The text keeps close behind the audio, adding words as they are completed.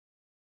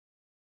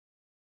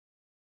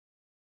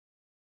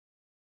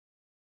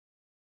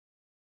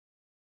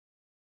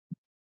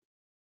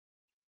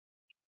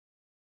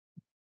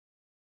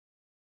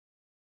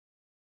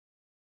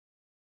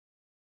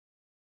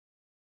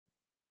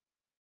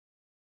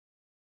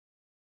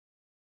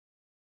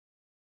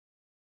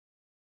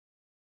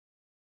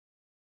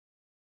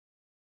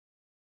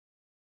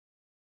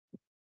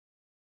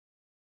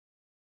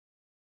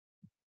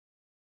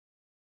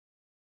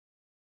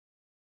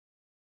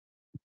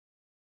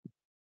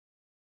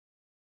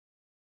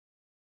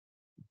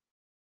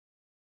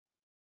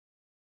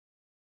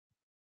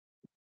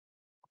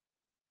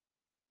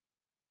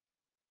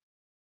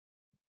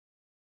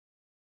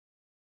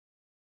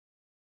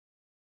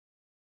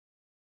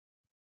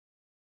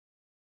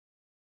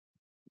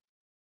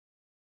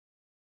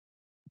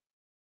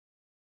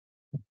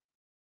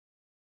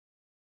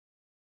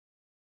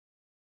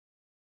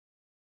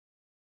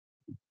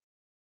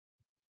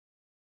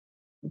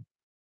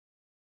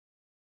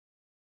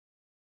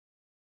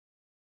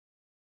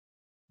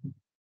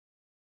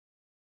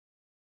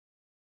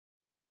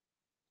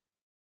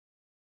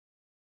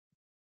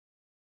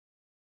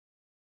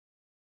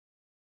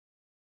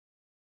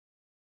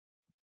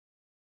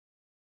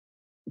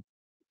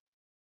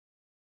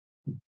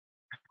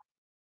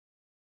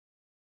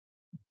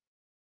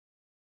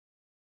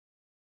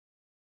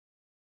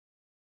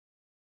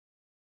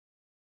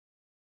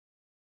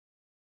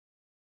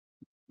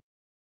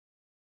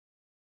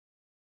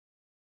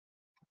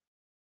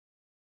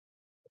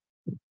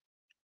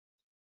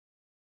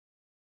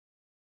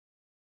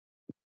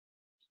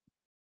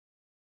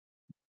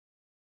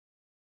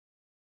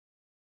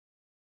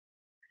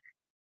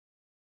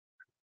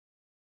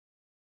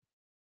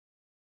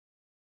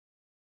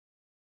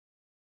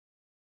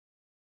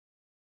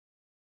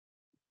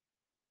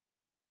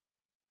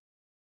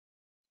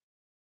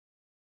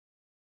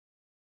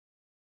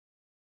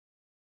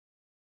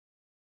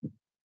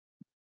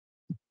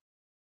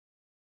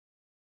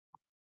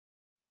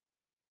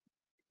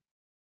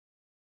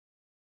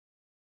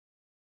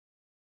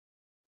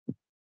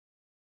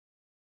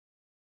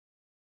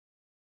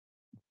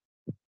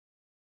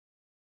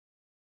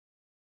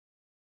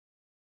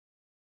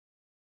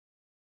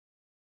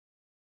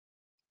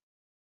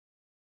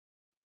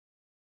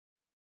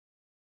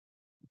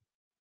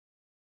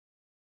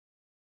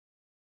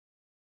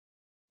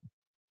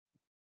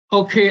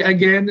Okay,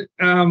 again,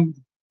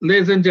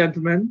 ladies and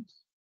gentlemen,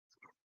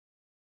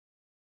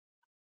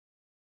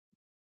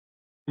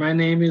 my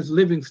name is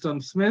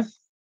Livingston Smith,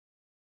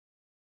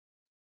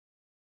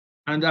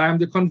 and I'm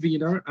the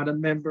convener and a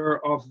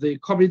member of the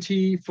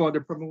Committee for the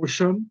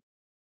Promotion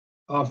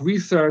of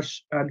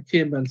Research and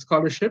Cayman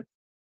Scholarship.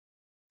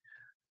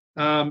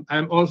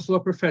 I'm also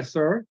a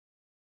professor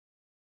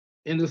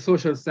in the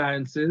social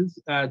sciences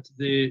at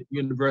the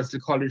University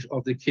College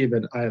of the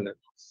Cayman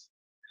Islands.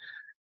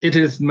 It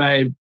is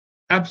my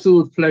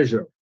absolute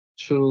pleasure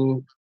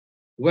to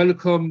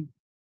welcome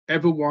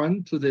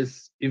everyone to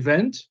this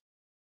event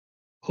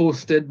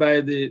hosted by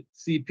the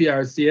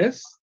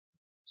CPRCS.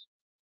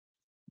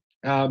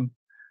 I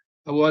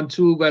want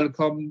to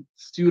welcome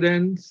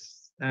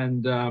students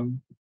and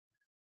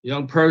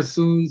young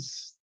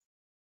persons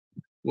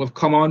who have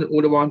come on,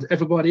 all the ones,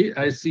 everybody.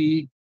 I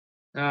see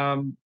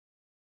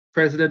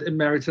President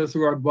Emeritus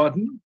Rod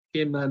Bodden,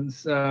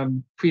 Cayman's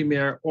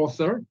premier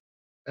author,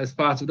 as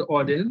part of the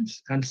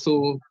audience,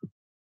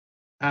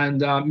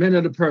 and many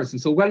other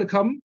persons. So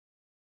welcome.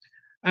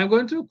 I'm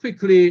going to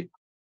quickly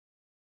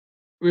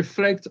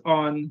reflect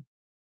on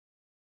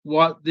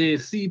what the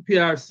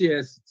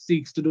CPRCS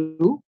seeks to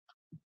do.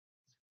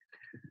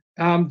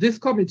 This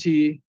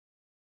committee,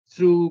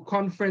 through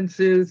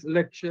conferences,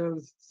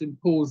 lectures,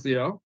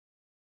 symposia,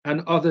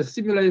 and other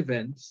similar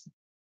events,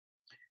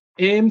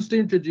 aims to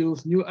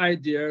introduce new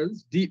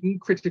ideas, deepen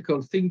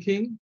critical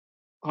thinking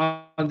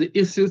on the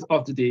issues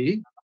of the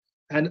day,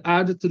 and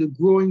add to the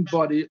growing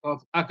body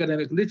of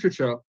academic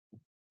literature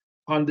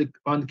on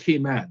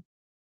Cayman.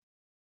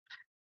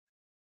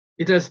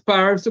 It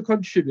aspires to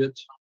contribute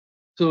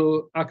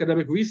to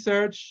academic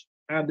research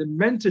and the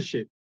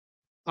mentorship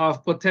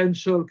of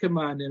potential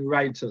Caymanian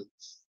writers.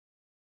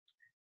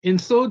 In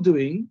so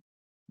doing,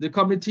 the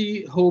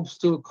committee hopes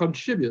to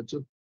contribute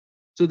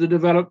to the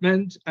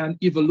development and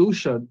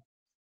evolution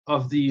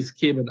of these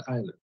Cayman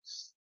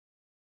Islands.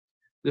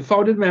 The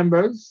founding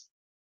members,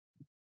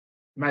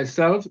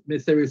 myself,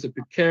 Ms. Theresa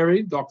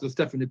Picari, Dr.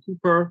 Stephanie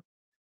Cooper,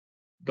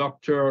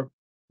 Dr.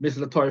 Ms.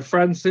 Latoya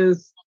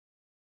Francis,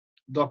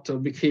 Dr.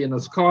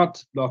 Mikana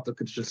Scott, Dr.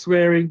 Katisha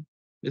Swearing,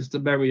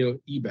 Mr. Mario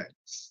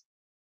Ebanks.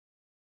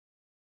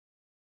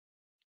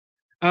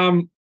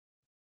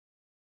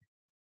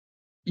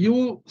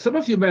 Some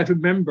of you might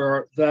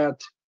remember that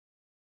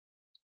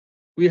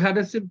we had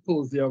a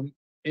symposium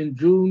in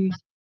June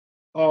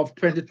of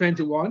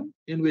 2021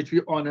 in which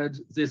we honored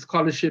the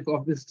scholarship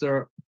of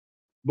Mr.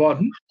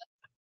 Bodden.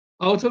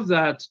 Out of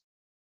that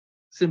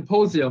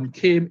symposium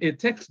came a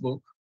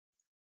textbook,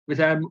 which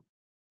I'm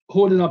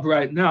holding up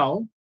right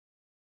now.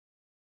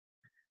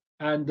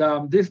 And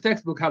this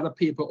textbook has a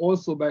paper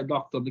also by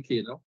Dr.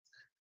 Mikana.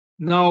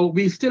 Now,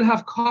 we still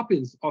have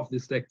copies of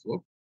this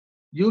textbook.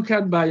 You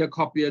can buy a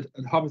copy at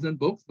Hobson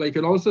Books, but you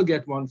can also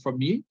get one from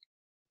me.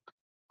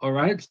 All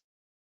right.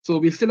 So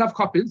we still have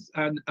copies,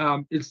 and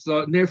it's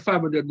near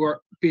 500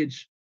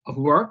 page of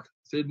work.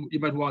 So you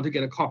might want to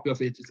get a copy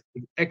of it. It's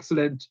an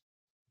excellent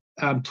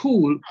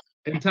tool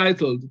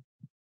entitled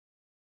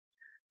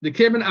The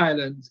Cayman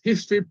Islands,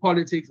 History,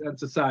 Politics, and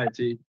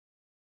Society,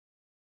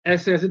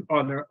 Essays in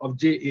Honor of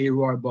J.A.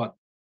 Roy Bodden.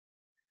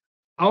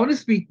 I want to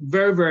speak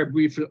very, very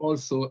briefly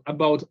also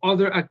about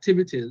other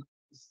activities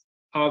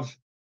of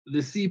the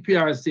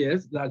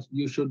CPRCS that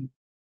you should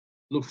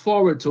look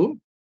forward to.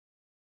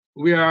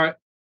 We are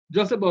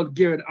just about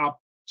geared up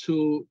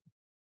to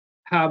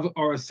have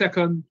our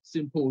second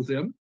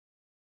symposium.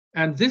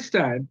 And this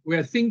time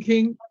we're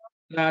thinking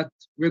that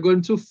we're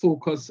going to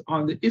focus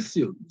on the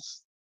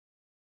issues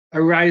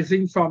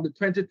arising from the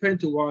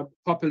 2021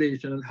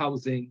 Population and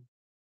Housing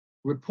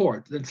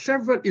Report. And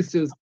several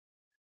issues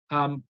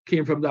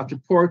came from that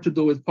report to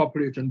do with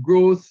population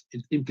growth,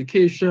 its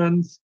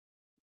implications,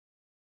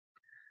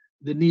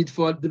 the need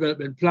for a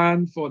development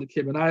plan for the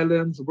Cayman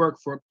Islands,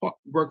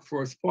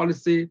 workforce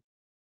policy,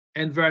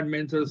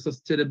 environmental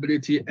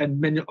sustainability, and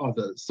many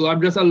others. So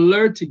I'm just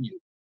alerting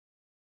you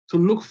to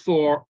look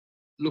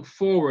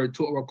forward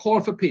to our call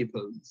for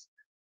papers,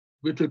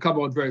 which will come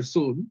out very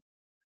soon.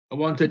 I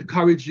want to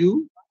encourage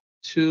you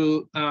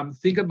to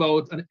think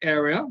about an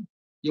area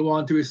you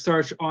want to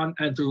research on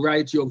and to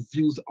write your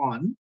views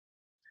on,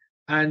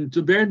 and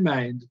to bear in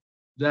mind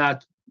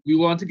that we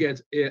want to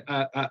get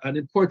an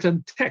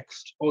important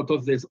text out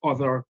of this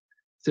other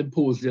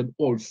symposium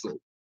also.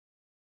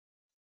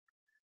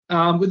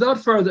 Without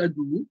further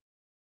ado,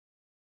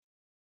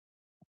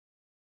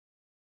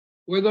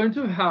 we're going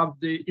to have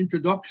the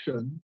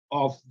introduction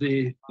of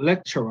the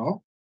lecturer,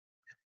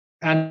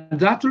 and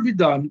that will be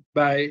done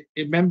by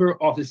a member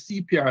of the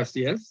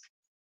CPRCS,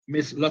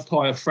 Ms.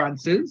 Latoya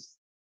Francis.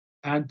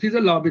 And please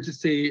allow me to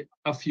say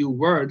a few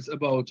words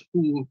about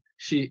who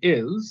she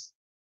is.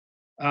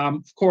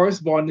 Of course,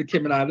 born in the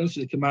Cayman Islands,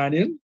 she's a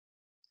Caymanian.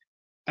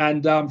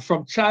 And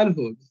from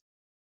childhood,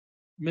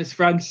 Ms.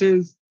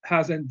 Francis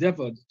has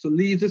endeavored to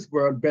leave this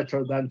world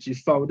better than she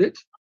found it.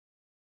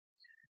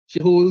 She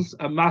holds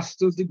a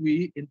master's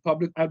degree in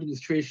public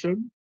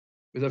administration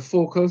with a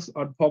focus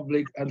on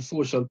public and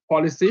social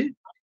policy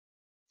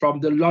from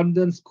the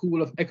London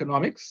School of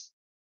Economics.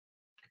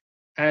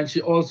 and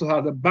she also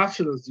has a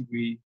bachelor's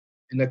degree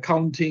in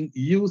accounting,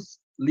 youth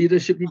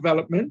leadership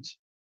development,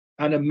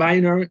 and a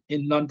minor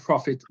in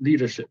nonprofit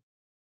leadership.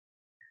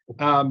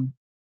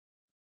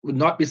 Would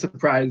not be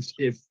surprised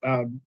if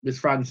Ms.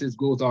 Francis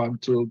goes on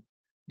to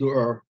do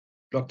her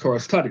doctoral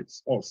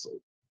studies also.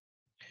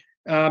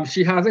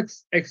 She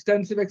has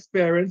extensive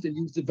experience in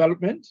youth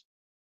development,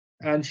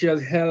 and she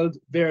has held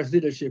various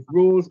leadership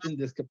roles in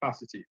this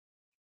capacity.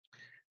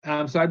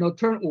 So I now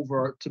turn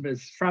over to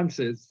Ms.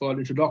 Francis for an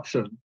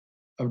introduction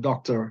of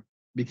Dr.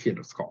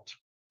 Mikana Scott.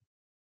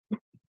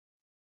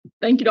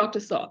 Thank you, Dr.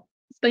 Scott.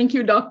 Thank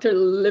you, Dr.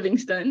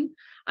 Livingston.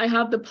 I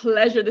have the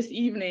pleasure this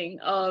evening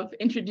of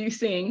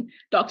introducing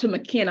Dr.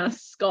 Mikana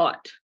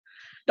Scott.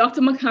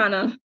 Dr.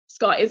 Mikana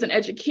Scott is an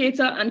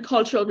educator and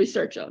cultural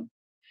researcher.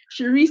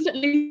 She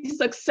recently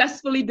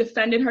successfully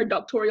defended her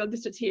doctoral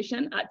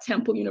dissertation at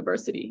Temple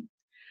University.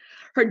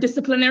 Her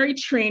disciplinary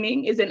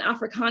training is in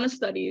Africana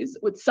studies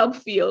with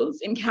subfields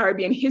in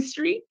Caribbean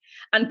history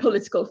and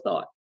political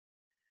thought.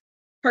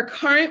 Her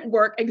current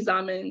work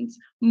examines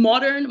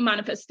modern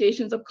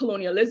manifestations of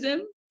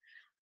colonialism,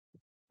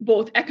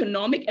 both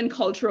economic and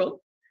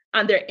cultural,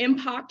 and their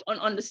impact on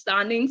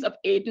understandings of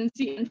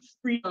agency and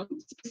freedom,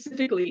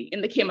 specifically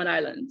in the Cayman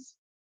Islands.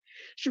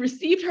 She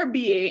received her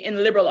BA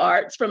in liberal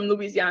arts from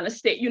Louisiana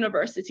State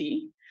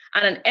University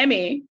and an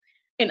MA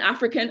in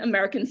African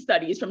American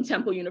Studies from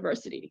Temple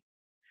University.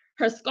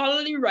 Her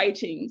scholarly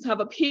writings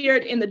have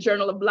appeared in the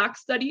Journal of Black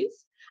Studies,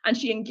 and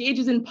she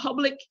engages in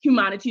public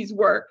humanities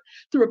work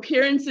through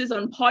appearances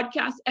on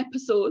podcast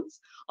episodes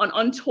on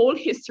untold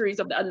histories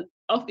of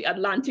the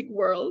Atlantic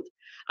world,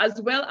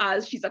 as well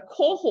as she's a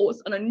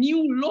co-host on a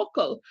new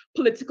local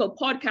political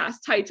podcast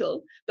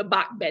titled The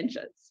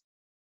Backbenchers.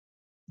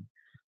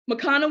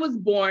 Mikana was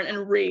born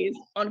and raised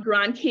on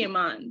Grand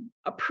Cayman,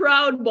 a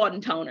proud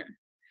Bordentowner,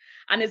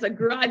 and is a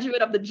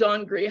graduate of the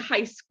John Gray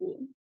High School.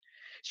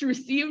 She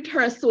received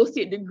her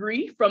associate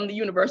degree from the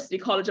University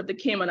College of the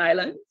Cayman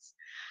Islands,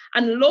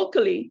 and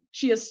locally,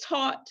 she has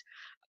taught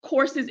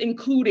courses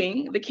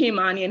including the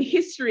Caymanian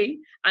history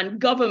and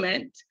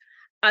government,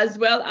 as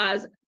well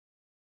as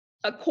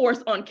a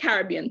course on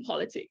Caribbean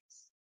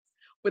politics.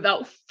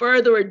 Without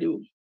further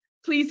ado,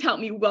 please help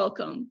me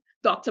welcome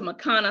Dr.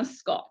 Mikana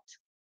Scott.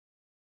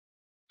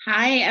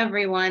 Hi,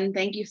 everyone.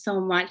 Thank you so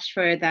much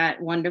for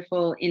that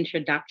wonderful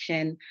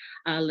introduction,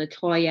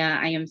 Latoya.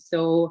 I am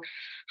so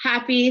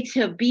happy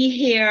to be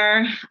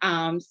here.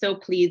 So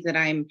pleased that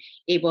I'm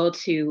able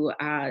to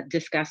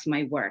discuss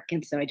my work.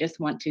 And so I just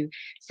want to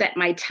set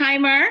my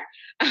timer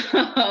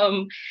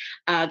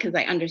because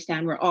I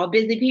understand we're all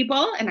busy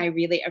people, and I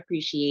really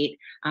appreciate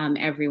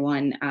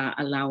everyone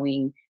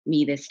allowing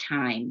me this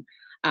time.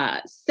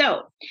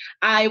 So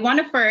I want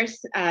to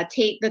first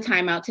take the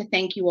time out to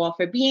thank you all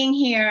for being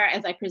here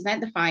as I present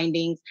the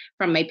findings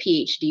from my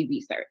PhD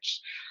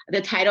research.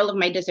 The title of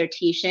my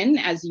dissertation,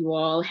 as you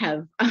all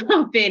have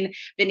been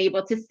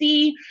able to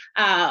see,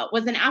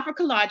 was an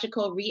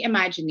Africological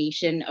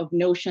reimagination of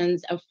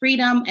notions of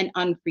freedom and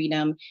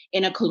unfreedom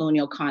in a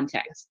colonial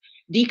context,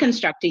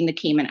 deconstructing the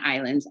Cayman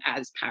Islands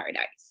as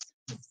paradise.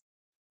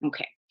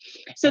 Okay.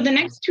 So the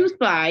next two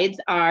slides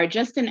are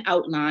just an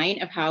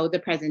outline of how the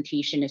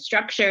presentation is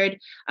structured.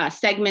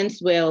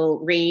 Segments will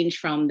range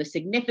from the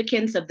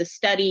significance of the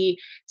study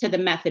to the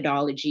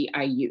methodology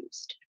I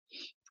used.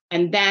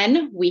 And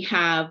then we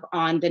have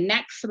on the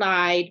next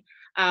slide,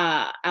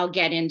 I'll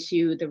get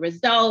into the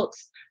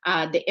results,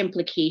 the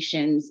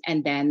implications,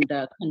 and then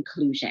the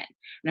conclusion.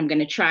 And I'm going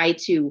to try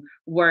to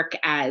work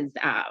as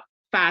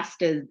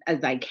fast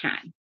as I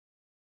can.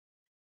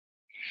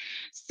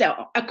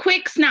 So a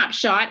quick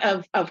snapshot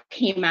of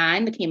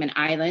Cayman, the Cayman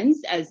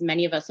Islands. As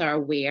many of us are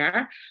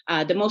aware,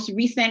 the most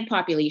recent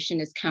population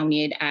is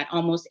counted at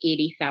almost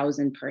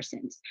 80,000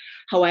 persons.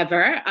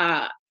 However,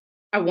 I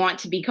want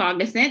to be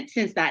cognizant,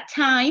 since that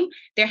time,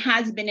 there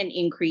has been an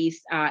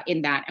increase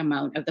in that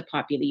amount of the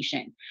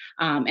population.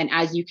 And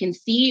as you can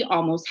see,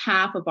 almost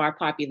half of our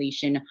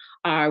population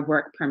are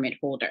work permit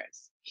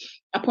holders.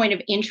 A point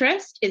of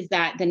interest is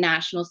that the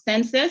national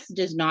census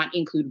does not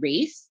include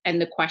race,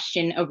 and the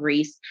question of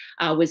race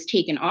was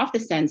taken off the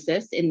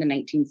census in the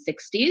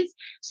 1960s.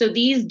 So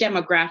these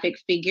demographic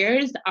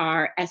figures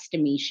are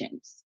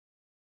estimations.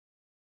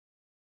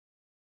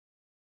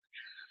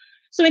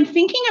 So in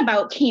thinking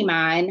about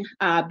Cayman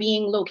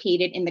being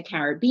located in the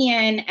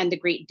Caribbean and the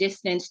great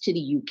distance to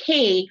the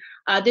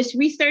UK, this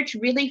research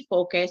really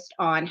focused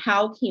on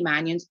how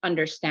Caymanians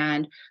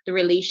understand the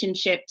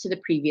relationship to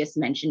the previous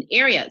mentioned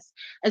areas,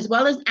 as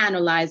well as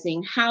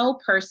analyzing how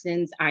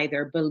persons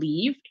either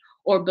believed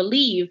or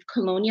believed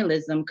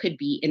colonialism could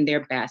be in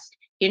their best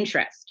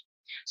interest.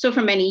 So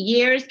for many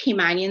years,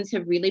 Caymanians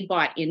have really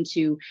bought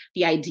into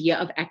the idea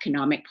of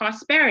economic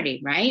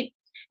prosperity, right?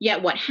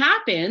 Yet what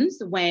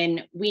happens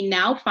when we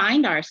now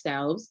find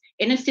ourselves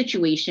in a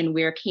situation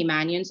where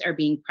Caymanians are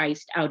being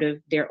priced out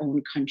of their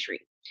own country?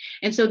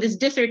 And so this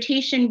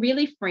dissertation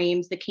really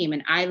frames the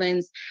Cayman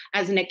Islands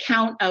as an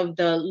account of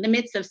the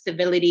limits of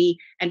civility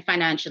and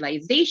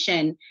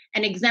financialization,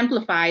 and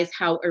exemplifies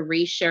how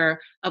erasure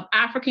of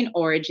African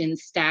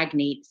origins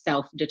stagnate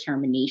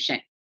self-determination.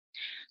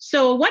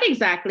 So what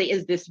exactly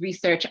is this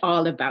research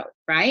all about,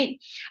 right?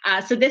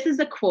 So this is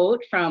a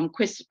quote from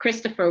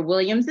Christopher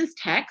Williams's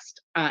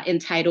text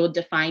entitled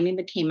Defining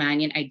the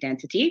Caymanian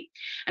Identity.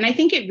 And I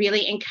think it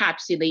really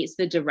encapsulates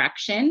the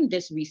direction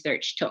this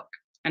research took.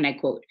 And I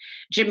quote,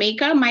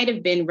 Jamaica might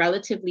have been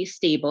relatively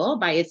stable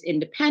by its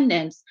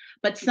independence,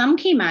 but some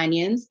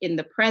Caymanians in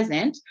the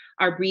present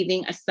are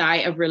breathing a sigh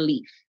of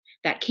relief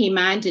that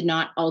Cayman did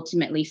not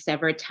ultimately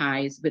sever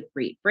ties with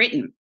Great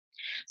Britain.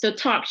 So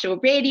talk show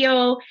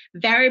radio,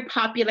 very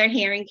popular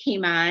here in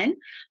Cayman.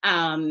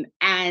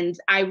 And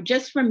I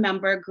just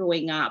remember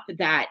growing up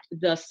that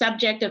the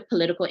subject of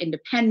political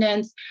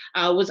independence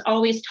was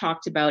always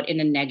talked about in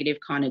a negative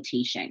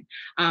connotation.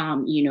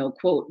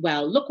 Quote,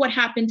 well, look what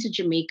happened to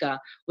Jamaica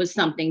was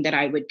something that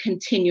I would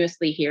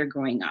continuously hear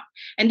growing up.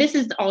 And this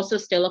is also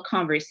still a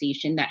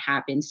conversation that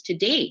happens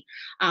today.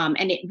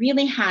 And it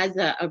really has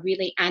a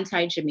really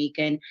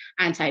anti-Jamaican,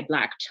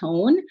 anti-Black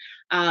tone.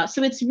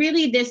 So it's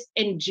really this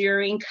enduring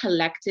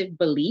collective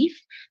belief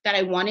that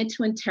I wanted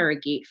to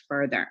interrogate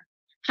further.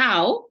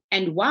 How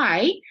and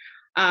why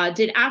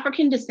did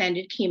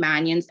African-descended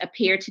Caymanians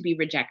appear to be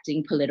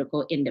rejecting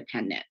political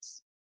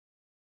independence?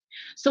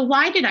 So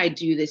why did I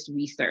do this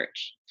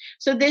research?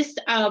 So this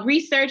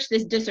research,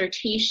 this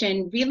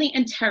dissertation really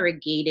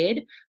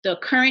interrogated the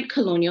current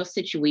colonial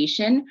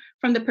situation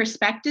from the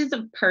perspectives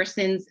of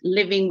persons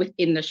living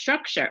within the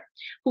structure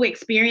who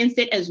experienced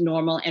it as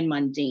normal and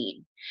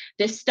mundane.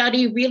 This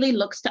study really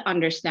looks to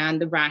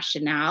understand the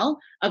rationale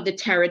of the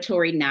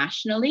territory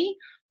nationally,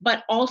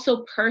 but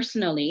also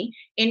personally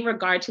in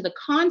regard to the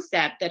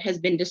concept that has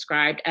been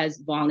described as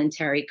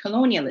voluntary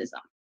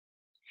colonialism.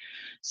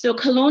 So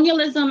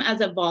colonialism as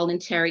a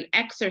voluntary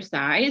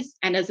exercise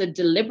and as a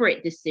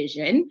deliberate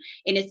decision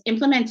in its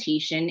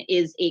implementation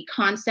is a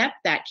concept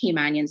that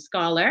Caymanian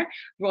scholar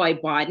Roy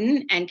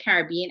Bodden and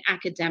Caribbean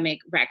academic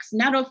Rex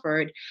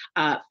Nettleford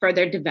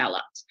further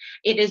developed.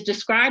 It is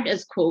described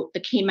as, quote,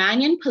 the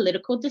Caymanian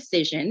political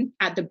decision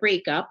at the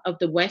breakup of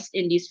the West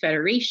Indies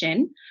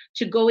Federation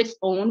to go its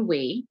own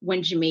way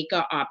when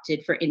Jamaica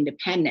opted for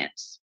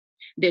independence.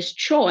 This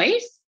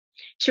choice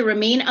to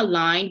remain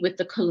aligned with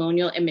the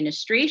colonial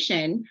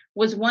administration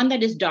was one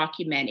that is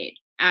documented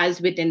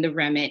as within the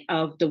remit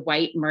of the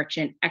white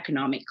merchant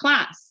economic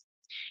class.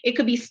 It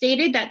could be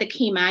stated that the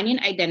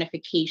Caymanian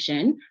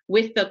identification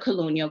with the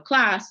colonial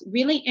class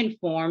really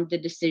informed the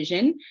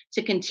decision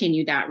to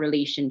continue that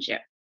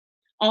relationship.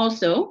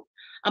 Also,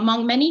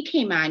 among many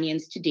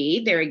Caymanians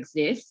today, there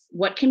exists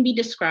what can be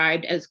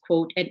described as,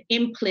 quote, an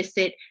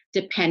implicit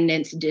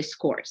dependence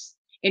discourse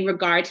in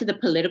regard to the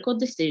political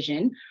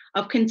decision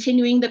of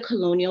continuing the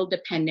colonial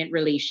dependent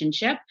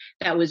relationship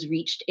that was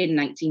reached in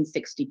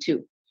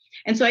 1962.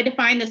 And so I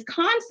define this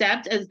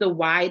concept as the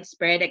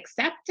widespread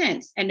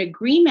acceptance and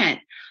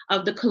agreement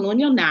of the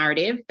colonial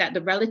narrative that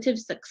the relative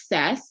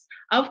success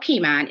of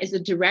Cayman is a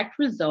direct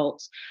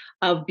result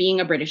of being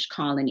a British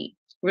colony,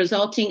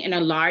 resulting in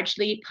a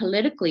largely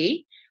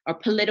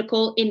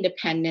political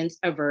independence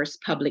averse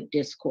public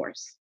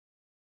discourse.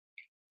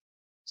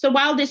 So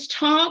while this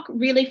talk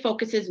really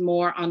focuses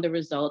more on the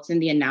results in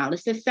the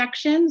analysis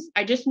sections,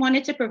 I just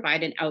wanted to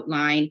provide an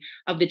outline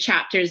of the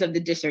chapters of the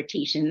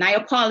dissertation. And I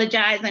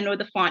apologize, I know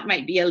the font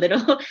might be a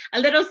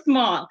little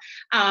small.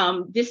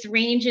 This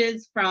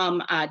ranges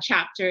from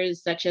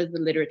chapters such as the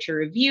literature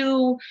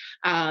review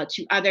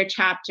to other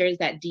chapters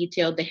that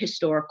detail the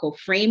historical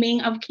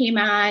framing of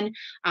Cayman,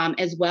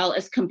 as well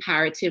as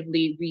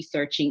comparatively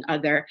researching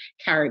other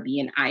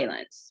Caribbean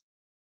islands.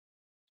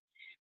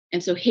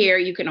 And so here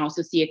you can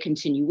also see a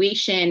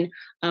continuation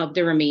of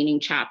the remaining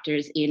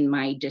chapters in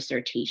my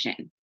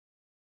dissertation.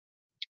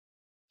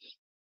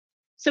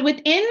 So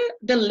within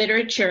the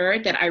literature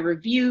that I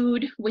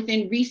reviewed,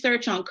 within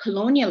research on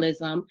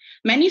colonialism,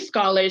 many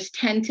scholars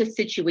tend to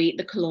situate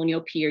the colonial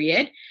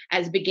period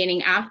as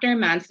beginning after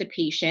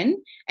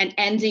emancipation and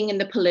ending in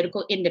the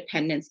political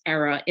independence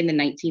era in the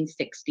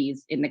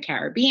 1960s in the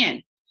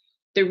Caribbean.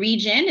 The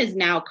region is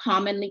now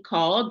commonly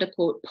called the,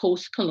 quote,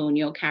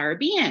 post-colonial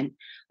Caribbean,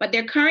 but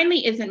there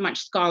currently isn't much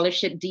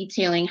scholarship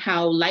detailing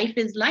how life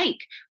is like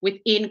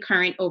within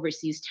current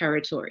overseas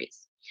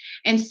territories.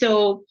 And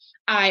so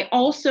I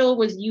also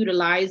was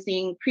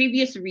utilizing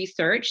previous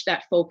research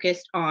that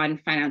focused on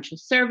financial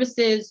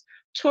services,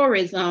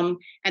 tourism,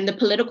 and the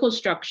political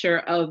structure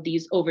of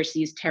these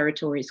overseas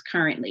territories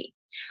currently.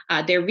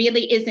 There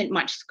really isn't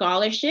much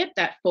scholarship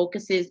that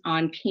focuses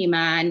on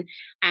Cayman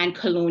and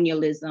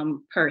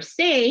colonialism per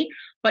se,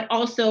 but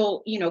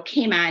also,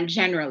 Cayman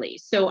generally.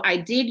 So I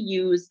did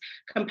use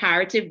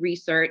comparative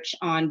research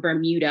on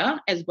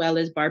Bermuda as well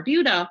as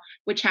Barbuda,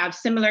 which have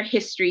similar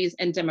histories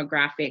and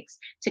demographics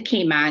to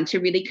Cayman to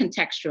really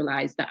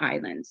contextualize the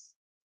islands.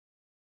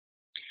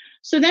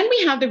 So then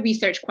we have the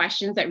research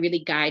questions that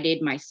really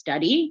guided my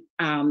study.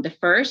 The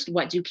first,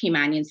 what do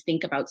Caymanians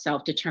think about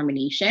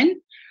self-determination?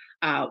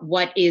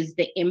 what is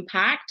the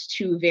impact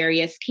to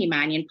various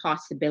Caymanian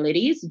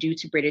possibilities due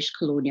to British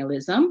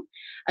colonialism?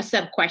 A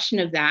sub-question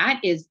of that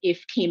is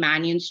if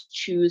Caymanians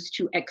choose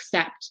to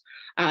accept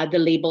the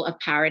label of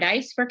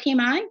paradise for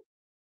Cayman.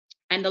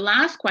 And the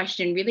last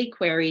question really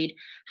queried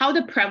how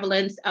the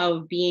prevalence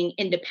of being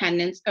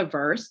independence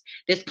averse,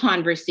 this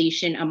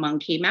conversation among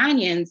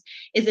Caymanians,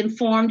 is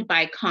informed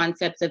by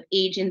concepts of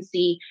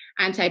agency,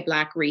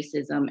 anti-Black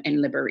racism,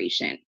 and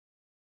liberation.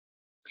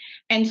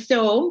 And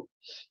so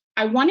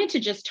I wanted to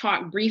just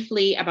talk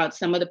briefly about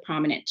some of the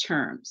prominent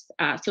terms.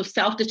 So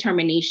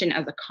self-determination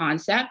as a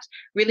concept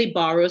really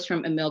borrows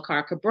from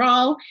Amilcar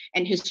Cabral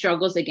and his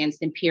struggles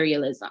against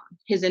imperialism.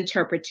 His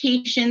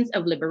interpretations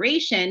of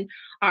liberation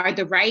are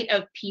the right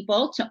of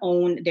people to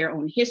own their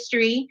own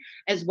history,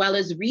 as well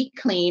as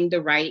reclaim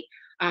the right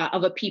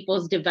of a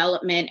people's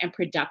development and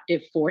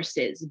productive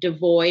forces,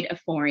 devoid of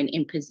foreign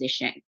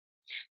imposition.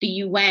 The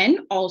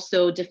UN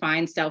also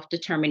defines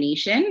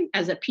self-determination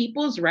as a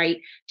people's right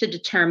to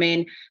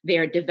determine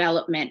their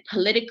development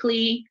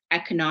politically,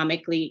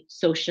 economically,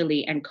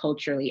 socially, and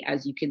culturally,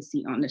 as you can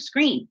see on the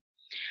screen.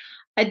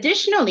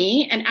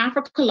 Additionally, an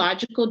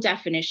Africological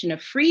definition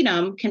of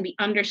freedom can be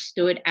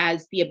understood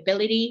as the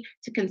ability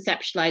to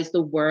conceptualize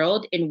the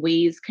world in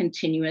ways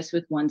continuous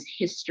with one's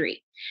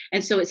history.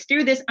 And so it's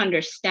through this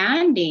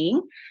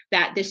understanding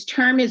that this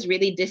term is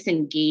really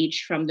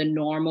disengaged from the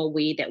normal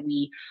way that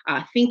we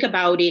think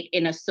about it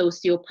in a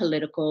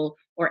socio-political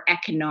or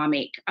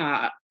economic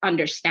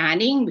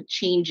understanding with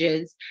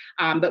changes,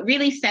 but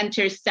really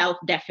centers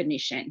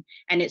self-definition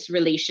and its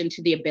relation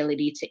to the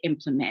ability to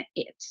implement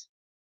it.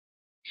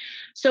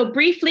 So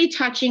briefly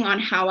touching on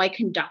how I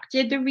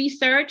conducted the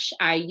research,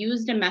 I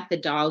used a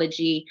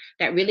methodology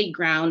that really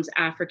grounds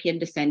African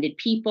descended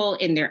people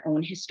in their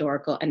own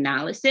historical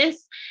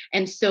analysis.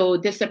 And so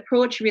this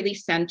approach really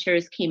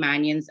centers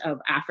Caymanians of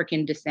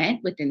African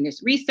descent within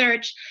this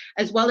research,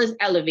 as well as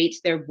elevates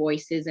their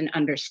voices and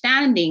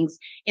understandings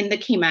in the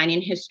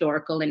Caymanian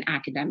historical and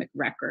academic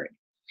record.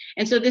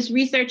 And so this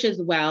research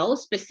as well,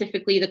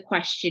 specifically the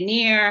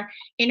questionnaire,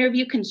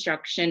 interview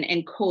construction,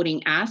 and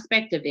coding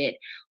aspect of it,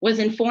 was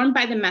informed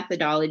by the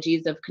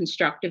methodologies of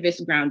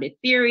constructivist grounded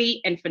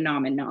theory and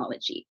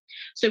phenomenology.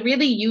 So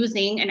really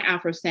using an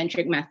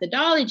Afrocentric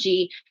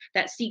methodology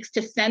that seeks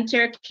to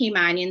center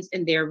Caymanians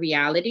in their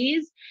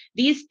realities,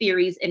 these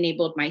theories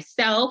enabled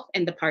myself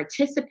and the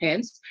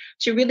participants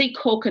to really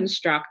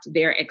co-construct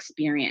their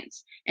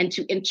experience and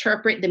to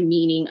interpret the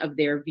meaning of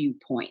their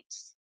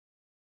viewpoints.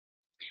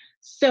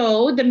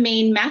 So the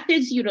main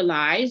methods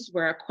utilized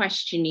were a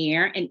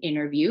questionnaire and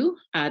interview.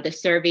 The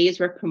surveys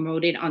were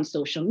promoted on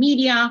social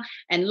media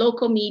and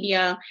local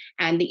media,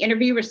 and the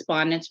interview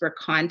respondents were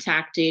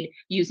contacted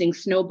using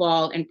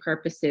snowball and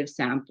purposive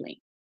sampling.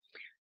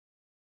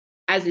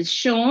 As is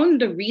shown,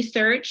 the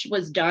research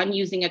was done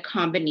using a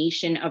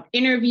combination of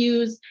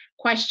interviews,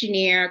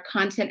 questionnaire,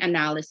 content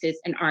analysis,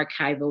 and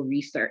archival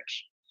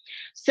research.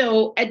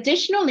 So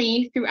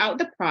additionally, throughout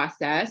the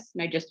process,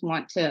 and I just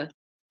want to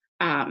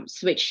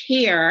switch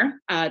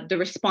here, the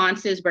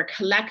responses were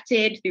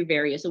collected through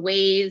various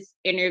ways.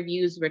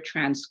 Interviews were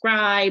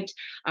transcribed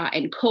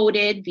and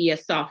coded via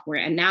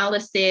software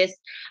analysis.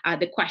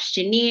 The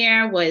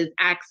questionnaire was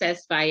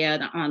accessed via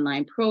the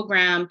online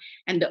program,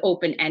 and the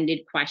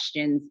open-ended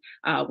questions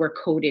were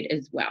coded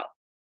as well.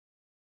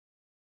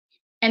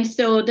 And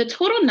so the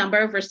total number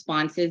of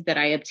responses that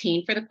I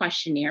obtained for the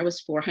questionnaire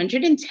was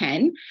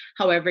 410.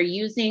 However,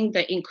 using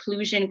the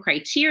inclusion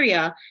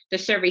criteria, the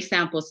survey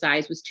sample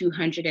size was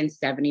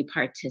 270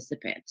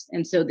 participants.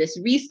 And so this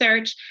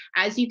research,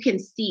 as you can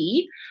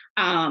see,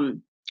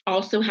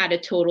 also had a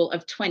total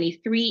of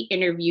 23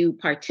 interview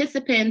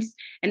participants.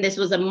 And this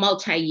was a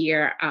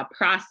multi-year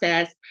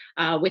process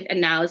with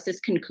analysis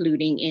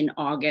concluding in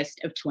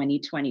August of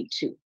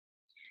 2022.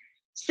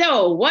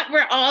 So what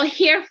we're all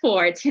here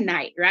for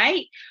tonight,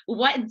 right?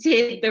 What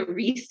did the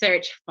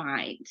research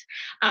find?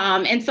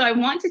 And so I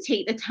want to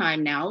take the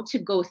time now to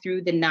go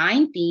through the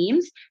 9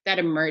 themes that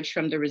emerged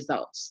from the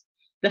results.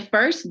 The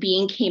first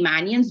being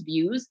Caymanians'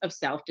 views of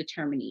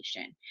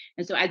self-determination.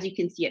 And so as you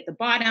can see at the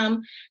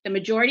bottom, the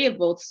majority of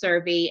both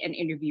survey and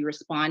interview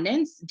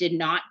respondents did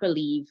not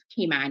believe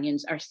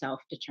Caymanians are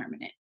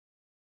self-determinate.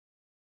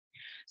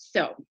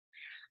 So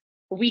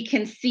we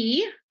can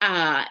see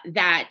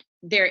that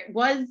there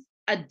was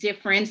a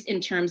difference in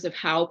terms of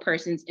how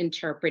persons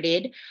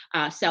interpreted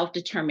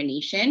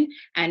self-determination.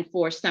 And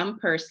for some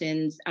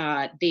persons,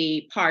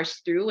 they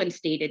parsed through and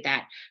stated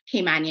that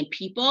Caymanian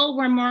people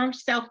were more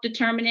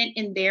self-determinate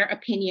in their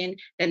opinion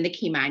than the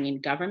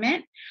Caymanian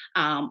government.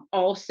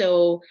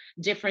 Also,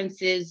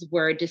 differences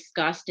were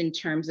discussed in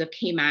terms of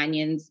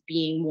Caymanians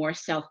being more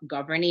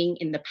self-governing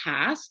in the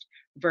past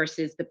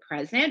versus the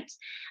present.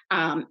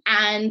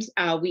 And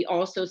we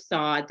also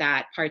saw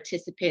that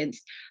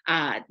participants,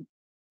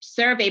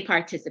 survey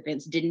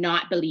participants did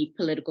not believe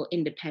political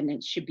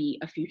independence should be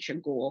a future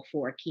goal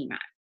for Cayman.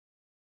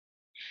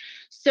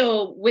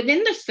 So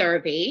within the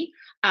survey,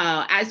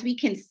 As we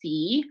can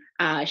see,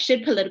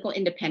 should political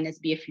independence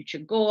be a future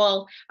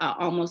goal?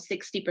 Almost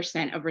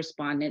 60% of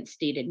respondents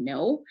stated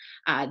no.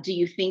 Do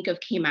you think of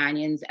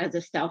Caymanians as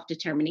a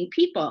self-determining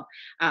people?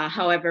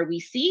 However, we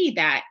see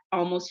that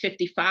almost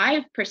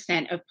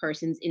 55% of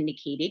persons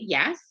indicated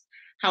yes.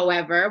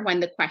 However, when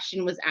the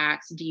question was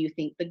asked, do you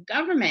think the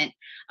government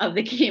of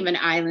the Cayman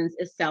Islands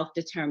is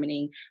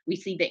self-determining? We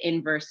see the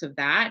inverse of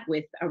that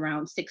with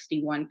around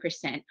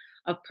 61%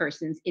 of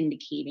persons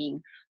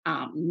indicating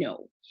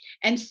no.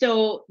 And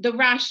so the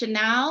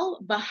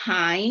rationale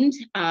behind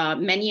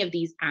many of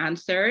these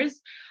answers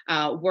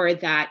were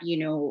that,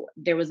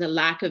 there was a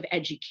lack of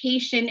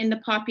education in the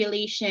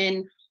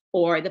population,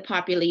 or the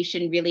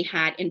population really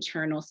had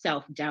internal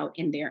self-doubt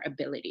in their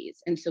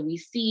abilities. And so we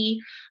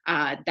see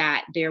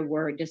that there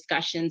were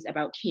discussions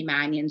about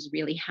Caymanians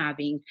really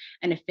having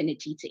an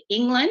affinity to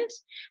England.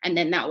 And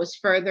then that was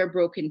further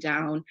broken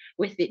down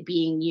with it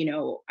being,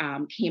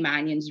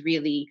 Caymanians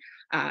really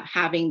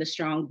having the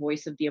strong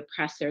voice of the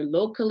oppressor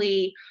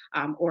locally,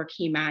 or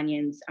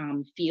Caymanians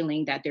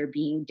feeling that they're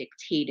being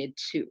dictated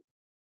to.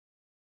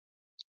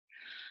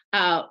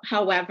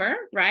 However,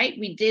 right,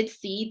 we did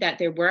see that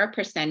there were a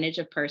percentage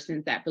of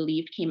persons that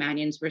believed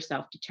Caymanians were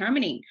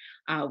self-determining.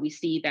 We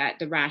see that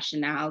the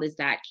rationale is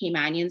that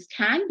Caymanians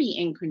can be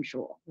in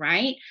control,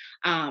 right?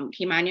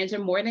 Caymanians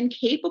are more than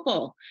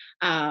capable.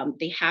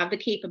 They have the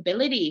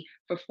capability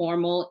for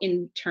formal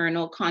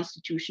internal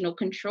constitutional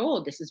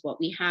control. This is what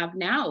we have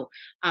now.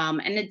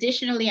 And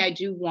additionally, I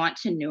do want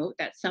to note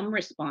that some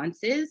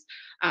responses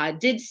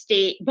did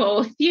state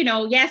both,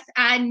 yes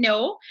and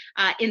no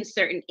in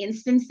certain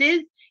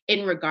instances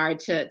in regard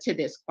to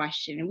this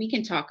question. And we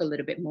can talk a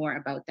little bit more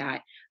about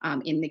that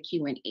in the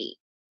Q&A.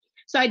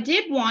 So I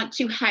did want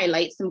to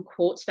highlight some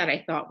quotes that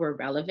I thought were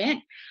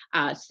relevant.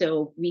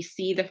 So we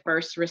see the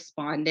first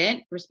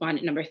respondent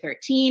number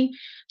 13,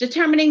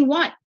 determining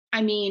what?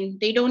 I mean,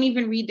 they don't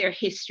even read their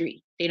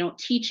history. They don't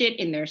teach it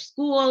in their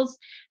schools.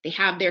 They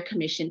have their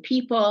commissioned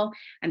people,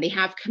 and they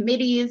have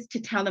committees to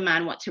tell the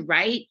man what to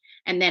write.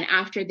 And then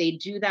after they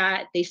do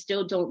that, they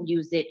still don't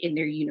use it in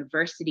their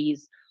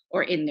universities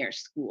or in their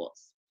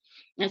schools.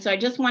 And so I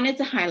just wanted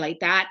to highlight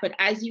that. But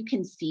as you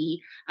can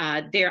see,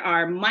 there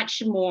are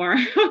much more,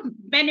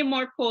 many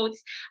more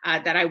quotes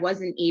that I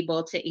wasn't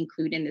able to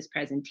include in this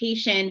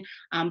presentation.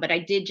 But I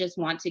did just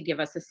want to give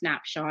us a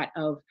snapshot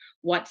of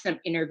what some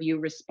interview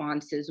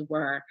responses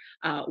were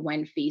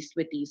when faced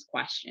with these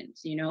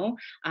questions.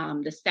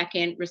 The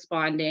second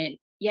respondent,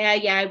 yeah,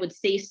 I would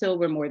say so.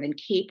 We're more than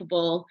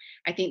capable.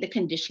 I think the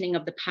conditioning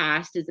of the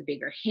past is a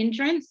bigger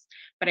hindrance,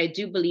 but I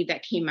do believe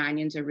that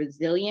Caymanians are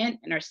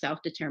resilient and are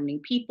self-determining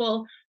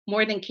people,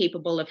 more than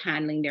capable of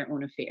handling their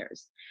own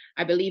affairs.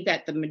 I believe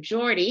that the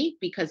majority,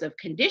 because of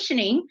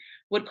conditioning,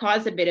 would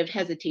cause a bit of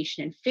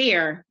hesitation and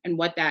fear and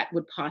what that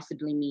would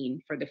possibly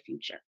mean for the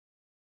future.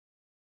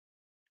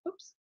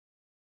 Oops.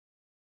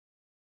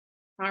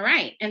 All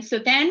right, and so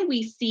then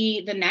we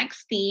see the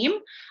next theme,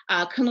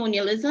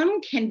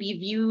 colonialism can be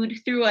viewed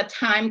through a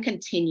time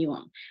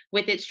continuum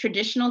with its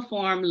traditional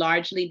form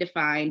largely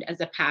defined as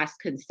a past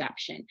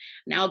conception.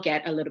 And I'll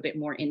get a little bit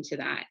more into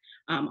that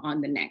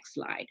on the next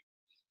slide.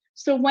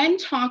 So when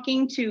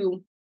talking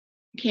to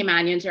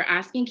Caymanians or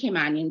asking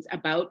Caymanians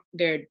about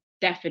their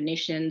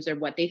definitions or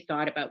what they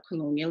thought about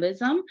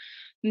colonialism,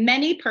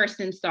 many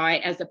persons saw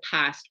it as a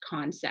past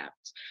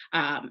concept.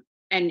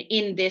 And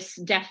in this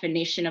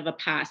definition of a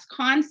past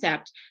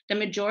concept, the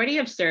majority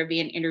of survey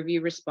and interview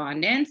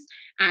respondents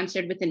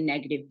answered with a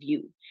negative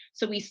view.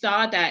 So we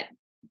saw that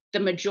the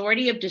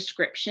majority of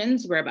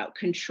descriptions were about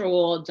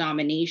control,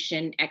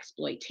 domination,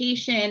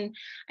 exploitation,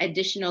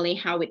 additionally,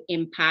 how it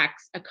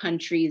impacts a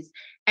country's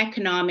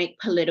economic,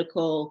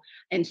 political,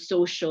 and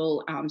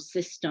social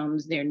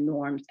systems, their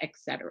norms,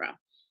 etc.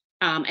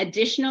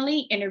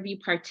 Additionally, interview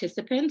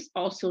participants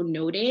also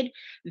noted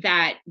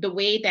that the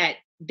way that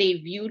they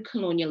viewed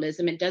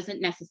colonialism, it doesn't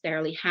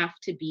necessarily have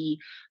to be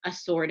a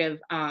sort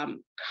of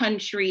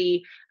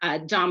country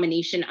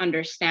domination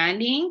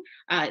understanding.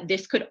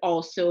 This could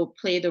also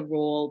play the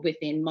role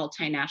within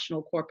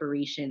multinational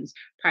corporations,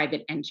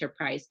 private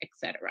enterprise,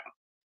 etc.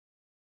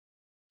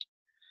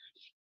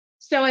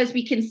 So as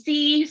we can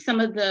see, some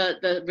of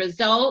the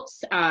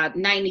results,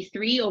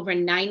 93 over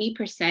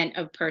 90%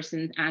 of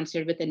persons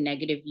answered with a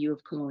negative view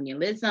of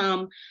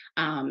colonialism.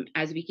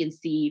 As we can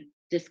see,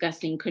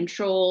 discussing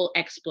control,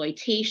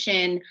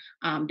 exploitation.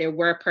 There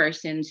were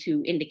persons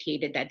who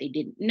indicated that they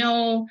didn't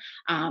know,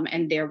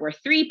 and there were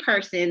 3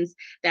 persons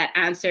that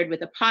answered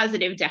with a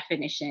positive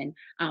definition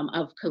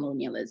of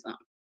colonialism.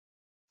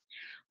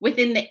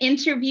 Within the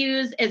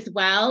interviews as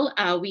well,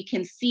 we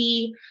can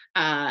see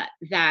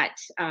that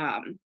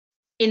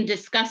in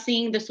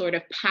discussing the sort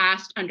of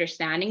past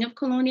understanding of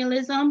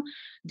colonialism,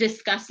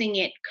 discussing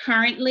it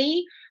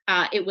currently,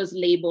 it was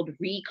labeled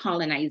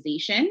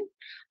recolonization.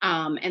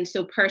 And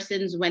so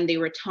persons, when they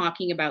were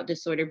talking about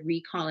this sort of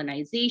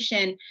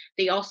recolonization,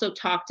 they also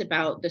talked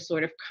about the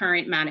sort of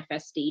current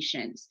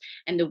manifestations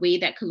and the way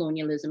that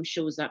colonialism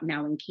shows up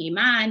now in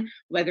Cayman,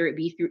 whether it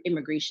be through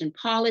immigration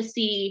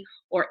policy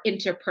or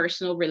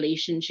interpersonal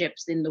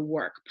relationships in the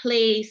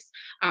workplace,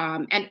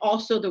 and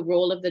also the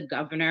role of the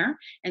governor,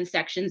 and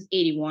sections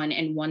 81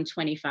 and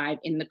 125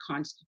 in the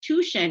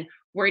Constitution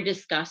were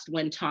discussed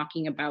when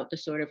talking about the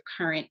sort of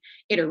current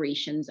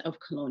iterations of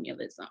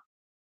colonialism.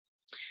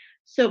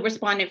 So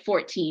respondent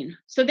 14.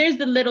 So there's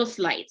the little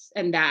slights,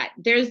 and that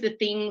there's the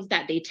things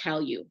that they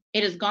tell you.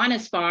 It has gone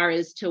as far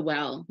as to,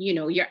 well, you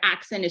know, your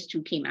accent is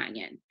too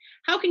Caymanian.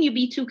 How can you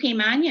be too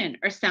Caymanian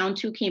or sound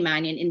too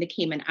Caymanian in the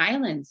Cayman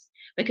Islands?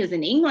 Because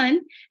in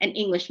England, an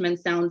Englishman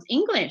sounds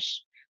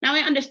English. Now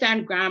I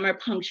understand grammar,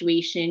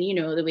 punctuation, you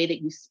know, the way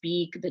that you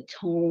speak, the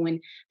tone,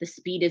 the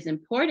speed is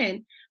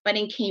important. But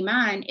in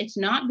Cayman, it's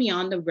not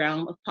beyond the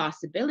realm of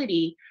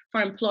possibility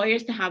for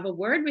employers to have a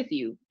word with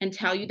you and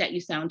tell you that you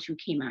sound too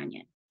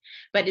Caymanian.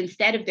 But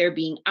instead of there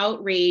being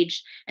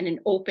outrage and an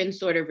open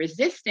sort of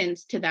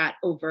resistance to that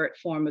overt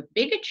form of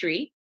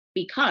bigotry,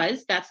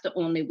 because that's the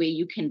only way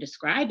you can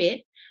describe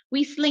it,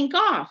 we slink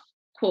off.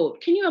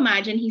 Quote, can you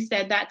imagine he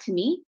said that to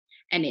me?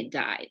 And it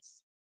dies.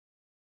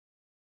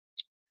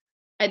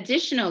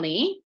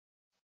 Additionally,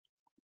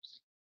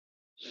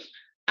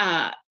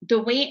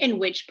 the way in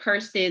which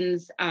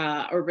persons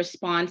or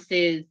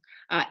responses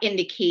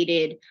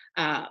indicated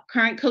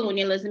current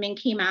colonialism in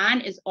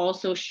Cayman is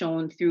also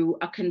shown through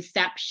a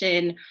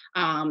conception,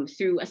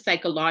 through a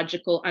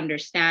psychological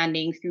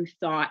understanding, through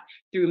thought,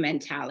 through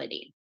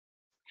mentality.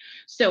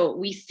 So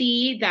we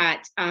see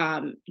that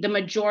the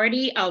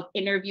majority of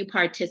interview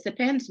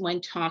participants,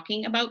 when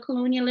talking about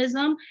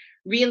colonialism,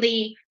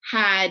 really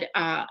had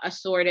a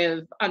sort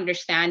of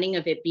understanding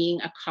of it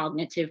being a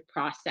cognitive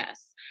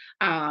process.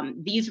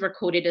 These were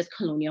coded as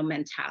colonial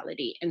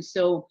mentality. And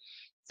so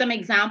some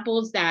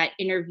examples that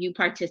interview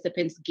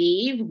participants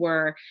gave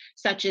were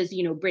such as,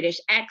 you know, British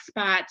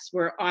expats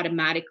were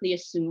automatically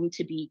assumed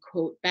to be,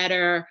 quote,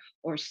 better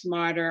or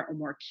smarter or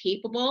more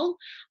capable.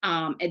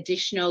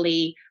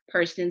 Additionally,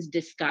 persons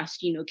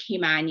discussed, you know,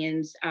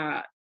 Caymanians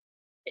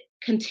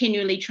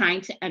continually trying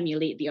to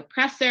emulate the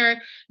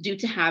oppressor due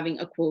to having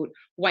a, quote,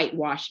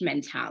 whitewash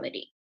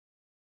mentality.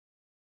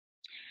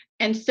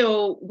 And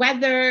so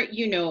whether,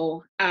 you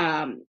know,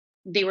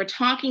 they were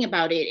talking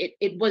about it,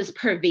 it was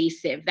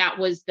pervasive. That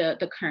was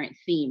the current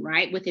theme,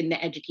 right? Within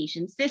the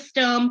education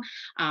system,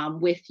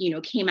 with, you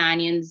know,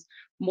 Caymanians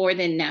more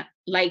than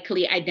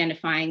likely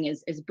identifying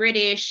as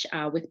British,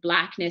 with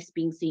Blackness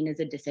being seen as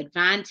a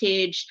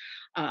disadvantage,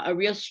 a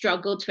real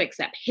struggle to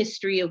accept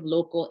history of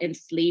local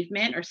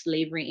enslavement or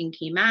slavery in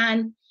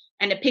Cayman,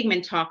 and a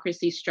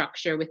pigmentocracy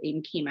structure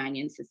within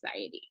Caymanian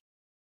society.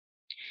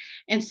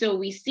 And so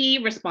we see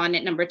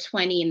respondent number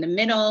 20 in the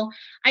middle.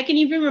 I can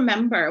even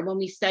remember when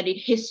we studied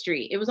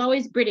history, it was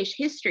always British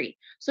history.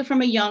 So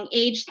from a young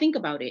age, think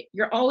about it.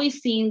 You're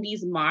always seeing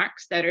these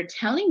marks that are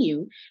telling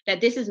you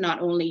that this is not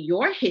only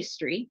your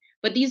history,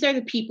 but these are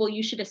the people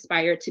you should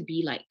aspire to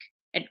be like.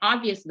 And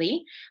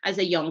obviously, as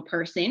a young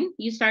person,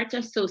 you start to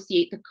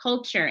associate the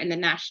culture and the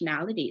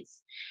nationalities.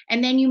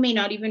 And then you may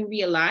not even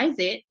realize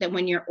it, that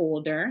when you're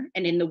older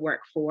and in the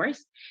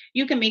workforce,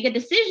 you can make a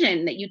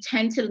decision that you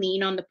tend to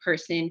lean on the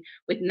person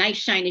with nice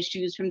shiny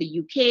shoes from the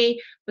UK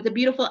with a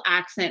beautiful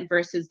accent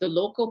versus the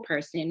local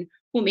person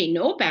who may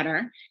know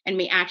better and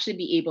may actually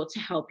be able to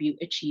help you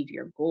achieve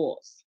your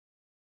goals.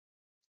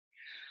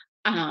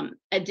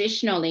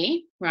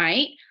 Additionally,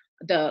 right,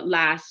 the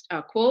last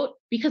quote,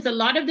 because a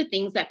lot of the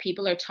things that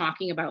people are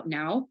talking about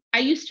now, I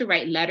used to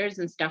write letters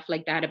and stuff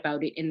like that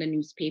about it in the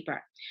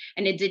newspaper.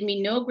 And it did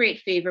me no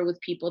great favor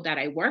with people that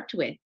I worked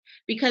with,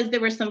 because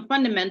there were some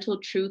fundamental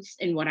truths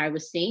in what I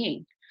was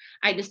saying.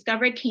 I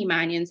discovered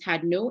Caymanians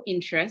had no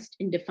interest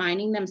in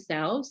defining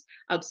themselves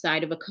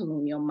outside of a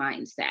colonial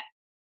mindset.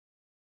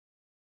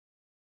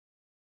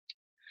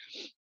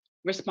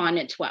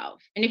 Respondent 12.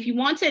 And if you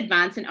want to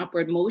advance in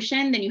upward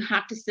motion, then you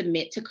have to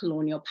submit to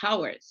colonial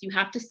powers. You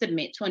have to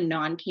submit to a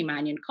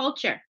non-Caymanian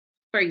culture.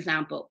 For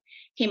example,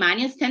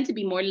 Caymanians tend to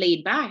be more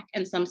laid back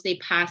and some say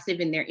passive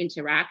in their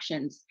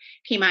interactions.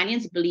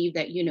 Caymanians believe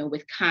that, you know,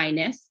 with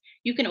kindness,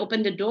 you can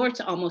open the door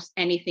to almost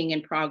anything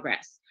in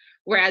progress.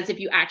 Whereas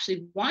if you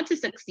actually want to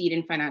succeed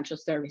in financial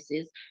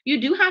services, you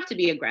do have to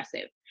be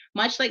aggressive.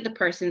 Much like the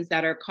persons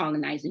that are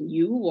colonizing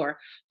you or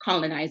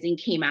colonizing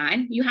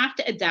Cayman, you have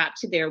to adapt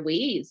to their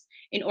ways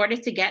in order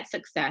to get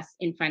success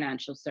in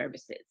financial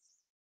services.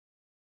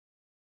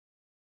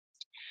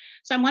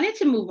 So I wanted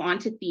to move on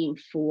to theme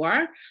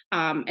 4.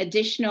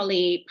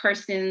 Additionally,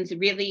 persons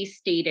really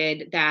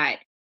stated that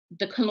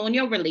the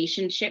colonial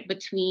relationship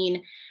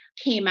between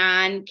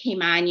Cayman,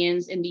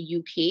 Caymanians, and the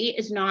UK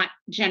is not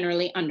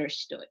generally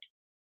understood.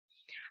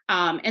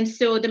 And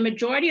so the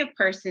majority of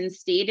persons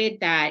stated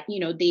that,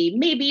 you know, they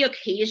maybe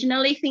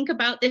occasionally think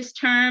about this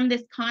term,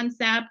 this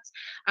concept.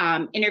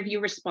 Interview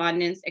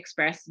respondents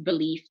expressed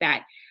belief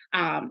that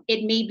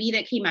it may be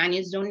that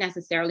Caymanians don't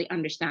necessarily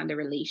understand the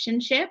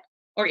relationship,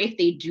 or if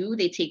they do,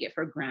 they take it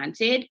for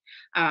granted.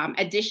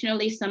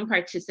 Additionally, some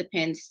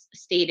participants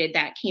stated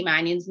that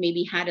Caymanians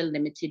maybe had a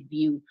limited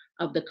view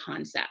of the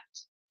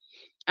concept.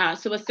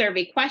 So a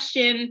survey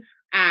question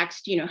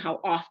asked, how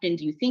often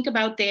do you think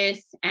about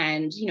this?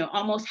 And,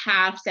 almost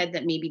half said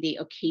that maybe they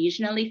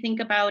occasionally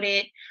think about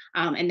it.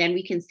 And then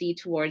we can see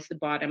towards the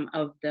bottom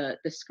of the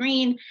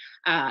screen,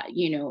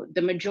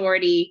 the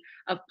majority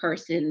of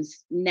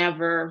persons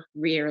never,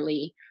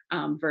 rarely,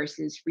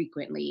 versus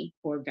frequently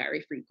or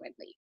very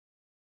frequently.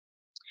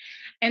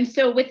 And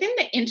so within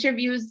the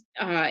interviews,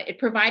 it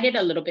provided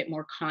a little bit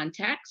more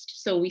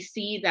context. So we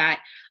see that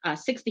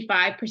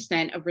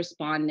 65% of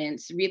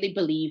respondents really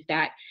believe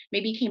that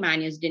maybe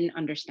Caymanians didn't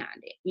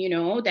understand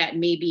it, that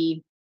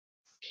maybe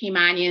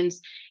Caymanians,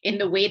 in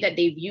the way that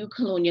they view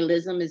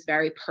colonialism, is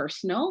very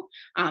personal.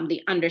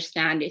 They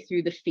understand it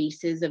through the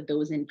faces of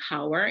those in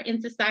power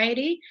in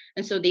society.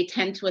 And so they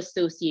tend to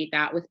associate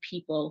that with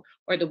people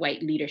or the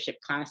white leadership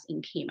class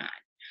in Cayman.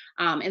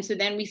 And so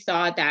then we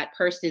saw that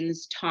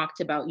persons talked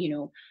about,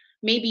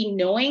 maybe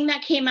knowing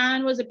that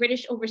Cayman was a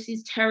British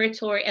overseas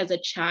territory as a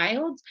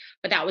child,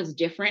 but that was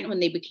different when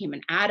they became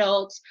an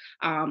adult.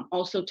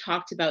 Also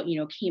talked about,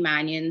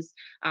 Caymanians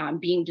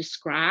being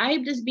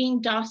described as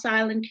being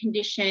docile and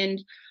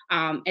conditioned.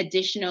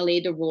 Additionally,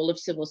 the role of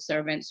civil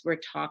servants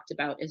were talked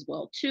about as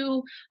well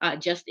too,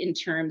 just in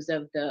terms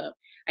of the,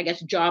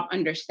 job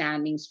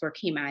understandings for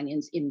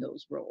Caymanians in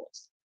those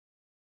roles.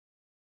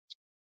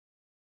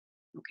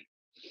 Okay.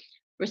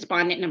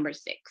 Respondent number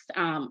 6.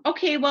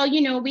 Okay, well,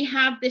 we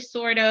have this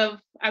sort of,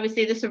 I would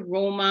say this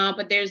aroma,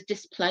 but there's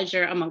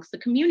displeasure amongst the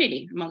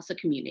community.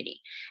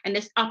 And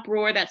this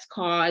uproar that's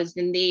caused,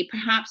 and they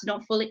perhaps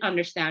don't fully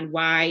understand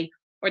why,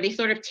 or they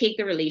sort of take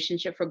the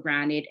relationship for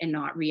granted and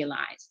not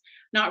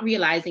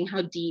realizing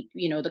how deep,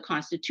 the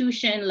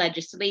Constitution,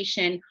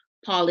 legislation,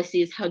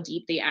 policies, how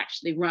deep they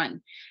actually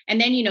run. And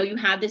then, you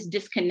have this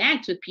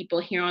disconnect with people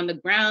here on the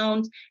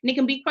ground, and it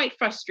can be quite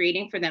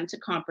frustrating for them to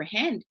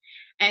comprehend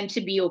and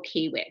to be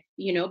okay with,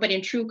 but in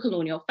true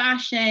colonial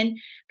fashion,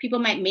 people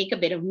might make a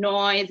bit of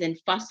noise and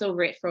fuss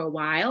over it for a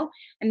while,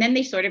 and then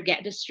they sort of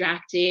get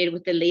distracted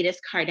with the latest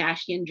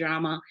Kardashian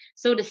drama,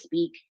 so to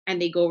speak, and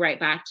they go right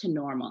back to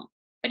normal.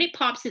 But it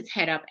pops its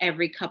head up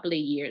every couple of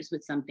years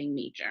with something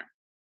major.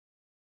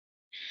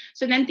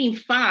 So then theme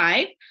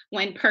 5,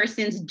 when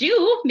persons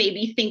do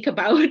maybe think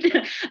about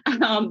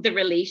the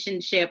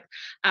relationship,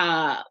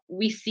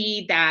 we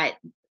see that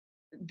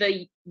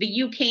the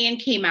UK and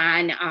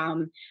Cayman,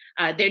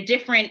 there are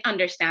different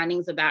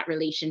understandings of that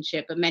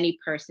relationship, but many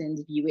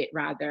persons view it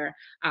rather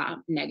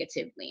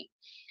negatively.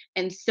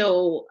 And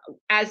so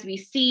as we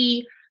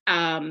see,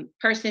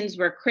 persons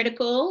were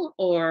critical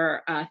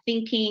or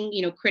thinking,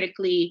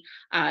 critically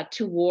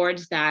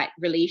towards that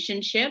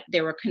relationship.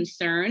 There were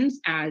concerns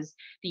as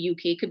the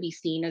UK could be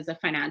seen as a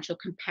financial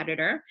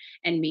competitor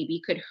and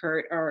maybe could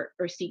hurt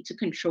or seek to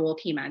control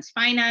Cayman's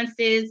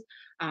finances.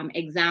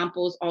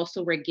 Examples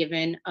also were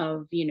given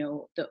of,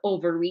 the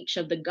overreach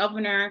of the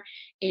governor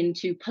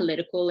into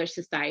political or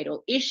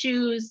societal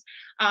issues.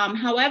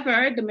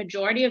 However, the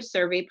majority of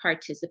survey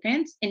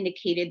participants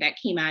indicated that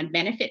Cayman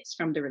benefits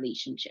from the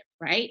relationship,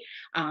 right?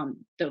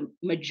 The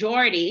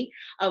majority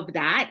of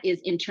that is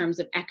in terms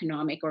of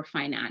economic or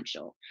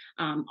financial.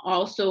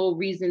 Also,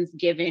 reasons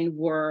given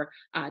were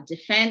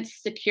defense,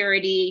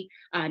 security,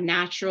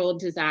 natural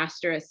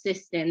disaster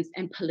assistance,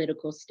 and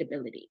political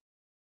stability.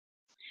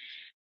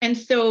 And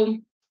so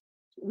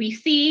we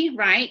see,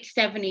 right,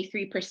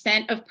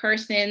 73% of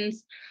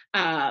persons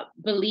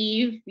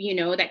believe,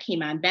 that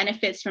Cayman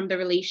benefits from the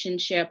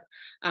relationship.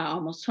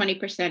 Almost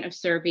 20% of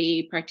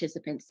survey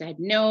participants said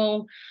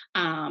no.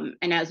 And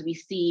as we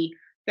see,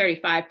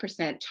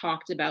 35%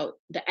 talked about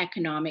the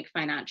economic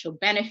financial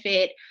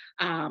benefit.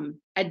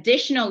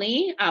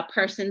 Additionally,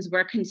 persons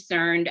were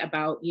concerned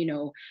about,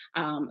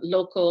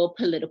 local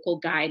political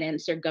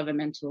guidance or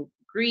governmental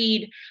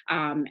greed,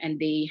 and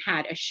they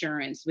had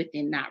assurance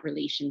within that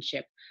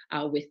relationship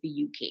with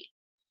the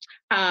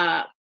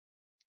UK.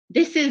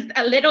 This is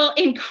a little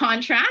in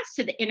contrast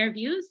to the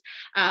interviews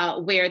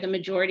where the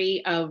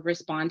majority of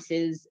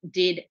responses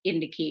did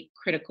indicate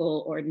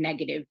critical or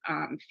negative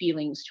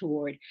feelings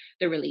toward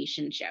the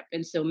relationship.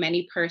 And so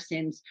many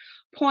persons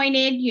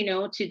pointed,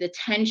 to the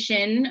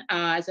tension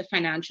as a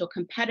financial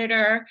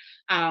competitor.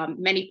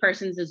 Many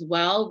persons as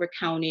well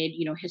recounted,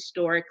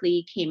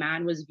 historically,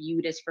 Cayman was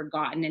viewed as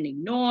forgotten and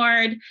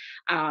ignored.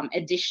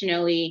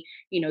 Additionally,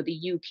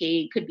 the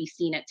UK could be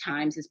seen at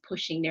times as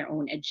pushing their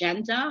own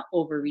agenda,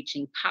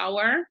 overreaching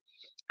power.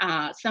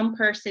 Some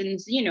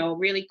persons,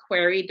 really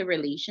queried the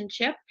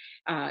relationship.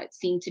 It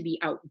seemed to be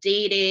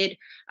outdated,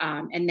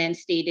 and then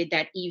stated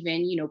that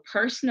even,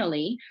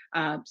 personally,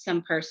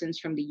 some persons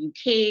from the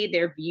UK,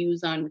 their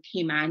views on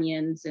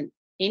Caymanians and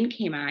in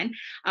Cayman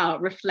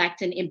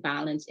reflect an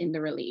imbalance in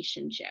the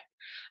relationship.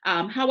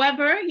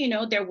 However,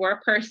 there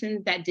were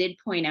persons that did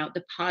point out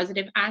the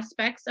positive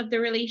aspects of the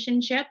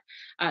relationship.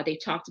 They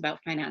talked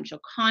about financial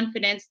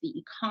confidence, the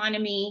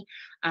economy,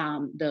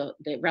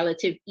 the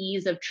relative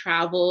ease of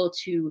travel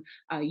to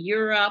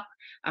Europe,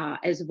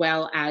 as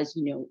well as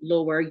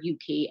lower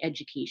UK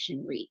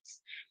education rates.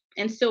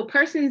 And so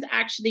persons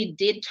actually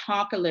did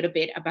talk a little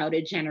bit about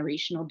a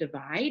generational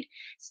divide,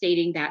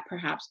 stating that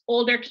perhaps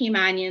older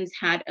Caymanians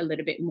had a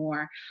little bit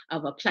more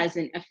of a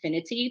pleasant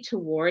affinity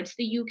towards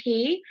the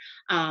UK.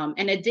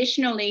 And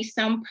additionally,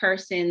 some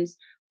persons,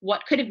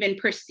 what could have been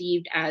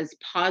perceived as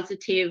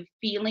positive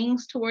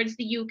feelings towards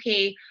the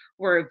UK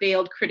were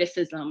veiled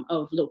criticism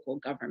of local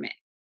government.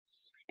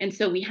 And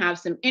so we have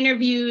some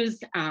interviews.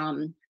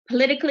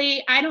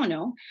 Politically, I don't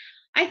know.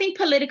 I think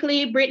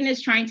politically, Britain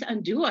is trying to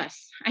undo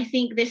us. I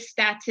think this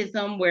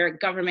statism where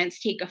governments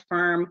take a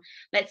firm,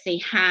 let's say,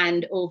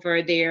 hand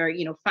over their,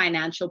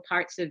 financial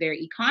parts of their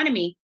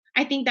economy,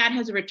 I think that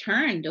has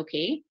returned,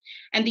 okay?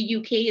 And the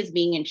UK is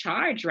being in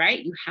charge,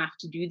 right? You have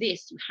to do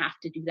this, you have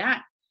to do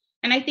that.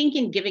 And I think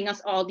in giving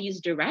us all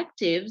these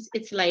directives,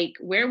 it's like,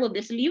 where will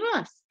this leave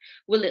us?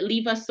 Will it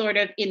leave us sort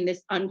of in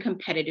this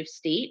uncompetitive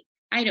state?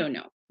 I don't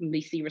know.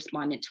 We see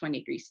respondent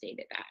 23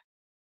 stated that.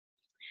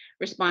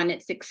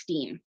 Respondent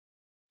 16.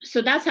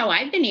 So that's how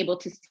I've been able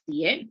to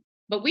see it.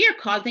 But we are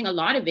causing a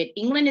lot of it.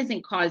 England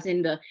isn't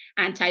causing the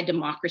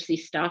anti-democracy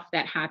stuff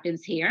that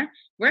happens here.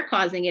 We're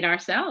causing it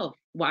ourselves.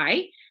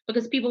 Why?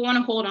 Because people want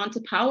to hold on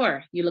to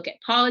power. You look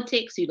at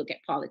politics, you look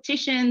at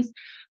politicians.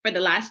 For the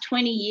last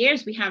 20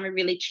 years, we haven't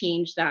really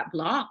changed that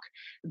block.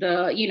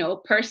 The,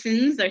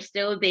 persons are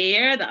still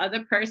there. The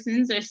other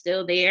persons are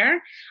still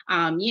there.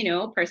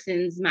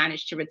 Persons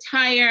manage to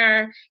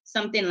retire,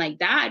 something like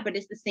that. But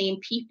it's the same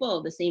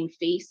people, the same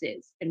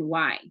faces. And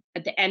why?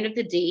 At the end of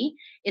the day,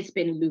 it's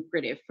been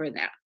lucrative for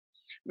them.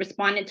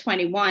 Respondent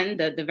 21,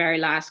 the very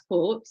last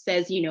quote,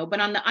 says, but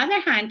on the other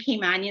hand,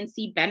 Caymanians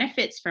see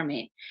benefits from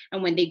it.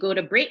 And when they go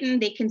to Britain,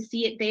 they can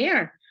see it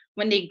there.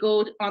 When they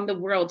go on the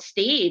world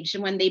stage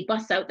and when they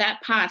bust out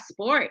that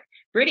passport,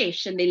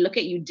 British, and they look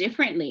at you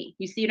differently.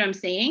 You see what I'm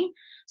saying?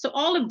 So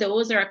all of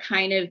those are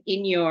kind of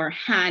in your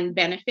hand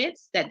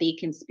benefits that they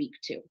can speak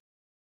to.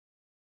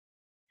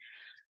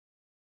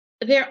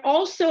 There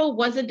also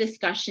was a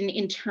discussion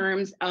in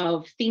terms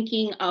of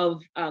thinking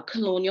of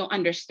colonial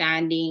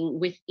understanding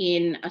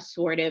within a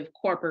sort of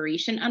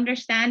corporation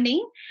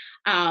understanding.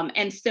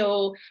 And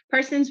so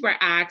persons were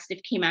asked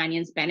if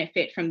Caymanians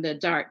benefit from the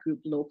DART group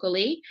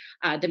locally.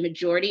 The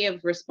majority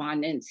of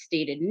respondents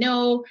stated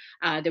no.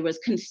 There was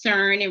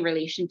concern in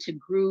relation to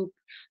group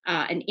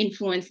and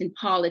influence in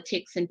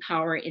politics and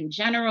power in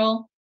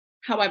general.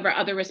 However,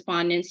 other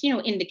respondents,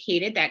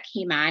 indicated that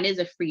Cayman is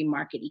a free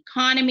market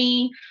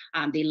economy.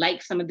 They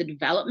like some of the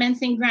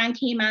developments in Grand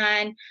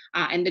Cayman,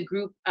 and the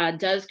group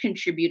does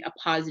contribute a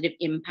positive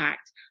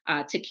impact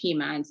to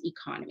Cayman's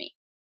economy.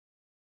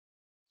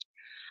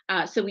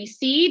 So we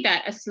see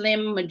that a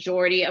slim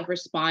majority of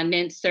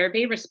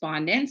survey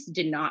respondents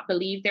did not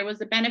believe there was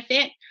a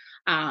benefit.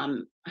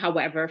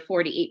 However,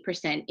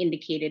 48%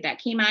 indicated that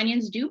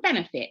Caymanians do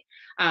benefit.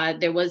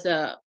 There was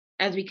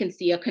as we can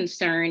see, a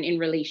concern in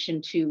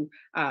relation to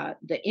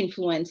the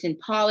influence in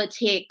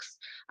politics.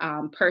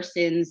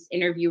 Persons'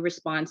 interview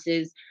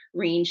responses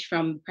range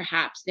from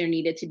perhaps there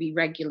needed to be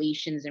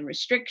regulations and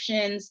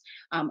restrictions.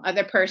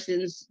 Other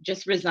persons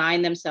just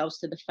resigned themselves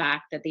to the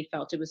fact that they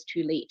felt it was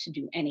too late to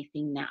do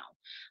anything now.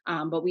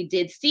 But we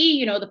did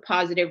see, the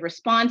positive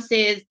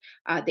responses.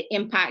 The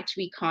impact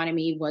to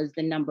economy was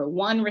the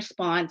 #1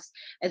 response,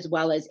 as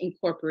well as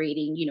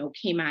incorporating,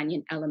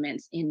 Caymanian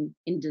elements in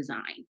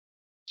design.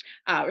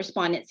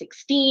 Respondent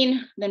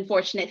 16, the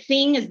unfortunate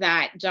thing is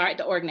that DART,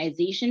 the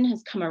organization,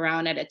 has come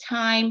around at a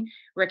time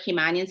where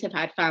Caymanians have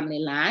had family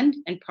land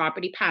and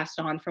property passed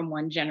on from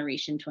one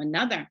generation to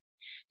another.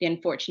 The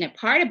unfortunate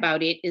part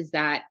about it is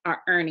that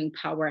our earning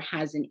power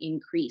hasn't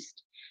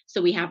increased.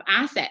 So we have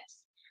assets.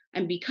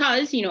 And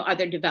because,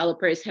 other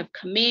developers have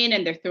come in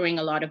and they're throwing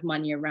a lot of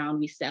money around,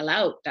 we sell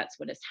out. That's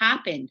what has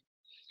happened.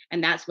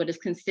 And that's what has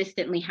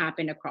consistently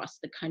happened across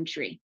the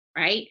country.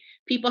 Right?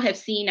 People have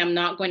seen, I'm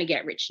not going to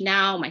get rich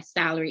now. My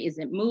salary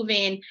isn't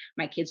moving.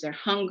 My kids are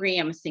hungry.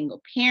 I'm a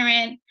single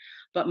parent,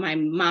 but my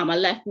mama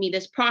left me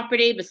this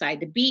property beside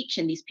the beach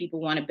and these people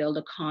want to build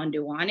a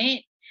condo on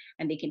it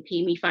and they can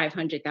pay me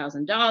 $500,000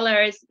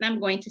 and I'm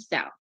going to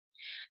sell.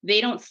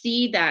 They don't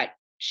see that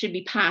should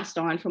be passed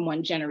on from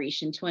one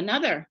generation to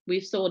another.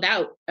 We've sold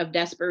out of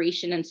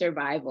desperation and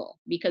survival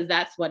because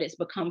that's what it's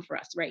become for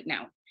us right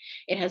now.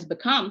 It has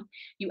become,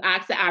 you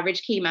ask the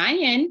average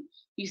Caymanian,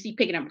 you see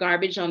picking up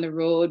garbage on the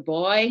road,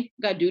 boy,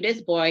 gotta do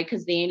this, boy,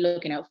 because they ain't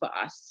looking out for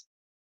us.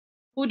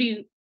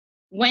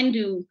 When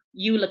do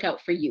you look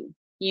out for you?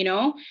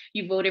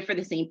 You voted for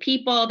the same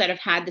people that have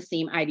had the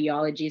same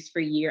ideologies for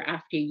year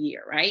after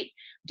year, right?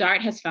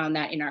 DART has found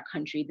that in our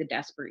country, the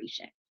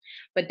desperation.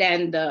 But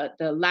then the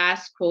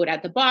last quote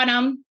at the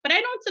bottom, but I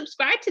don't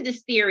subscribe to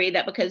this theory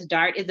that because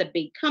DART is a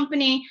big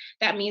company,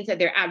 that means that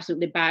they're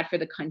absolutely bad for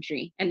the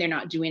country and they're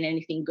not doing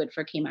anything good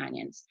for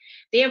Caymanians.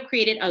 They have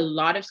created a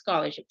lot of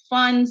scholarship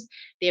funds.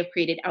 They have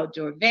created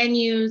outdoor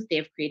venues. They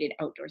have created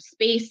outdoor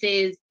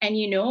spaces. And,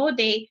 you know,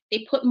 they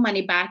put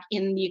money back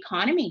in the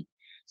economy.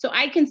 So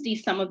I can see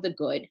some of the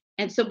good.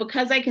 And so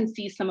because I can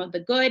see some of the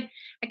good,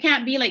 I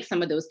can't be like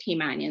some of those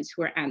Caymanians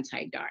who are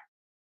anti-DART.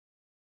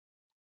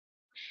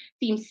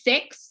 Theme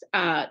 6,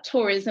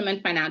 tourism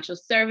and financial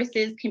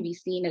services can be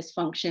seen as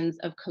functions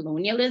of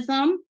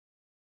colonialism.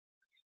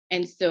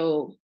 And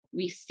so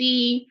we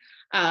see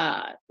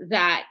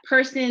that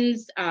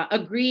persons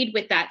agreed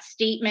with that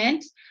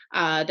statement,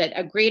 that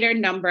a greater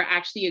number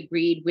actually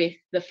agreed with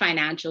the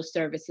financial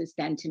services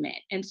sentiment.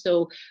 And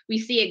so we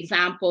see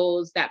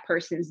examples that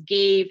persons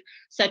gave,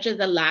 such as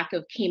the lack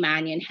of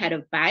Caymanian head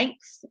of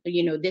banks,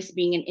 you know, this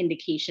being an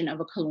indication of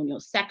a colonial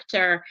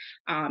sector,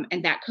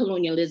 and that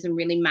colonialism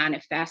really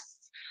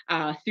manifests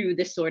through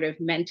this sort of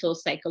mental,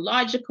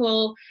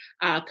 psychological,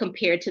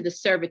 compared to the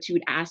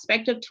servitude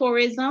aspect of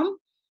tourism.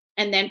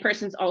 And then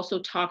persons also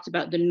talked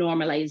about the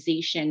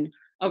normalization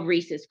of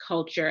racist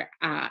culture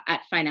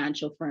at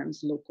financial firms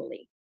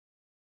locally.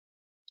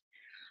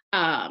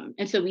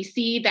 And so we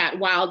see that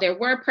while there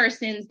were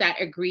persons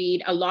that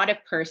agreed, a lot of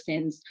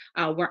persons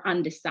were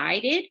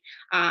undecided.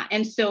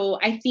 And so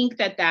I think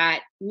that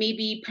that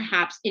maybe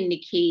perhaps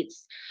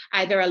indicates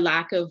either a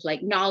lack of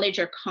like knowledge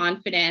or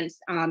confidence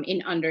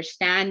in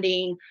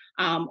understanding,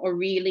 or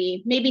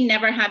really maybe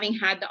never having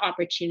had the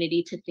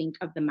opportunity to think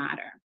of the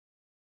matter.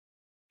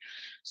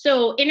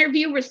 So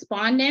interview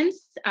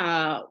respondents,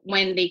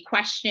 when they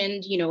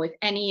questioned, you know, if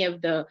any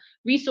of the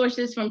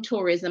resources from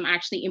tourism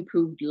actually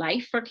improved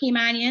life for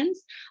Caymanians,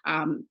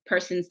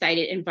 persons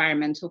cited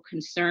environmental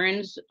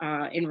concerns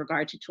in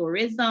regard to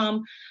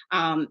tourism,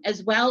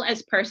 as well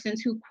as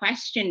persons who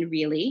questioned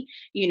really,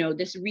 you know,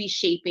 this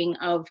reshaping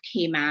of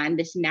Cayman,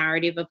 this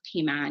narrative of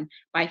Cayman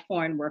by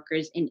foreign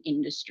workers in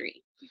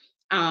industry.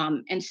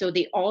 And so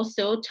they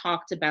also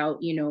talked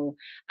about, you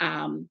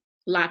know,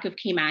 lack of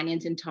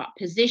Caymanians in top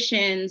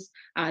positions,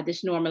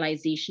 this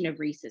normalization of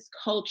racist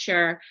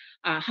culture.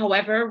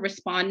 However,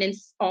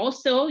 respondents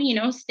also, you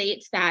know,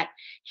 states that,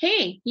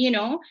 hey, you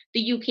know,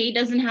 the UK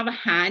doesn't have a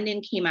hand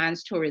in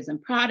Cayman's tourism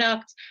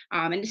product,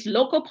 and it's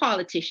local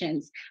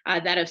politicians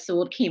that have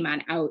sold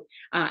Cayman out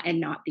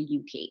and not the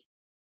UK.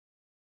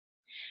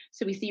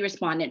 So we see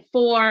respondent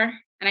 4,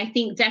 and I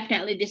think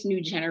definitely this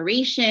new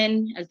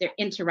generation, as they're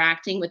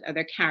interacting with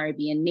other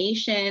Caribbean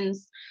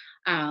nations,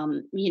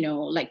 you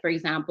know, like, for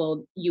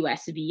example,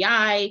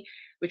 USVI,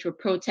 which were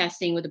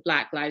protesting with the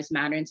Black Lives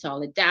Matter in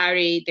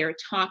solidarity. They're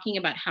talking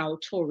about how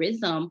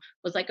tourism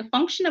was like a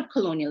function of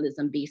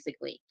colonialism,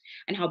 basically,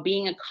 and how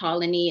being a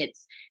colony,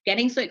 it's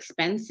getting so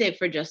expensive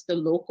for just the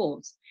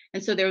locals.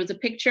 And so there was a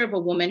picture of a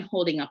woman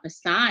holding up a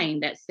sign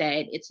that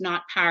said, "It's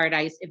not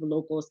paradise if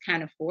locals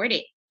can't afford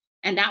it."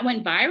 And that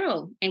went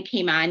viral, and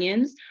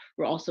Caymanians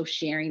were also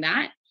sharing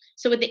that.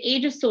 So with the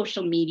age of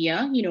social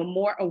media, you know,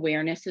 more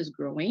awareness is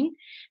growing.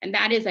 And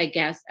that is, I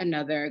guess,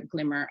 another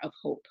glimmer of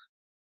hope.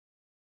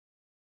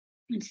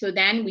 And so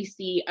then we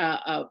see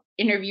a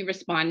interview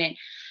respondent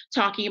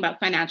talking about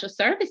financial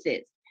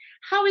services.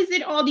 How is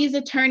it all these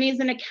attorneys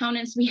and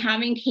accountants we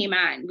have in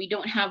Cayman, we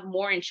don't have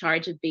more in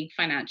charge of big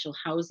financial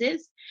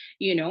houses?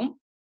 You know,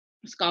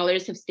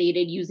 scholars have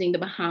stated, using the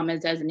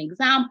Bahamas as an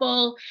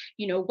example,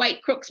 you know,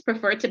 white crooks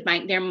prefer to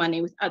bank their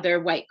money with other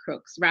white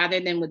crooks rather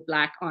than with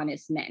Black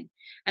honest men.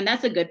 And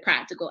that's a good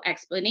practical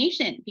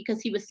explanation,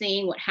 because he was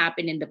saying what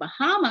happened in the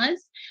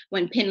Bahamas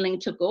when Pinling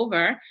took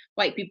over.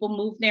 White people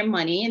moved their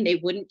money and they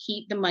wouldn't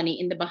keep the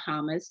money in the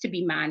Bahamas to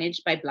be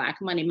managed by Black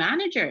money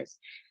managers.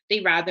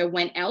 They rather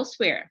went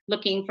elsewhere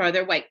looking for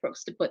other white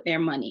crooks to put their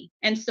money.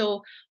 And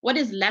so what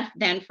is left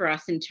then for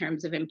us in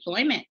terms of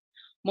employment?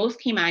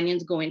 Most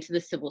Caymanians go into the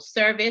civil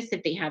service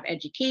if they have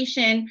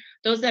education.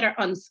 Those that are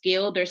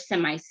unskilled or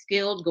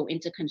semi-skilled go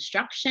into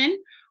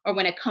construction, or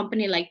when a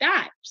company like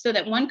that. So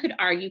that one could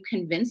argue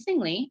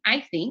convincingly, I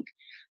think,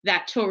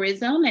 that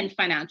tourism and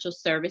financial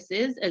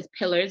services as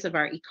pillars of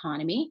our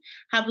economy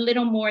have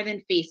little more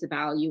than face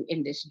value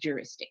in this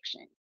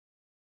jurisdiction.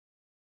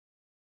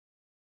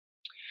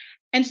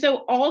 And so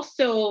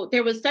also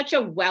there was such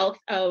a wealth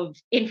of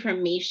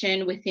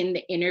information within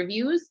the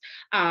interviews,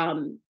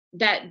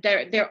 that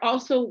there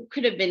also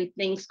could have been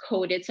things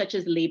coded such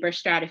as labor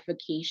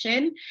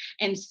stratification.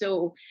 And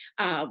so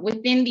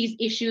within these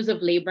issues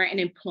of labor and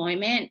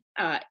employment,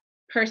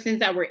 persons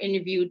that were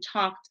interviewed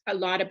talked a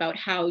lot about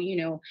how, you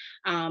know,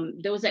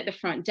 those at the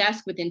front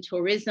desk within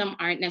tourism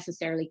aren't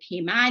necessarily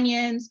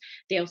Caymanians.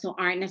 They also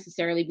aren't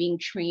necessarily being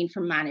trained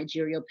for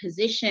managerial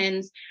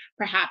positions.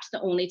 Perhaps the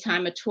only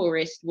time a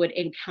tourist would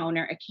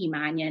encounter a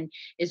Caymanian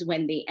is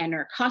when they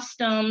enter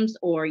customs,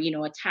 or, you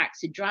know, a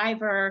taxi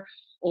driver,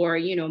 or,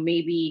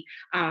 maybe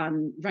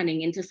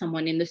running into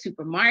someone in the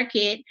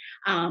supermarket.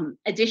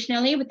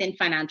 Additionally, within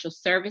financial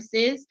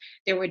services,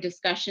 there were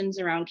discussions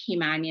around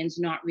Caymanians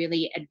not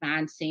really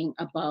advancing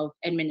above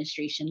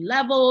administration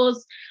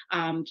levels,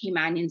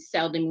 Caymanians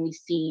seldomly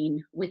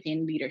seen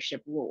within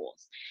leadership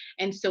roles.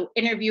 And so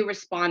interview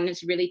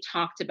respondents really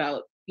talked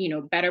about,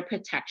 better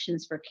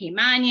protections for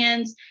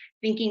Caymanians,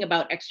 thinking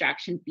about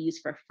extraction fees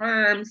for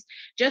firms,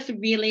 just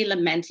really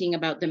lamenting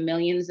about the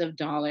millions of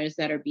dollars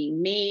that are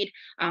being made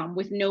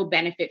with no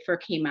benefit for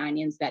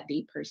Caymanians that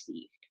they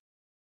perceived.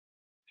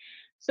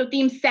 So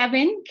theme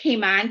 7,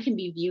 Cayman can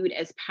be viewed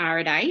as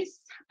paradise.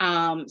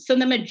 So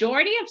the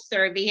majority of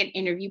survey and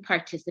interview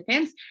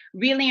participants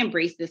really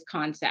embraced this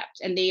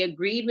concept, and they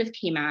agreed with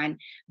Cayman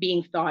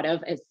being thought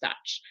of as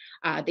such.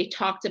 They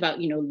talked about,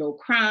 low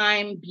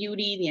crime,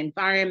 beauty, the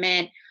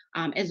environment,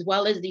 as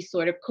well as these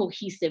sort of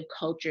cohesive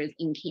cultures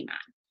in Cayman.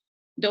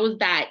 Those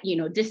that,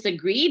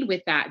 disagreed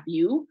with that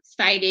view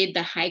cited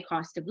the high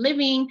cost of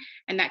living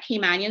and that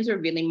Caymanians were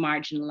really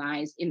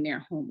marginalized in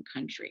their home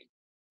country.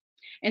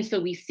 And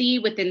so we see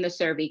within the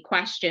survey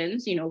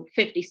questions,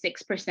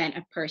 56%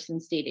 of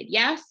persons stated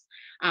yes.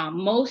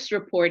 Most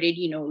reported,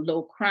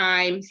 low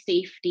crime,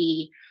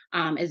 safety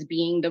as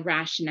being the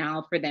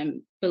rationale for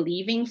them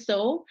believing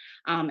so,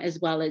 as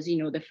well as,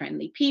 the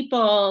friendly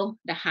people,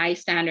 the high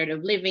standard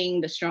of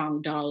living, the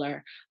strong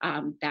dollar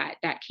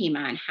that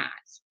Cayman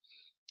has.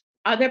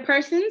 Other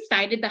persons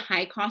cited the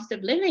high cost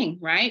of living,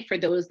 right? For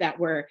those that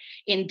were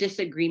in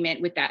disagreement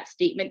with that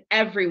statement,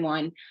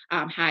 everyone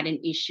had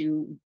an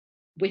issue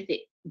with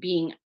it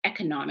being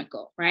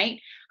economical, right?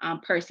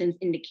 Persons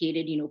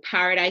indicated,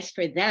 paradise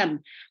for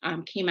them.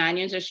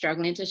 Caymanians are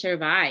struggling to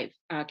survive.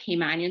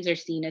 Caymanians are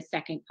seen as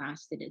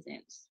second-class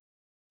citizens.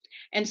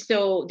 And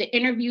so the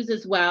interviews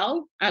as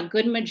well, a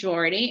good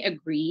majority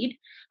agreed.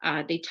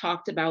 They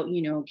talked about,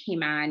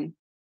 Cayman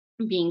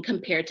being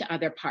compared to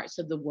other parts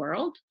of the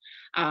world,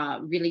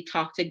 really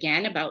talked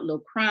again about low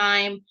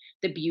crime,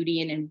 the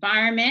beauty and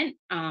environment.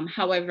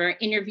 However,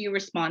 interview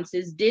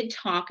responses did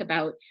talk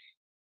about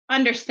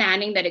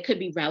understanding that it could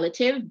be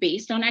relative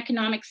based on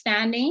economic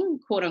standing,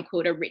 quote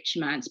unquote, a rich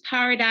man's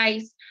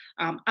paradise.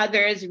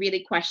 Others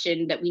really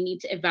questioned that we need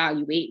to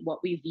evaluate what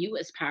we view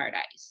as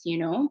paradise,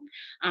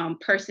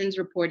 Persons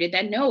reported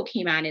that no,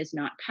 Cayman is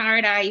not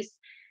paradise,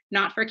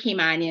 not for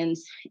Caymanians.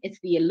 It's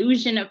the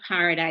illusion of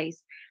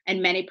paradise, and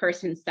many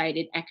persons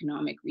cited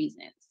economic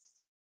reasons.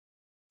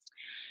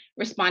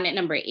 Respondent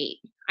number 8,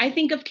 I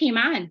think of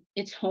Cayman,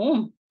 it's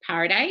home,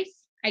 paradise,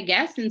 I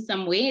guess, in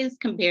some ways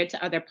compared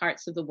to other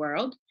parts of the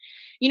world.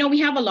 We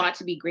have a lot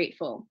to be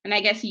grateful. And I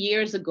guess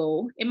years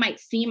ago, it might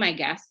seem,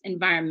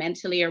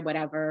 environmentally or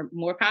whatever,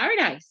 more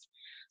paradise.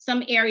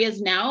 Some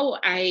areas now,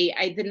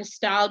 the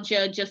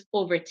nostalgia just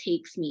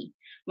overtakes me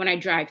when I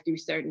drive through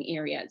certain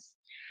areas.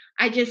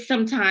 It just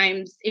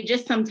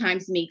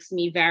sometimes makes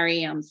me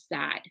very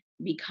sad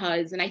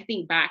because, and I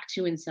think back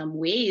to in some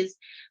ways,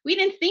 we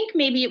didn't think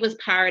maybe it was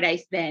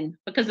paradise then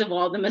because of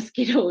all the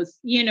mosquitoes,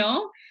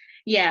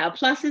 Yeah,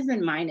 pluses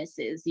and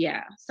minuses.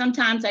 Yeah.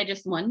 Sometimes I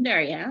just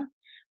wonder,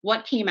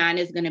 what Cayman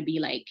is going to be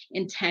like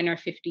in 10 or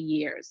 50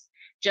 years,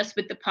 just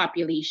with the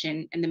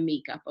population and the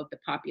makeup of the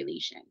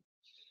population.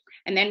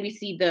 And then we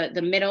see the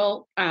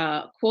middle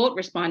quote,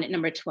 respondent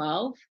number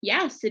 12.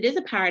 Yes, it is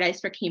a paradise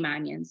for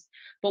Caymanians,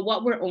 but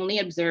what we're only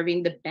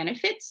observing the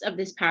benefits of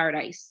this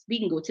paradise. We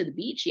can go to the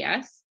beach,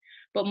 yes,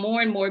 but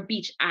more and more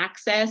beach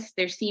access.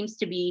 There seems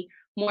to be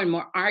more and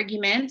more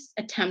arguments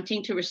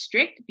attempting to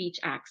restrict beach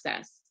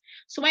access.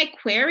 So I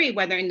query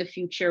whether in the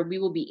future we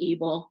will be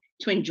able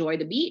to enjoy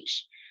the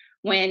beach.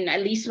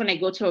 At least when I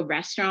go to a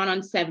restaurant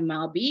on 7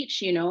 Mile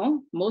Beach,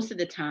 most of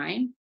the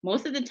time,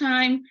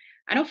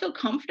 I don't feel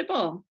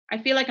comfortable. I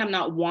feel like I'm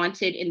not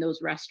wanted in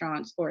those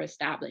restaurants or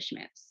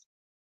establishments.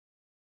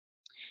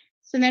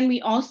 So then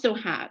we also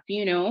have,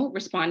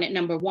 respondent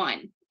number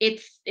 1.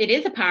 It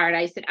is a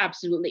paradise. It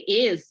absolutely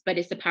is, but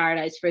it's a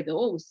paradise for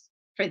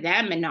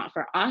them and not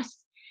for us.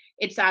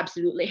 It's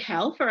absolutely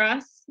hell for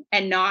us,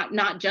 and not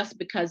just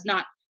because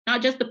not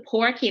just the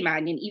poor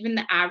Caymanian, even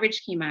the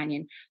average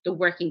Caymanian, the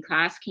working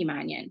class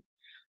Caymanian.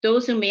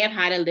 Those who may have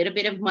had a little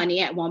bit of money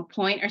at one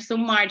point are so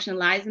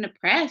marginalized and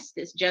oppressed.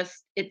 It's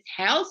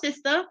hell,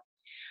 sister.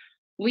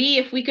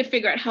 If we could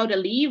figure out how to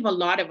leave, a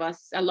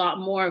lot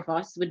more of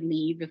us would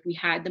leave. If we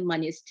had the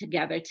monies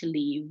together to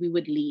leave, we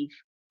would leave.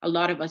 A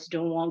lot of us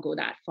don't want to go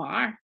that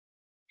far.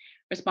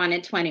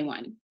 Respondent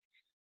 21.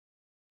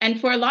 And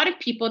for a lot of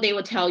people, they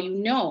will tell you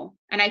no.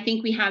 And I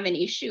think we have an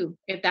issue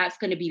if that's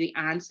going to be the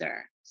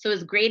answer. So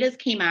as great as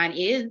Cayman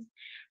is,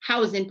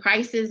 housing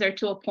prices are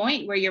to a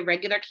point where your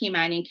regular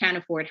Caymanian can't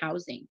afford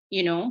housing.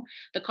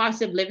 The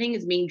cost of living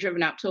is being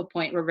driven up to a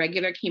point where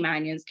regular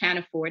Caymanians can't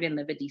afford and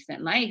live a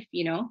decent life.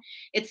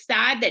 It's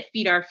sad that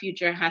Feed Our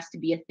Future has to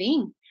be a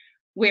thing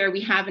where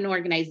we have an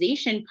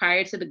organization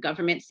prior to the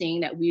government saying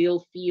that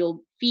we'll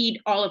feed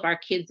all of our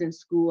kids in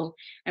school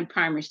and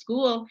primary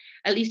school.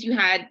 At least you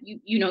had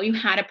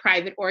a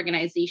private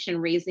organization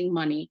raising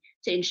money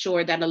to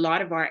ensure that a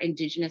lot of our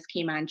Indigenous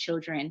Cayman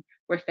children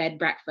were fed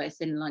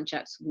breakfast and lunch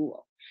at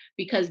school.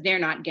 because they're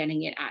not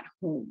getting it at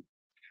home.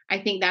 I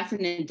think that's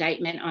an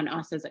indictment on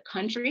us as a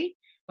country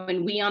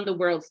when we on the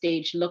world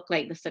stage look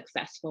like the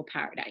successful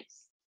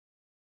paradise.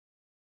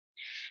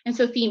 And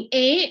so theme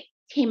 8,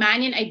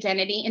 Caymanian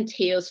identity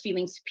entails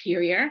feeling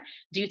superior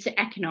due to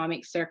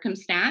economic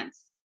circumstance.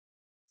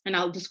 And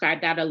I'll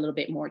describe that a little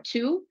bit more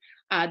too.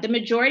 The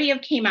majority of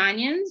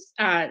Caymanians,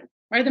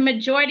 or the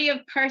majority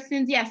of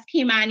persons, yes,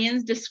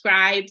 Caymanians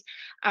described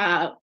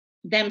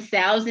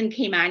themselves and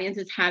Caymanians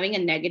as having a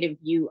negative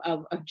view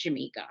of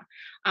Jamaica.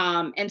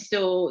 And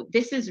so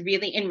this is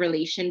really in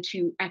relation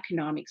to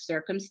economic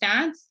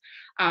circumstance.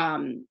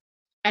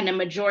 And a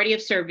majority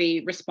of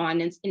survey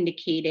respondents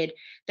indicated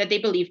that they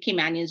believe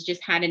Caymanians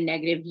just had a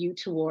negative view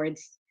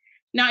towards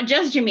not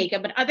just Jamaica,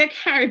 but other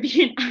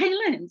Caribbean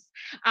islands.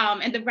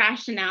 And the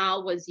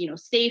rationale was,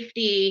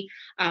 safety,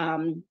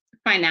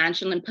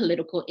 financial and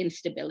political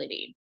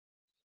instability.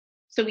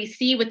 So we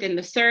see within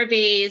the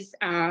surveys,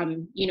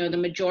 the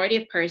majority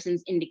of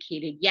persons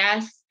indicated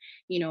yes.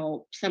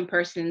 Some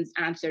persons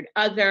answered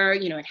other,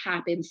 it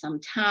happens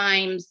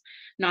sometimes,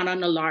 not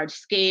on a large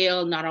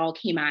scale, not all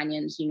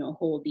Caymanians,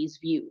 hold these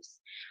views.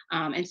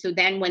 And so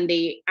then when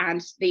they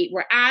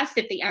were asked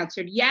if they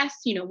answered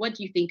yes, what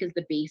do you think is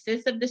the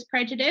basis of this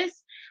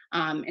prejudice?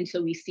 And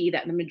so we see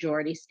that the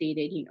majority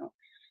stated,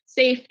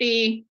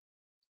 safety,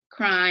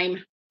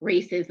 crime,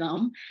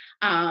 racism,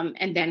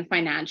 and then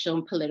financial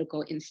and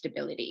political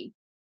instability.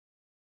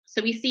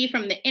 So we see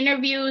from the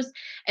interviews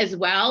as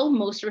well,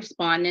 most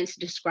respondents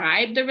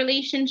describe the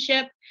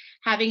relationship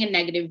having a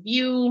negative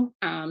view.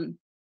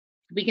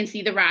 We can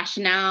see the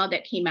rationale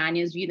that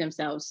Caymanians view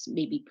themselves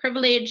maybe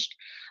privileged.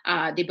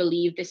 They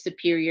believe the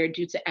superior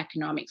due to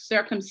economic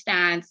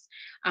circumstance.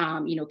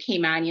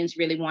 Caymanians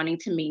really wanting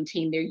to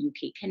maintain their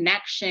UK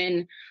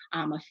connection,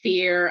 a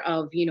fear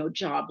of,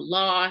 job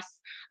loss.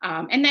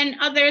 And then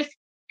others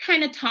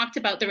kind of talked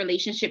about the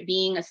relationship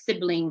being a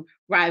sibling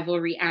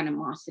rivalry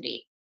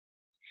animosity.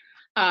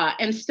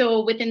 And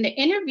so within the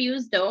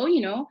interviews, though,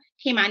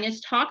 Caymanians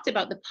talked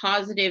about the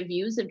positive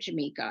views of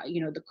Jamaica,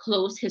 the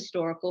close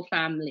historical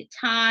family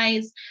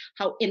ties,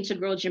 how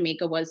integral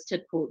Jamaica was to,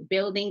 quote,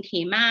 building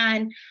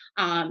Cayman,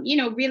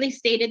 really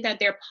stated that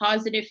there are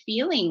positive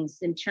feelings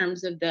in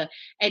terms of the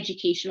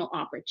educational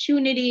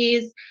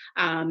opportunities.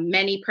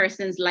 Many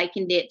persons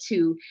likened it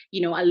to,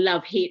 a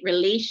love-hate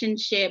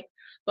relationship.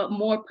 But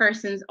more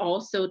persons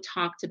also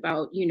talked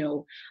about,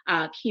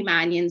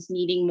 Caymanians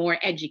needing more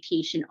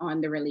education on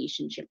the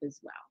relationship as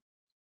well.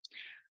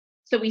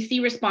 So we see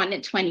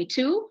respondent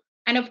 22.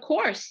 And of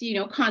course,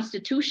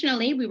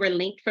 constitutionally, we were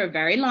linked for a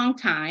very long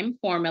time,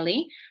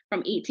 formally, from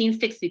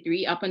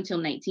 1863 up until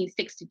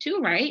 1962,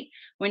 right?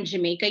 When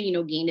Jamaica,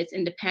 gained its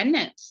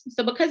independence.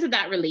 So because of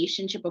that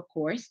relationship, of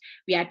course,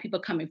 we had people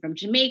coming from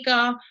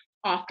Jamaica,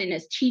 often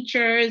as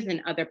teachers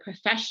and other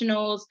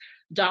professionals,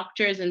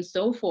 doctors and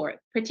so forth,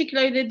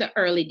 particularly the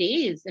early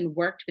days, and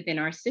worked within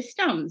our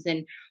systems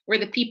and were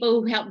the people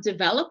who helped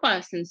develop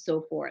us and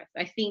so forth.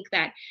 I think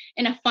that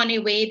in a funny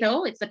way,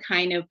 though, it's a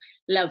kind of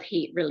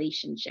love-hate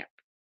relationship.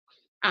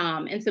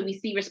 And so we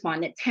see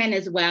respondent 10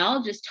 as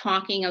well, just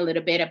talking a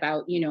little bit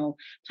about,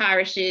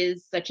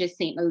 parishes such as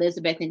St.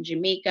 Elizabeth in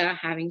Jamaica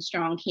having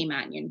strong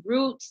Caymanian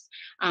roots,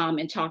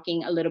 and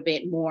talking a little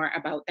bit more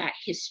about that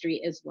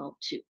history as well,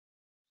 too.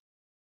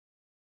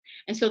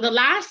 And so the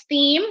last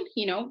theme,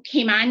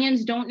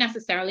 Caymanians don't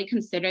necessarily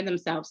consider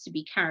themselves to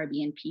be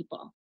Caribbean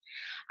people.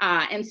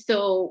 And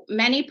so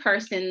many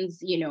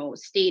persons,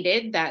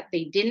 stated that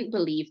they didn't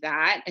believe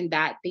that and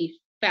that they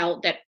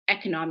felt that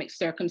economic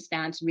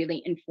circumstance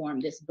really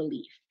informed this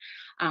belief.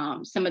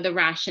 Some of the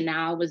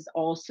rationale was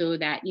also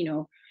that,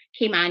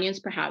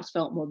 Caymanians perhaps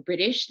felt more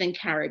British than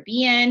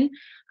Caribbean.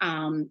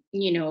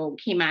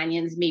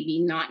 Caymanians maybe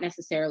not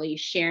necessarily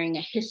sharing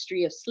a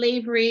history of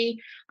slavery,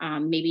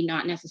 maybe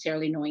not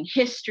necessarily knowing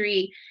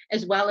history,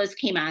 as well as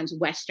Cayman's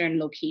Western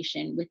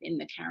location within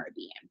the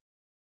Caribbean.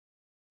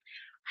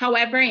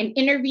 However, in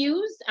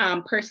interviews,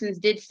 persons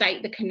did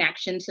cite the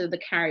connection to the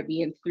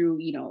Caribbean through,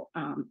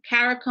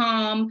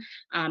 CARICOM.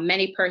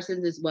 Many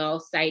persons as well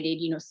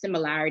cited,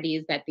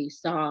 similarities that they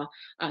saw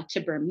to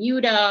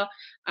Bermuda.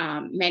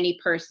 Many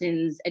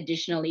persons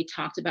additionally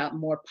talked about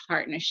more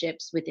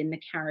partnerships within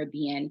the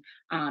Caribbean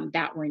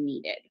that were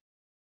needed.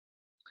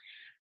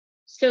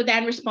 So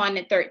then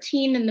respondent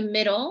 13 in the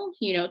middle,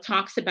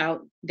 talks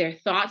about their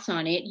thoughts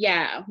on it.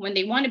 Yeah, when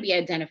they want to be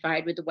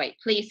identified with the white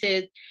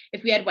places,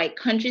 if we had white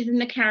countries in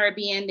the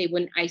Caribbean, they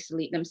wouldn't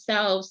isolate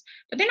themselves,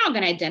 but they're not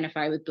going to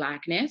identify with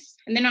Blackness,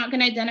 and they're not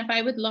going to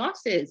identify with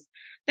losses.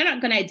 They're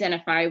not going to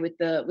identify with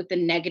the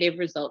negative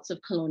results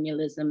of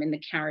colonialism in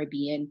the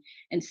Caribbean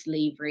and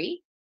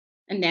slavery.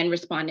 And then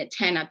respondent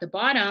 10 at the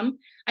bottom,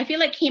 I feel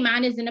like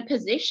Cayman is in a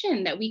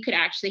position that we could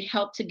actually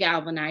help to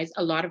galvanize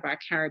a lot of our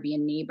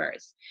Caribbean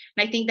neighbors.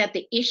 And I think that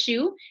the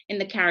issue in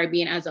the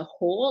Caribbean as a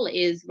whole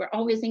is we're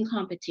always in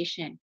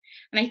competition.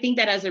 And I think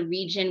that as a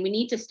region, we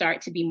need to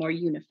start to be more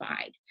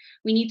unified.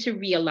 We need to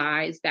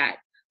realize that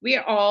we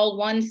are all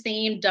one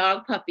same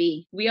dog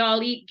puppy. We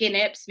all eat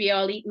guineps, we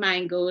all eat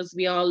mangoes,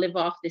 we all live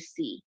off the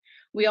sea.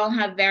 We all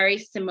have very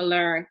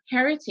similar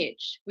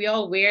heritage. We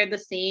all wear the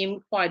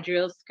same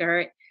quadrille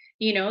skirt,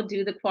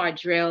 do the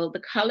quadrille. The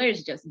color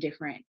is just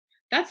different.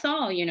 That's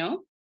all.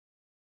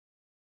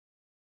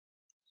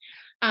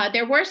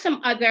 There were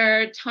some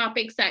other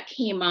topics that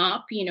came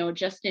up,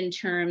 just in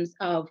terms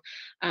of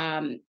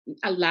a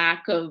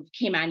lack of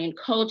Caymanian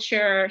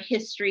culture,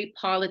 history,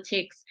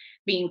 politics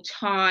being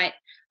taught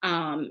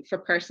for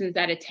persons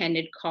that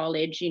attended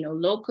college,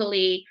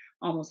 locally.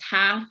 Almost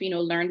half,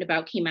 learned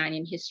about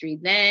Caymanian history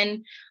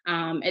then.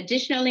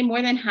 Additionally,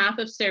 more than half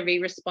of survey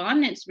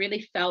respondents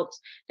really felt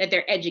that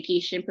their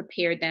education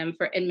prepared them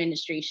for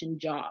administration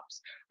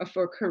jobs or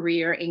for a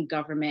career in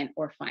government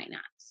or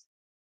finance.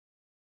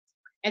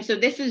 And so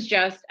this is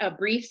just a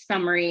brief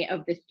summary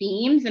of the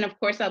themes. And of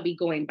course, I'll be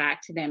going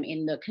back to them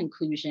in the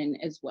conclusion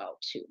as well,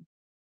 too.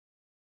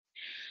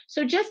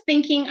 So just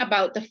thinking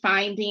about the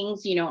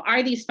findings,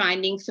 are these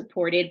findings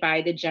supported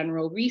by the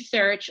general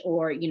research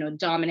or,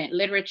 dominant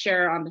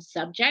literature on the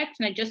subject?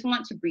 And I just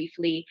want to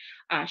briefly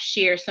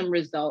share some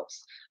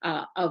results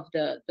of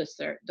the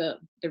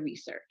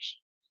research.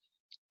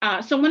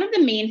 So one of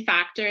the main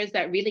factors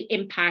that really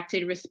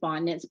impacted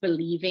respondents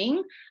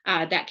believing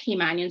that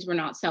Caymanians were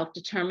not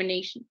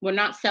self-determining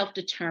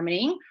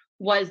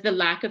was the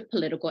lack of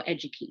political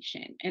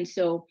education. And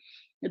so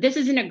this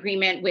is in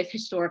agreement with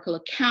historical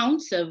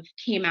accounts of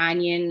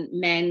Caymanian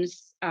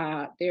men's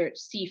their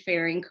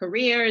seafaring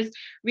careers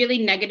really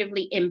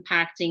negatively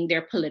impacting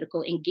their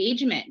political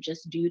engagement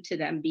just due to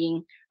them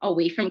being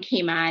away from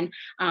Cayman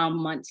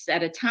months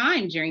at a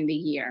time during the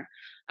year.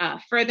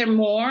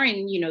 Furthermore,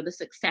 in the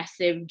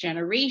successive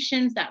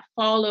generations that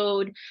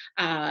followed,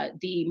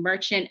 the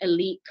merchant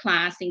elite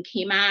class in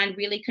Cayman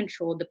really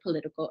controlled the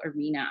political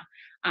arena.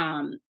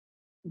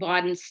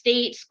 Vauden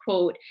states,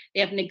 quote, "They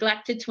have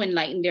neglected to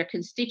enlighten their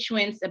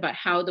constituents about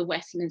how the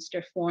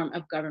Westminster form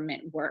of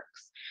government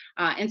works."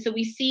 And so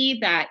we see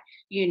that,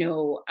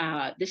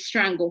 the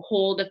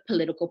stranglehold of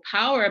political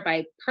power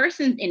by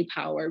persons in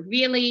power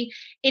really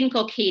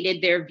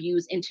inculcated their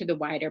views into the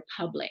wider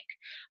public.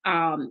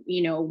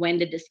 When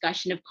the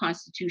discussion of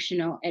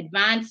constitutional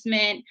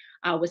advancement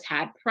was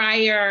had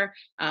prior,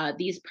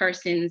 these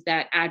persons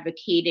that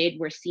advocated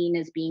were seen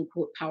as being,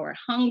 quote, power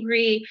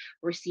hungry,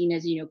 were seen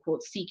as,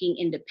 quote, seeking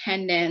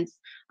independence,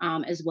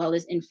 as well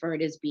as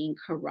inferred as being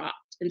corrupt.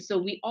 And so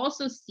we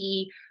also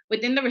see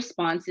within the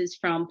responses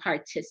from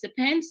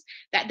participants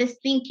that this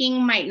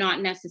thinking might not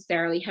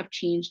necessarily have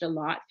changed a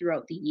lot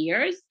throughout the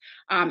years,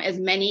 as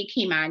many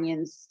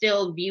Caymanians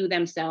still view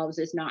themselves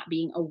as not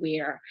being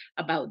aware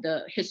about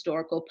the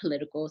historical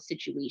political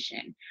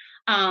situation.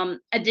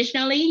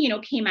 Additionally,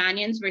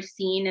 Caymanians were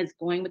seen as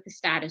going with the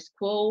status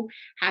quo,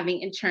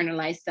 having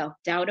internalized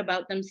self-doubt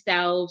about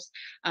themselves.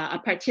 A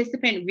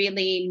participant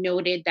really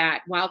noted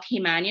that while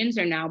Caymanians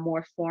are now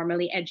more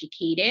formally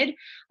educated,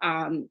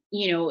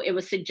 it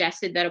was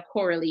suggested that a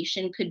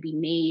correlation could be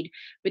made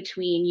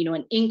between,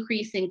 an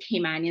increase in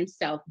Caymanian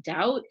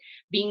self-doubt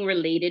being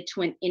related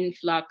to an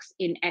influx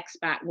in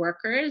expat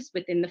workers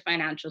within the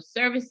financial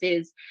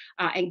services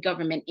and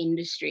government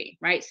industry,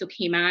 right? So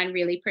Cayman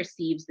really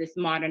perceives this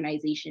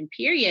modernization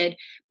period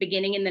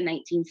beginning in the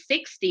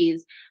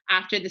 1960s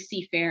after the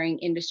seafaring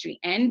industry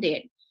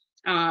ended.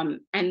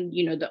 And,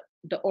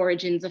 the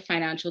origins of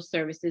financial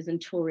services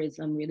and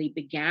tourism really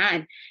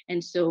began.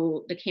 And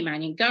so the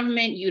Caymanian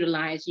government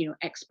utilized,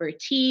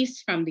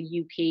 expertise from the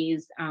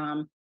UK's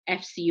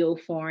FCO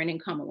Foreign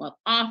and Commonwealth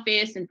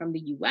Office and from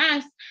the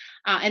US.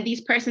 And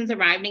these persons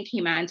arrived in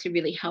Cayman to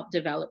really help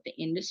develop the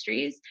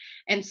industries.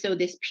 And so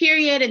this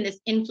period and this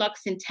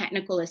influx in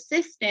technical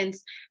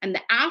assistance and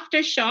the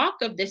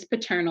aftershock of this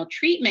paternal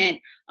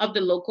treatment of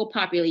the local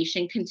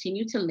population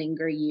continued to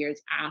linger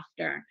years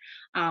after.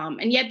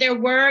 And yet there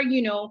were,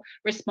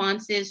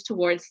 responses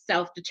towards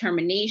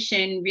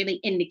self-determination, really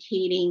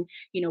indicating,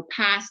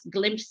 past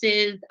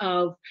glimpses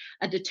of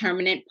a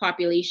determinate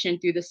population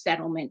through the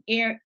settlement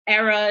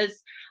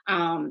eras.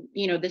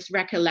 This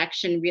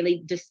recollection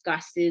really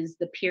discusses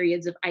the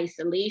periods of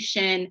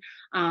isolation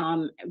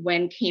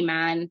when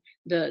Cayman,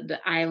 the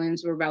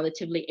islands were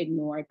relatively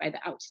ignored by the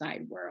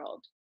outside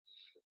world.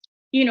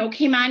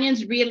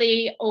 Caymanians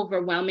really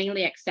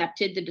overwhelmingly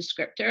accepted the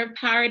descriptor of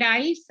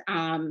paradise.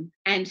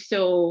 And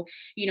so,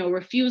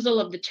 refusal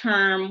of the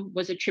term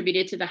was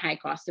attributed to the high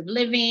cost of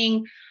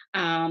living.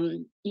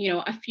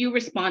 A few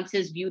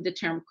responses viewed the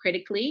term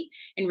critically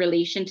in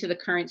relation to the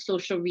current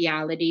social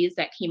realities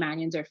that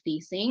Caymanians are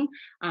facing.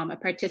 A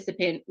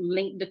participant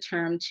linked the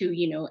term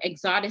to,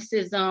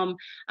 exoticism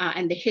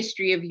and the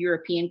history of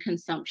European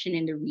consumption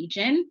in the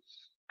region.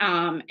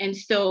 And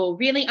so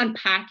really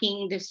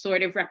unpacking this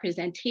sort of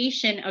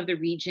representation of the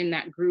region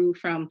that grew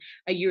from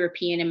a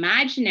European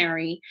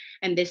imaginary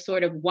and this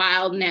sort of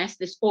wildness,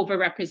 this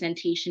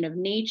overrepresentation of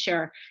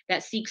nature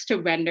that seeks to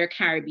render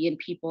Caribbean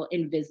people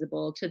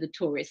invisible to the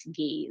tourist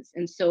gaze.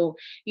 And so,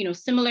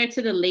 similar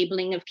to the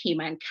labeling of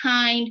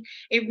Caymankind,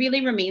 it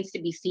really remains to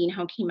be seen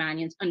how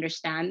Caymanians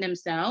understand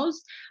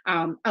themselves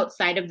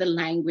outside of the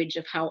language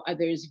of how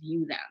others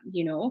view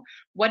them.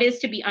 What is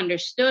to be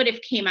understood if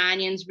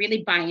Caymanians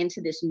really buy into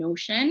this this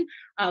notion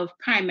of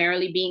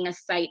primarily being a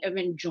site of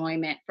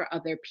enjoyment for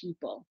other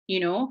people.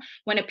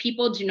 When a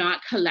people do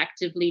not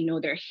collectively know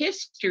their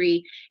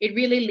history, it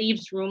really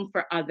leaves room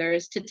for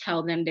others to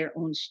tell them their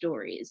own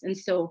stories. And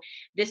so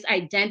this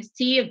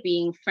identity of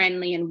being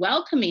friendly and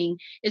welcoming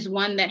is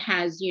one that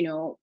has,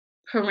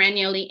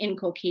 perennially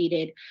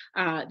inculcated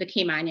the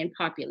Caymanian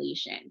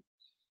population.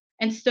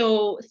 And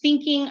so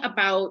thinking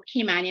about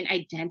Caymanian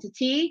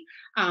identity,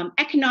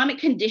 economic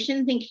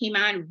conditions in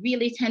Cayman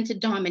really tend to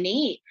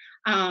dominate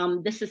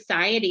the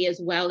society, as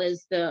well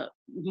as the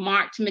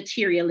marked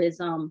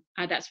materialism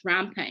that's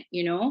rampant,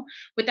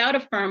 without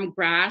a firm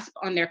grasp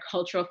on their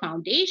cultural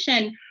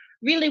foundation.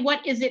 Really,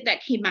 what is it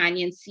that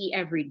Caymanians see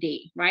every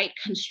day, right?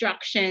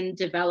 Construction,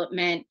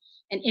 development,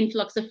 an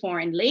influx of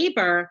foreign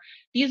labor,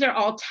 these are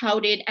all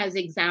touted as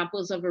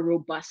examples of a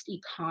robust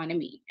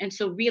economy. And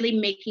so really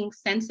making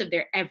sense of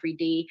their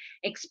everyday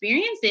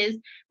experiences,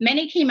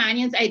 many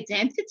Caymanians'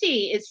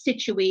 identity is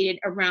situated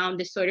around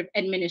the sort of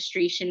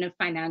administration of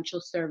financial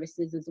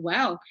services as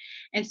well.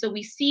 And so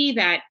we see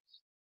that,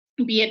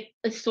 be it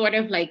a sort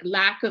of like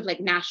lack of like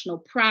national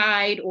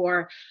pride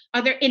or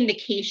other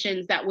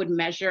indications that would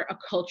measure a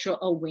cultural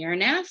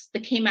awareness,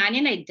 the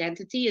Caymanian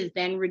identity is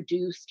then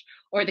reduced,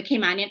 or the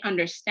Caymanian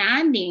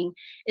understanding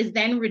is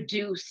then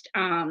reduced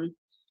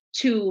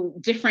to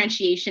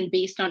differentiation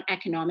based on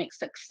economic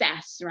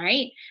success,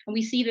 right? And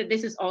we see that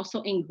this is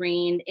also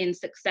ingrained in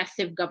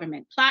successive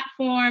government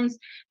platforms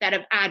that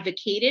have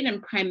advocated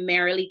and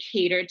primarily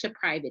catered to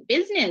private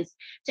business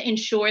to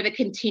ensure the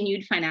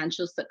continued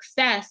financial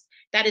success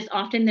that is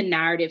often the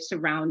narrative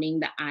surrounding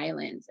the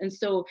islands. And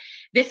so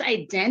this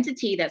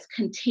identity that's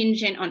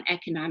contingent on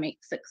economic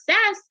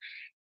success,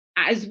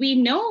 as we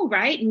know,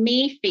 right,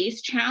 may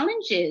face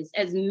challenges,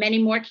 as many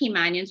more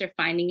Caymanians are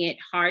finding it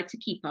hard to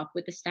keep up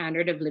with the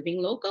standard of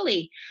living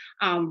locally.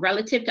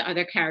 Relative to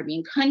other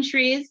Caribbean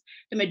countries,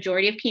 the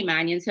majority of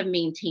Caymanians have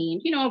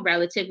maintained, a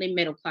relatively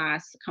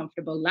middle-class,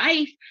 comfortable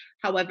life.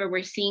 However,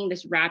 we're seeing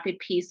this rapid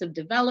pace of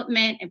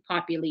development and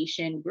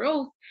population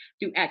growth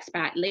through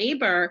expat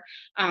labor.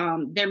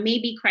 There may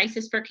be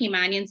crisis for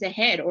Caymanians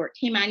ahead, or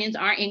Caymanians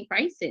are in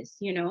crisis,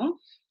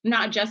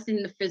 not just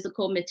in the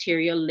physical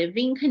material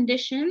living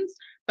conditions,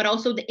 but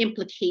also the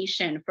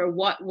implication for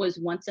what was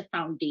once a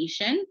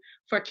foundation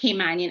for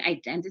Caymanian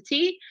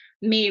identity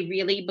may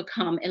really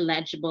become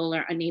illegible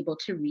or unable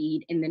to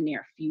read in the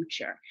near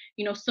future.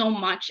 So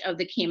much of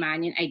the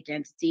Caymanian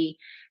identity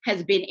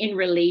has been in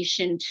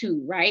relation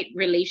to, right?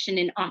 Relation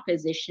in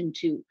opposition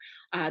to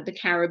the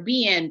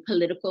Caribbean,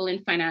 political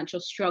and financial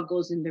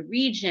struggles in the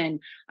region,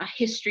 a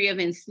history of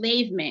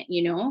enslavement,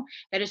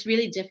 that is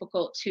really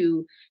difficult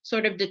to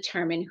sort of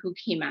determine who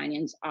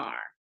Caymanians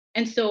are.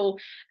 And so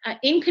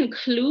in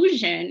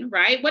conclusion,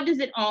 right, what does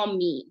it all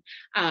mean?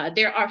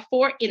 There are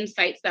 4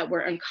 insights that were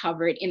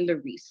uncovered in the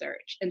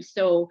research. And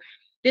so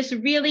this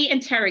really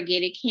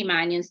interrogated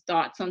Caymanians'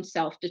 thoughts on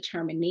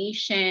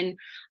self-determination,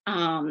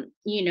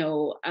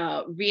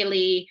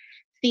 really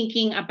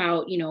thinking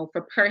about,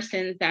 for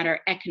persons that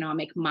are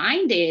economic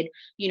minded,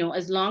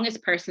 as long as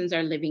persons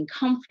are living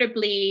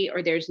comfortably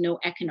or there's no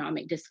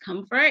economic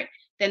discomfort,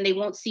 then they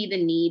won't see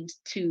the need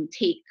to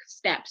take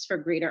steps for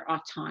greater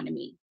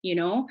autonomy.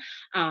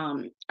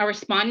 A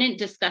respondent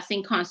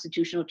discussing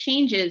constitutional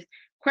changes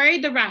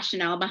queried the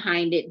rationale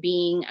behind it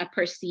being a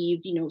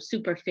perceived,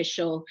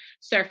 superficial,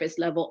 surface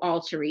level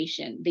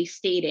alteration. They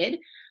stated,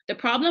 the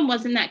problem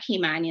wasn't that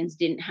Caymanians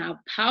didn't have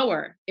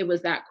power. It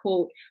was that,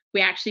 quote,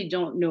 we actually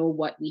don't know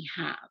what we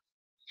have.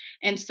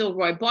 And so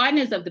Roy Bodden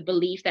is of the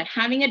belief that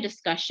having a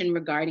discussion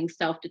regarding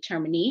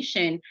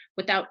self-determination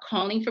without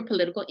calling for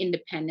political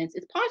independence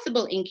is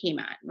possible in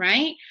Cayman,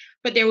 right?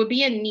 But there would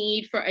be a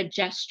need for a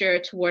gesture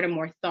toward a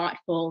more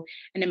thoughtful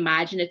and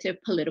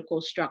imaginative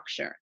political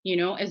structure,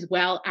 as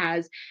well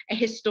as a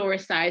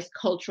historicized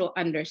cultural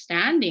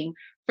understanding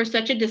for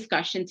such a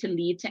discussion to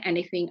lead to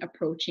anything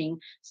approaching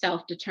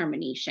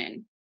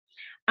self-determination.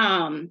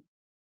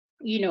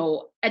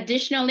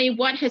 Additionally,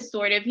 what has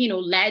sort of,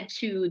 led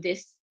to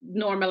this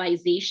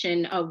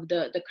normalization of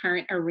the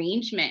current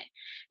arrangement,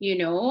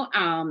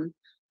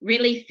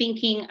 really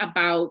thinking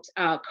about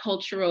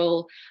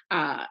cultural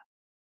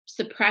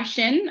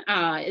suppression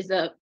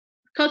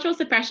cultural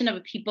suppression of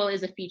a people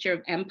is a feature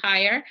of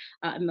empire,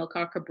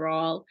 Amilcar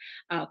Cabral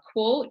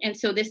quote. And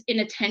so this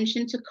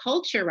inattention to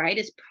culture, right,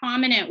 is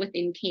prominent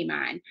within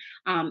Cayman,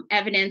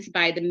 evidenced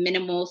by the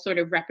minimal sort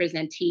of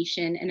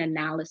representation and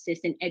analysis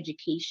in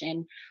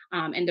education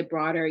and the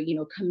broader,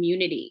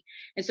 community.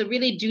 And so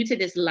really due to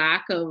this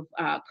lack of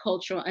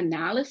cultural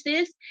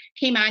analysis,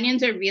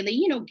 Caymanians are really,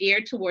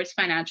 geared towards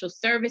financial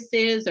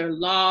services or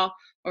law,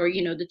 or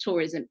the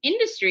tourism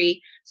industry.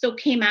 So how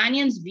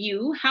Caymanians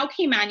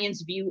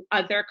view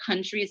other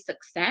countries'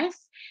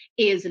 success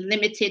is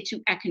limited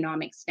to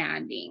economic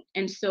standing.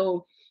 And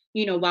so,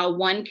 while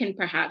one can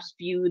perhaps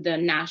view the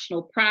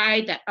national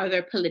pride that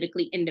other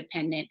politically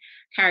independent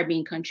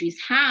Caribbean countries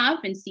have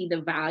and see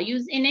the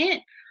values in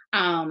it,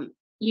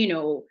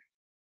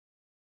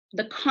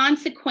 the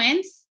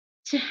consequence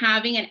to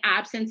having an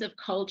absence of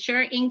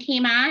culture in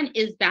Cayman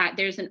is that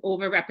there's an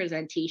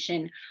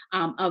overrepresentation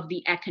of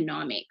the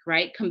economic,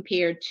 right,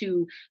 compared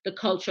to the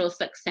cultural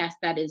success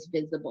that is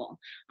visible.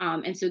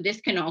 And so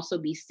this can also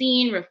be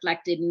seen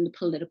reflected in the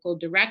political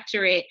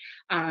directorate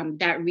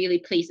that really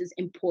places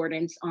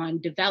importance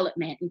on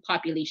development and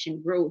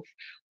population growth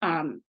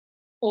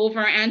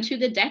over and to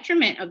the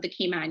detriment of the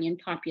Caymanian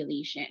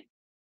population.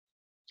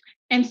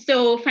 And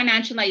so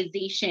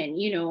financialization,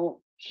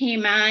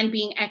 Cayman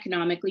being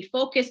economically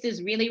focused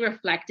is really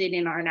reflected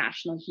in our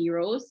national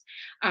heroes.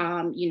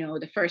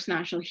 The first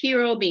national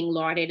hero being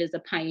lauded as a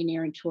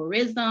pioneer in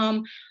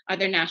tourism,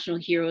 other national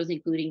heroes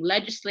including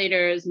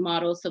legislators,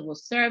 model civil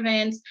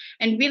servants,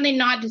 and really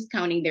not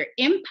discounting their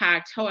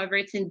impact. However,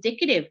 it's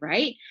indicative,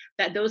 right,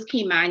 that those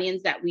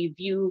Caymanians that we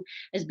view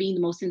as being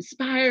the most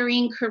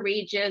inspiring,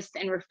 courageous,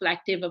 and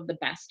reflective of the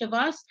best of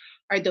us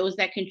are those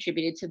that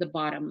contributed to the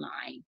bottom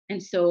line.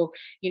 And so,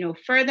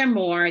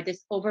 furthermore,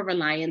 this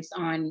over-reliance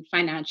on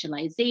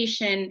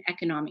financialization,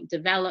 economic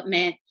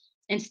development,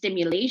 and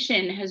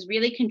stimulation has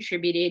really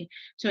contributed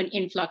to an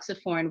influx of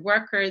foreign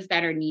workers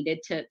that are needed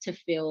to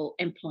fill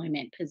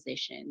employment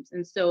positions.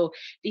 And so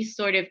these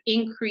sort of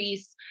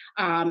increase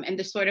and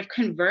the sort of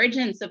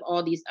convergence of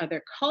all these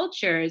other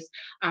cultures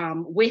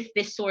with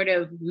this sort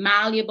of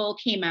malleable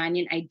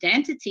Caymanian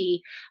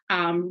identity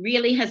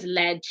really has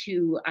led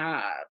to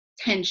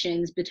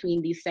tensions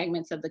between these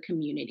segments of the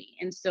community.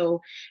 And so,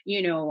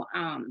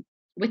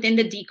 within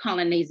the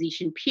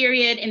decolonization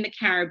period in the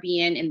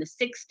Caribbean in the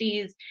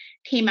 60s,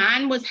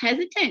 Cayman was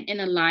hesitant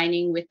in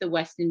aligning with the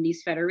West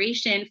Indies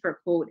Federation for,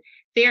 quote,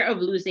 fear of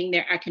losing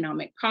their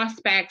economic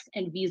prospects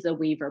and visa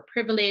waiver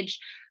privilege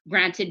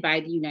granted by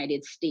the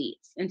United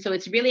States. And so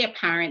it's really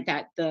apparent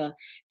that the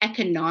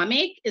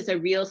economic is a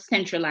real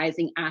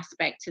centralizing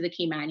aspect to the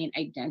Caymanian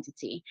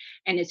identity.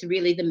 And it's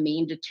really the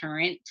main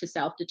deterrent to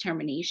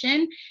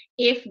self-determination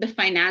if the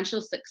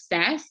financial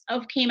success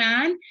of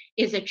Cayman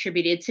is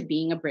attributed to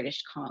being a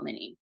British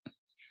colony.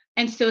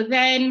 And so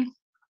then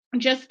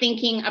just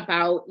thinking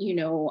about,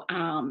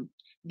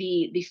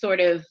 the sort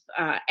of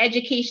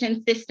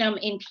education system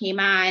in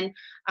Cayman,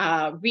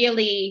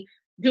 really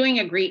doing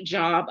a great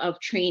job of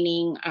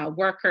training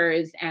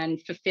workers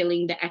and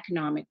fulfilling the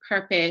economic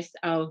purpose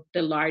of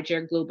the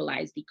larger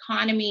globalized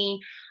economy.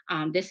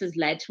 This has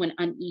led to an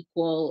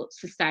unequal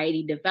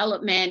society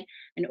development,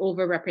 an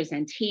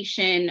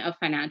overrepresentation of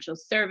financial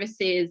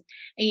services,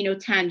 and,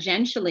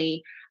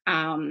 tangentially,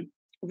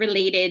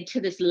 related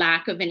to this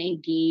lack of an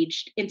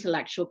engaged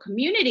intellectual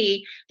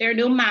community, there are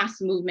no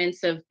mass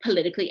movements of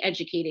politically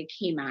educated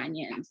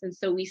Caymanians. And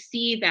so we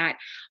see that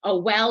a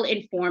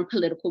well-informed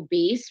political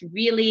base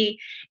really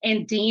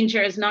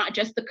endangers not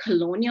just the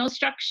colonial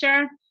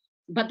structure,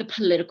 but the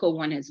political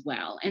one as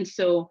well. And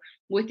so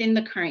within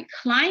the current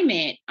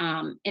climate,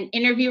 an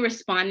interview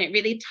respondent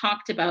really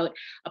talked about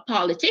a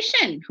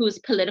politician whose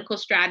political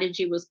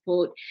strategy was,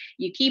 quote,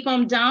 you keep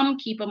them dumb,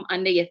 keep them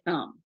under your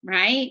thumb,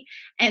 right?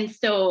 And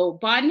so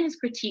Bodden has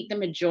critiqued the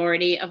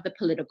majority of the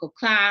political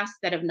class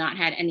that have not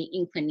had any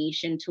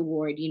inclination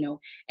toward,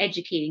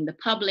 educating the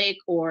public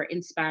or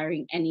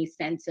inspiring any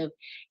sense of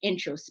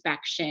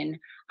introspection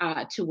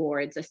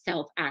towards a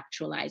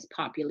self-actualized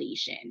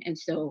population. And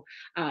so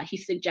he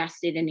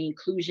suggested an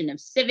inclusion of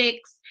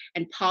civics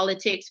and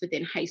politics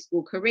within high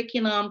school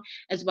curriculum,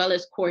 as well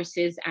as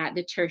courses at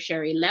the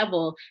tertiary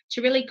level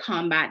to really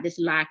combat this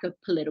lack of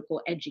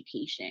political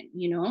education.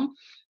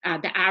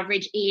 The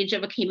average age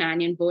of a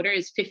Caymanian voter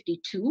is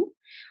 52,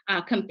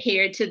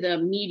 compared to the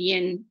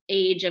median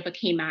age of a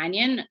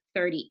Caymanian,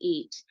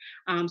 38.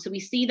 So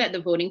we see that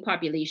the voting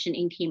population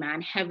in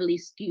Cayman heavily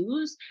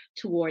skews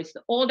towards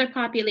the older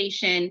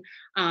population.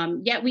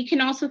 Yet we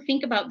can also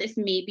think about this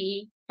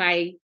maybe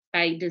by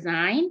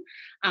design.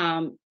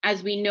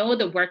 As we know,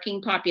 the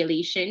working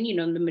population,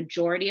 the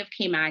majority of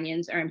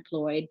Caymanians are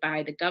employed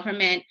by the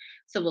government.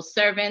 Civil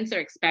servants are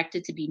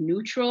expected to be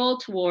neutral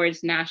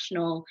towards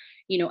national,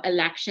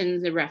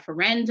 elections and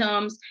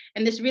referendums.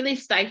 And this really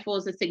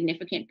stifles a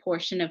significant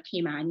portion of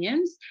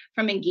Caymanians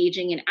from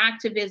engaging in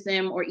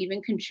activism or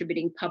even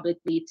contributing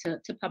publicly to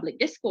public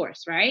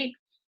discourse, right?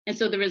 And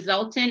so the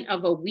resultant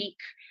of a weak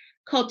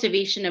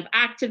cultivation of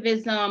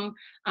activism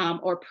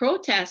or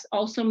protest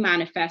also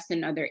manifests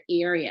in other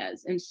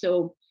areas. And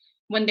so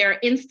when there are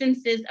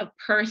instances of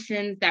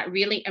persons that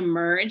really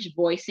emerge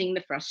voicing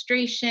the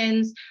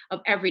frustrations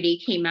of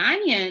everyday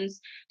Caymanians,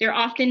 they're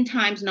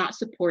oftentimes not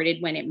supported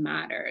when it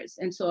matters.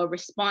 And so a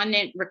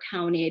respondent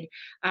recounted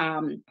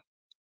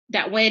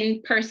that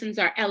when persons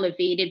are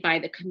elevated by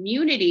the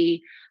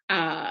community,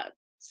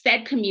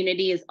 said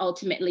community is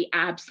ultimately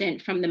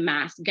absent from the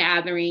mass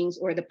gatherings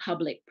or the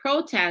public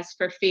protests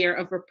for fear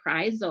of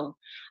reprisal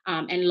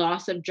and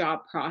loss of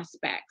job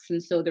prospects.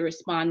 And so the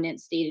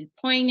respondent stated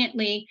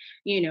poignantly,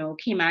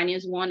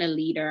 Caymanians want a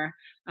leader,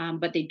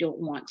 but they don't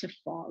want to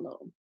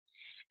follow.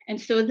 And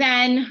so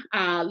then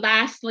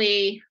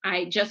lastly,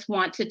 I just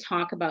want to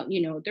talk about,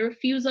 the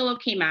refusal of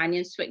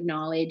Caymanians to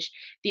acknowledge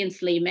the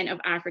enslavement of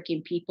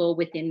African people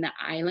within the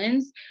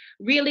islands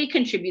really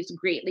contributes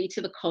greatly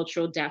to the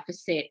cultural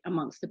deficit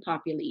amongst the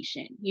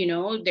population.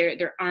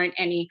 There aren't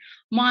any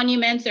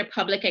monuments or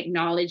public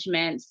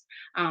acknowledgements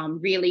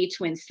really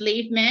to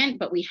enslavement,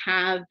 but we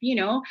have,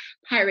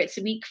 Pirates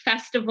Week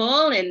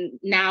Festival, and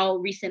now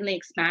recently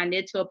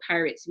expanded to a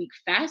Pirates Week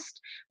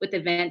Fest with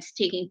events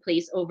taking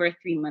place over a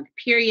 3-month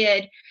period.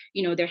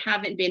 There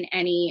haven't been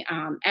any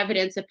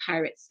evidence of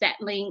pirates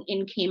settling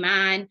in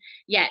Cayman,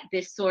 yet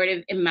this sort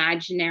of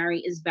imaginary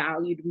is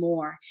valued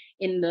more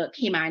in the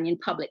Caymanian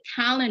public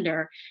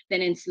calendar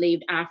than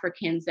enslaved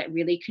Africans that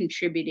really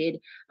contributed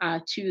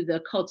to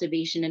the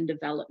cultivation and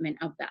development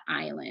of the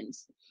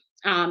islands.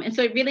 And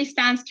so it really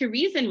stands to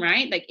reason,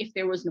 right? Like if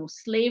there was no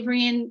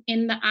slavery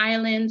in the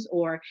islands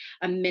or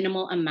a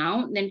minimal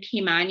amount, then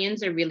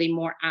Caymanians are really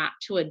more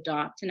apt to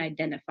adopt and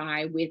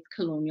identify with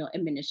colonial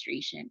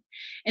administration.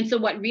 And so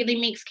what really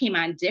makes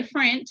Cayman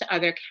different to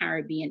other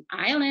Caribbean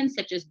islands,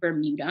 such as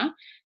Bermuda,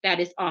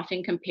 that is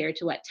often compared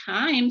to at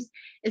times,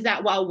 is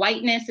that while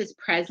whiteness is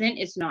present,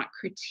 it's not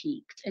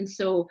critiqued. And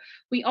so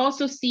we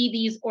also see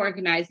these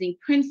organizing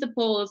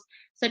principles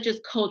such as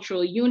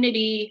cultural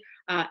unity,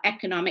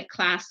 economic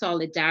class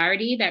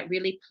solidarity that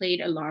really played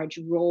a large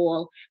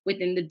role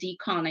within the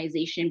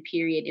decolonization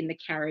period in the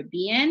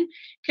Caribbean,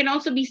 can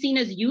also be seen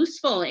as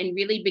useful in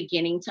really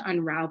beginning to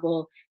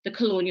unravel the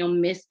colonial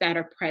myths that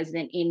are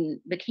present in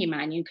the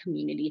Caymanian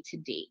community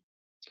today.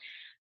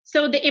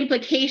 So the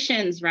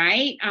implications,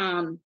 right?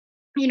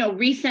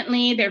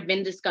 Recently there have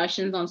been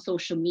discussions on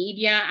social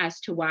media as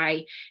to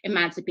why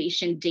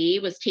Emancipation Day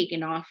was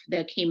taken off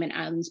the Cayman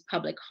Islands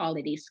public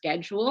holiday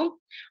schedule.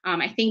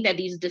 I think that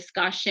these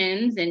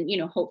discussions and,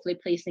 hopefully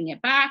placing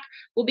it back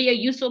will be a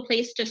useful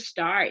place to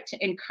start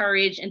to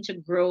encourage and to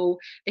grow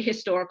the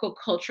historical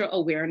cultural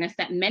awareness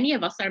that many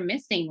of us are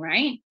missing,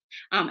 right?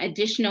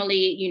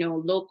 Additionally,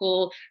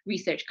 local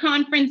research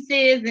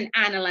conferences and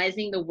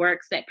analyzing the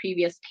works that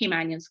previous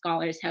Caymanian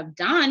scholars have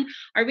done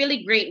are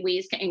really great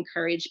ways to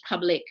encourage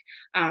public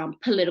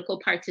political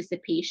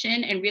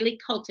participation and really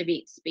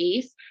cultivate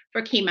space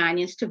for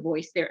Caymanians to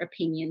voice their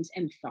opinions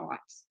and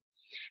thoughts.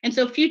 And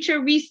so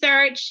future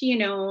research,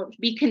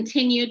 we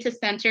continue to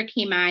center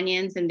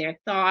Caymanians and their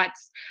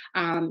thoughts.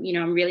 I'm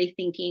really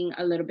thinking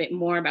a little bit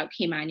more about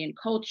Caymanian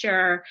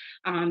culture,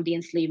 the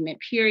enslavement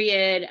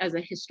period as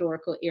a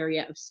historical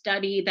area of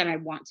study that I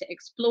want to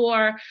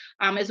explore,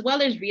 as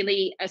well as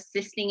really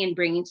assisting in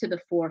bringing to the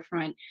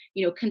forefront,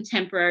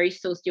 contemporary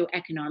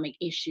socioeconomic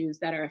issues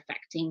that are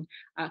affecting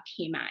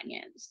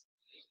Caymanians.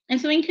 And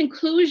so in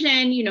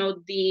conclusion,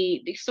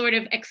 the sort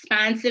of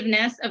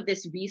expansiveness of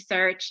this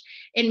research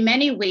in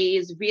many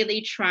ways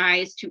really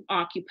tries to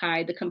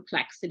occupy the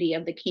complexity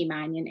of the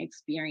Caymanian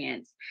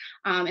experience.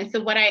 And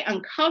so what I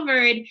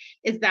uncovered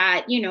is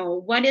that,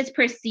 what is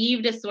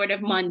perceived as sort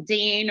of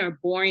mundane or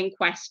boring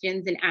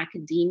questions in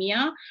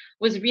academia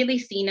was really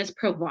seen as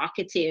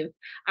provocative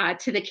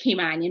to the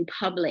Caymanian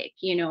public,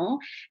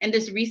 and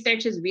this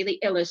research has really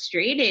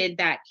illustrated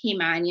that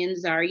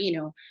Caymanians are,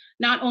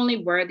 not only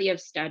worthy of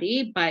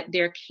study, but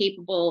they're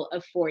capable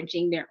of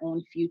forging their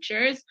own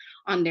futures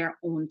on their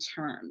own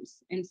terms.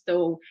 And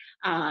so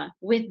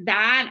with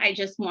that, I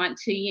just want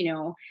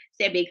to,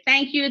 say a big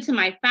thank you to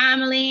my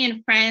family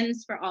and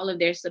friends for all of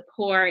their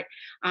support,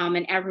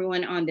 and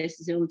everyone on this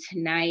Zoom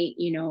tonight,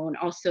 and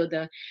also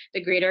the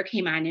greater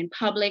Caymanian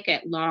public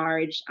at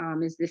large,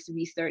 as this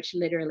research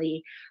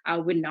literally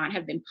would not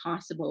have been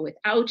possible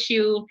without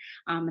you.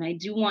 And I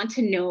do want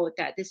to note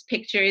that this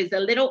picture is a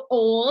little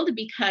old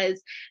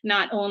because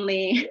not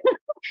only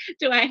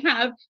do I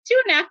have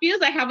 2 nephews,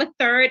 I have a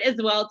third as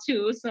well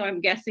too. So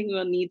I'm guessing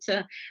we'll need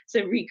to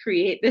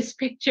recreate this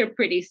picture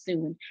pretty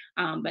soon.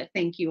 But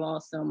thank you all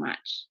so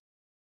much.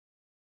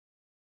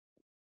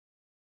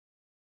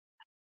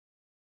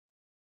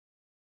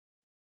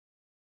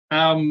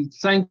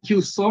 Thank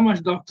you so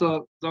much,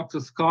 Dr.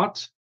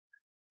 Scott.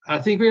 I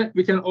think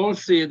we can all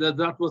say that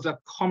that was a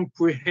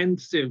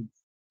comprehensive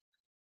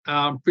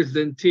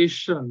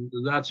presentation,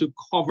 that you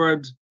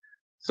covered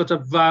such a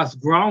vast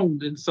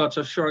ground in such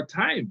a short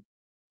time.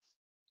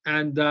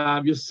 And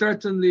you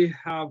certainly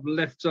have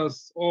left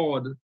us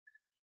awed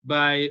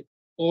by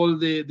all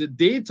the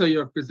data you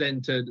have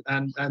presented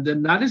and the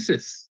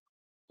analysis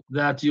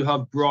that you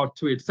have brought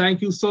to it.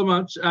 Thank you so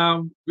much.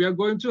 We are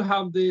going to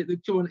have the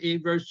Q&A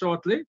very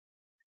shortly.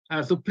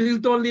 So please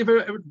don't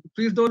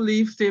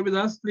leave, stay with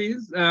us,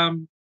 please. At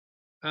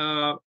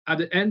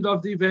the end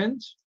of the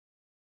event,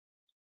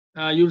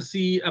 you'll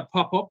see a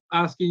pop-up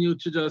asking you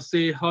to just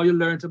say how you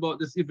learned about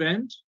this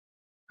event.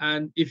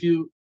 And if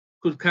you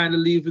could kind of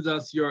leave with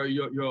us your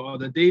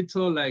other data,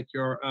 like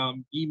your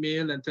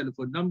email and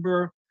telephone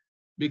number,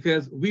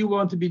 because we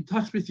want to be in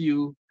touch with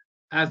you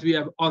as we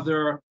have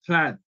other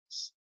plans.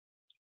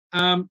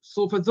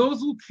 So for those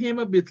who came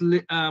a bit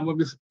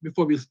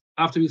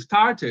after we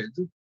started,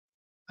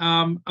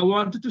 I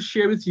wanted to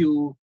share with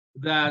you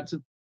that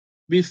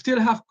we still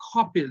have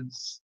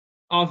copies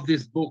of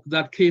this book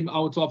that came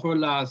out of our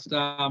last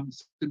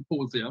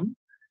symposium.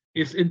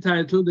 It's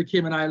entitled The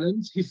Cayman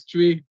Islands,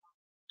 History,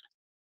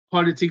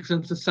 Politics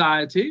and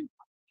Society,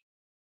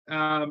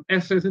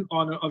 Essays in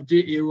Honor of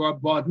J.A. Roy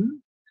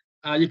Bodden.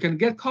 You can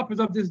get copies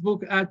of this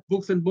book at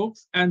Books and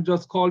Books, and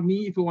just call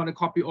me if you want a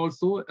copy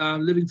also,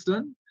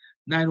 Livingston,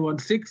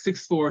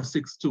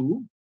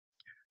 916-6462.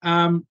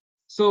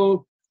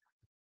 So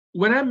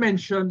when I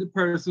mentioned the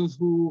persons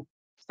who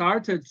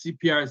started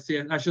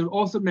CPRCN, I should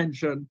also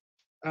mention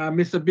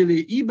Mr.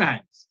 Billy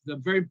Ebanks, the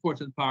very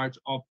important part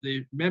of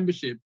the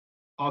membership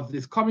of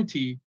this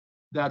committee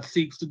that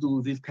seeks to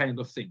do these kind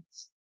of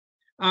things.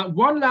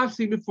 One last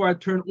thing before I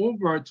turn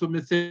over to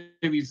Ms.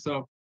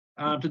 Teresa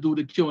to do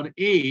the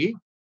Q&A,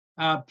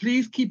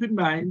 please keep in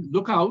mind,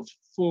 look out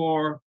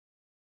for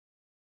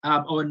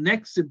our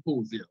next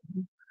symposium.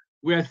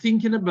 We are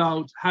thinking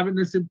about having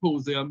a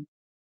symposium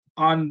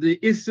on the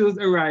issues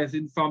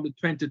arising from the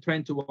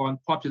 2021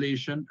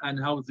 Population and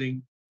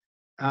Housing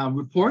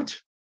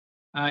Report.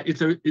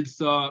 It's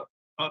an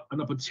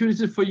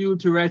opportunity for you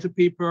to write a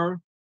paper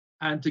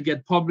and to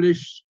get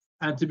published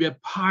and to be a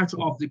part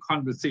of the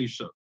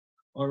conversation.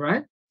 All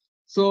right.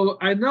 So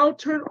I now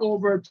turn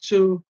over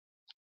to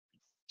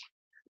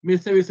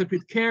Ms. Teresa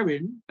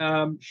Pitcairn.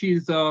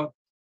 She's a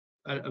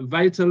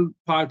vital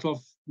part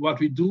of what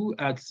we do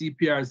at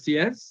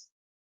CPRCS.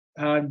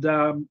 And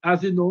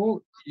as you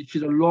know,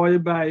 she's a lawyer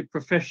by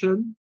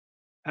profession,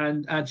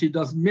 and she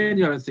does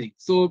many other things.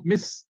 So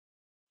Miss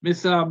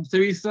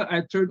Teresa,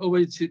 I turn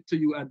over to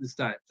you at this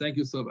time. Thank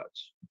you so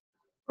much.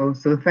 Oh,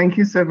 so thank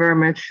you so very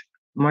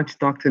much,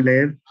 Dr.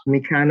 Liv.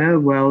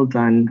 Mikana, well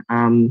done.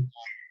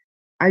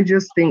 I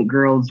just think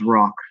girls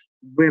rock,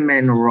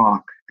 women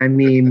rock. I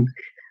mean,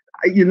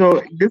 you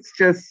know,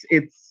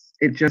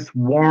 it just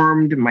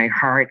warmed my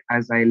heart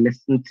as I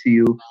listened to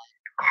you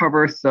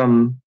cover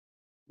some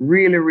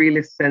really,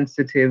 really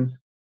sensitive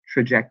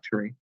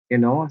trajectory, you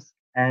know?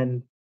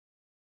 And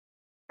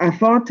I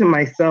thought to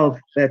myself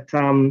that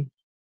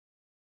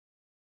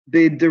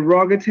the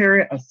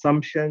derogatory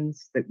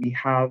assumptions that we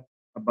have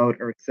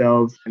about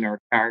ourselves and our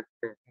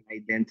character and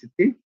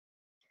identity,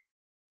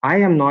 I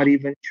am not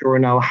even sure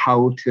now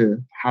how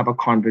to have a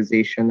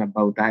conversation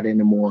about that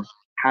anymore,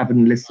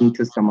 having listened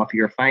to some of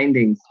your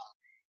findings.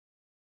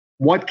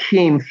 What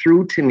came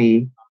through to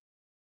me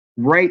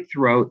right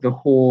throughout the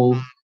whole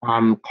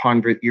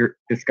your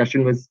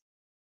discussion was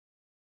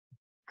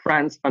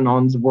Frantz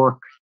Fanon's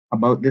work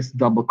about this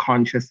double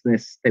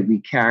consciousness that we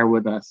carry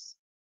with us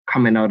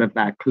coming out of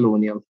that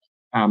colonial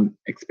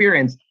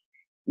experience.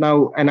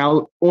 Now, and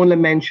I'll only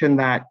mention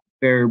that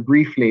very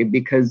briefly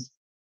because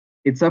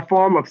it's a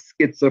form of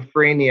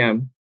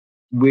schizophrenia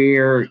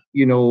where,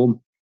 you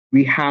know,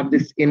 we have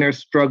this inner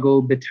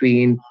struggle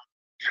between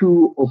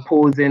two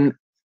opposing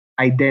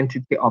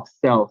identity of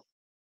self.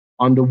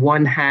 On the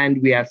one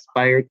hand, we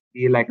aspire to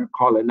be like a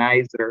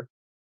colonizer.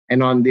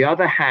 And on the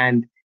other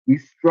hand, we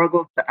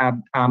struggle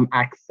to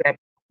accept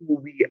who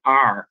we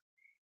are.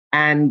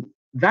 And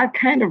that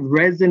kind of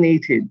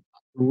resonated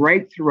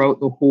right throughout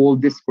the whole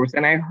discourse.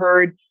 And I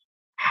heard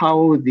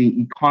how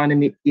the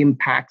economy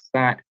impacts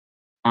that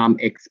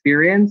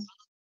experience.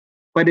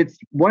 But it's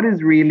what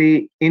is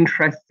really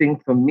interesting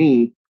for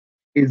me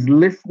is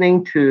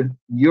listening to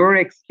your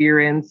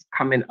experience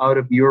coming out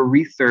of your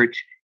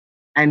research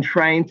and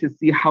trying to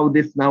see how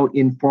this now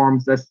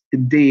informs us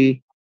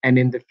today and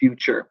in the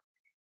future.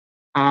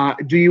 By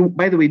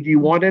the way, do you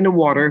want any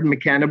water,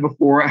 Mikana,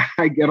 before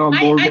I get on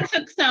board? I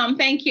took some,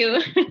 thank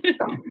you.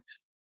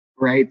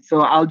 Right,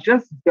 so I'll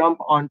just jump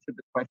onto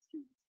the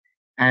questions.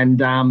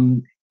 And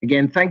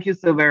again, thank you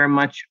so very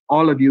much,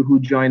 all of you who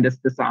joined us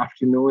this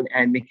afternoon,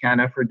 and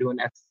Mikana for doing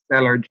a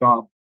stellar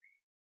job.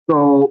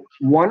 So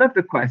one of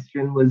the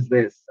questions was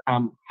this,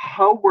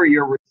 how were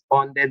your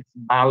respondents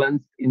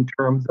balanced in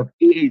terms of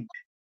age?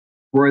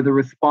 Were the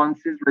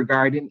responses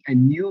regarding a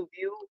new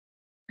view,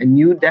 a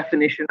new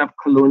definition of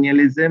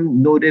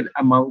colonialism noted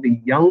among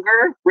the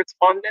younger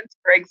respondents,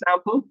 for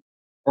example?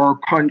 Or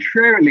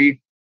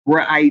contrarily,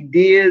 were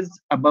ideas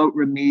about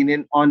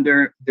remaining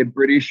under the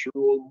British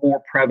rule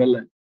more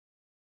prevalent?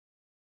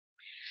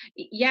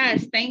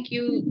 Yes, thank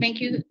you. Thank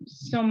you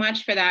so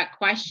much for that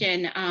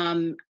question.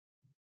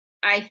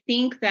 I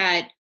think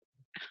that,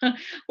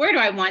 where do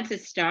I want to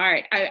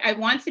start? I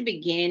want to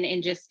begin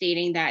in just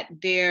stating that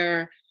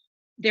there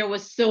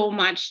was so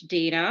much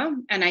data,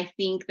 and I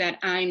think that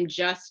I'm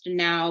just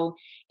now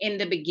in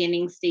the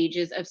beginning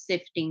stages of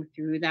sifting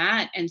through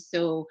that. And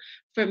so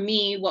for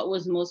me, what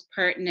was most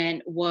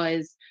pertinent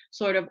was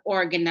sort of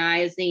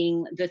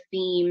organizing the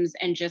themes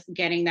and just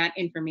getting that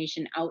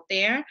information out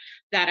there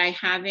that I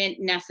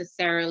haven't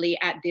necessarily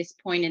at this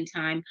point in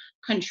time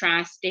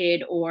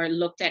contrasted or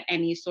looked at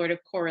any sort of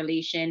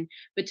correlation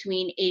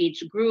between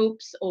age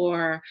groups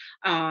or,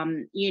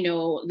 you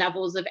know,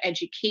 levels of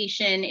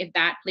education, if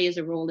that plays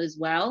a role as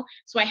well.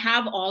 So I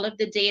have all of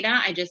the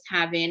data, I just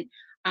haven't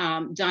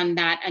done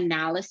that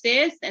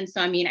analysis. And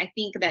so, I mean, I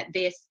think that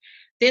this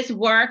this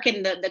work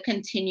and the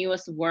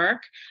continuous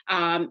work,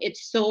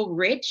 it's so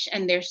rich,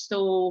 and there's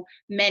so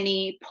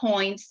many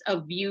points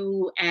of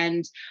view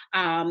and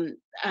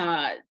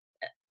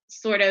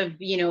sort of,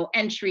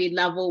 entry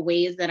level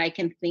ways that I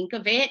can think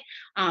of it.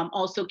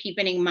 Also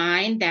keeping in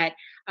mind that,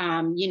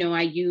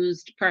 I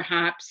used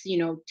perhaps,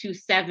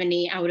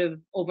 270 out of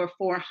over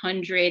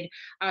 400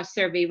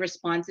 survey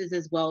responses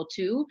as well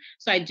too.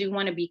 So I do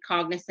want to be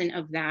cognizant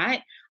of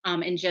that,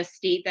 and just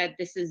state that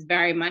this is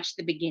very much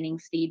the beginning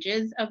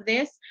stages of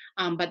this,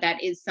 but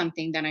that is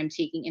something that I'm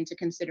taking into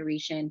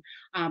consideration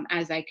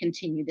as I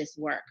continue this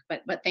work.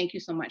 But thank you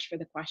so much for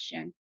the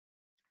question.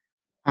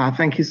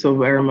 Thank you so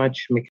very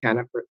much,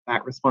 Mikana, for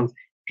that response.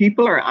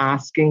 People are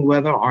asking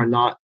whether or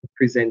not the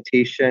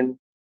presentation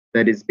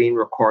that is being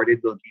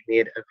recorded will be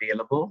made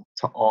available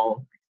to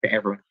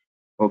everyone.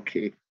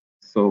 Okay,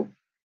 so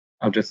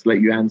I'll just let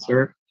you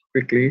answer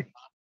quickly.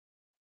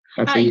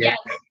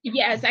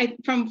 Yes.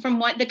 From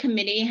what the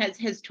committee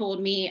has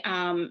told me,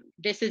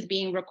 this is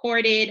being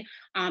recorded,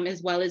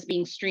 as well as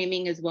being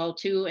streaming as well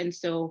too. And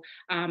so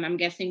I'm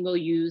guessing we'll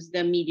use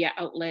the media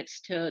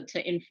outlets to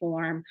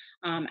inform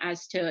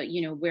as to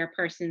where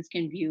persons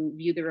can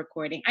view the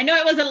recording. I know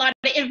it was a lot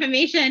of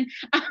information,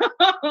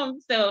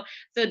 so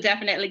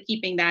definitely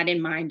keeping that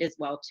in mind as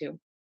well too.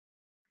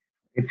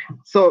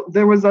 So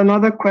there was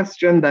another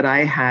question that I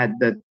had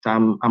that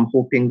I'm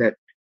hoping that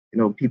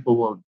people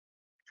will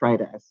try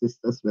to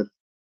assist us with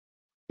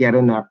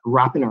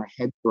wrapping our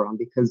heads around,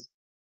 because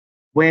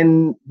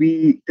when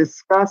we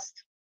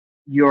discussed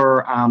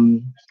your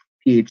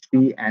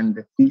PhD and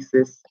the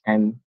thesis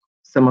and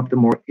some of the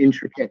more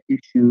intricate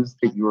issues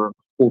that you were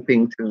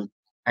hoping to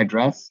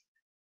address,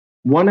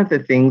 one of the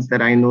things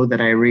that I know that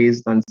I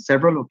raised on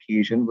several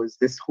occasions was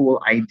this whole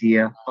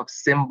idea of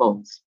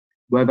symbols,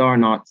 whether or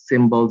not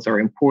symbols are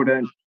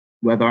important,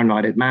 whether or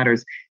not it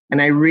matters. And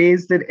I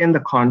raised it in the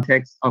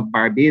context of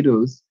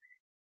Barbados,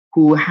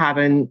 who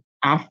haven't,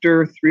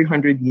 after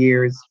 300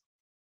 years,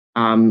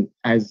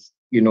 as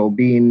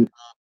being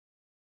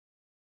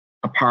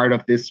a part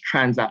of this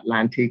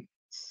transatlantic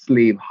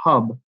slave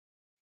hub,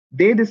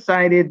 they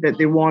decided that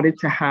they wanted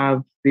to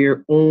have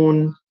their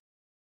own,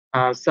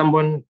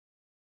 someone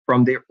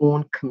from their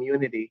own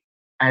community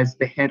as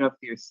the head of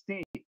their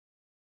state,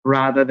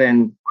 rather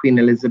than Queen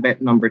Elizabeth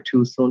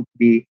II, soon to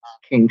be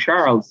King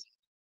Charles.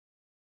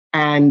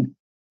 And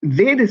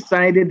they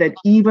decided that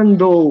even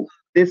though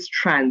this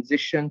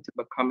transition to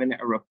becoming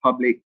a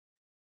republic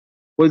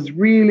was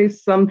really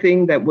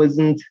something that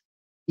wasn't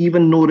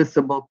even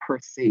noticeable per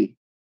se,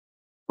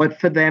 but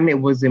for them it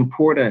was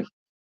important.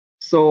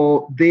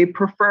 So they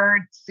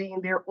preferred seeing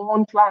their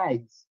own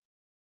flags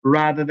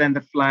rather than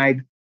the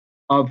flag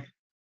of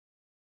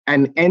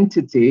an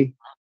entity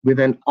with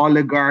an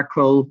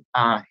oligarchical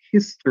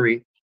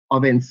history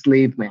of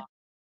enslavement.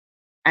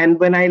 And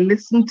when I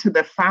listened to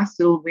the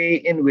facile way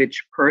in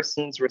which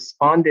persons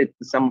responded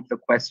to some of the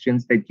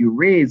questions that you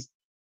raised,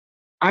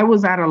 I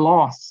was at a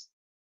loss,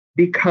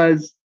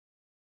 because,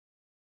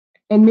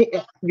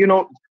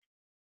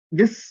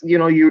 this,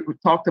 you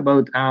talked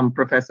about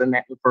Professor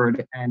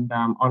Nettleford and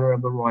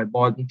Honorable Roy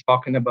Borden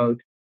talking about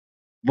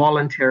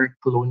voluntary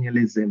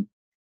colonialism.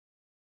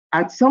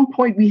 At some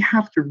point, we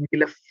have to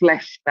really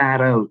flesh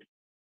that out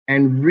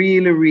and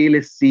really,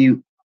 really see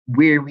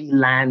where we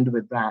land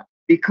with that.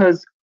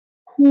 Because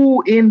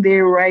who in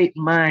their right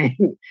mind,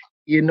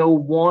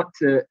 want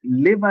to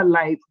live a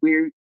life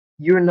where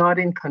you're not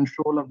in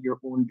control of your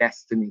own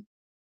destiny?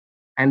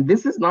 And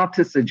this is not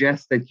to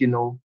suggest that,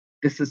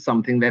 this is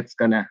something that's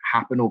going to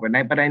happen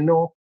overnight. But I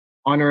know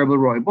Honorable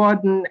Roy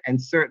Borden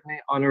and certainly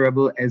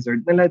Honorable Ezra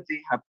Miller,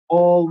 they have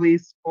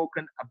always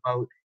spoken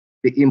about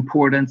the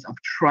importance of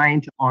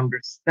trying to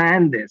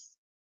understand this,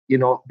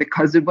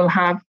 because it will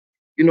have,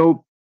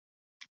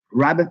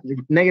 rather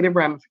negative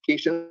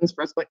ramifications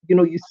for us. But,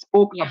 you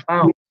spoke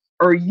about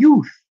our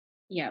youth,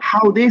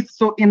 how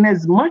so in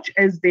as much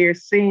as they're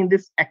saying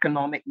this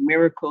economic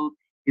miracle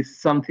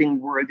is something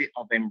worthy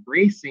of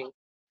embracing,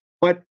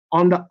 but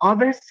on the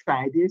other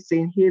side, they're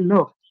saying, hey,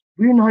 look,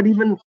 we're not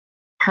even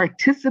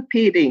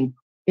participating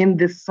in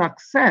this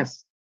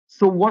success.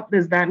 So what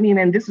does that mean?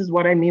 And this is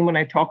what I mean when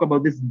I talk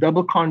about this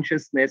double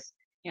consciousness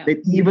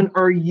that even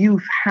our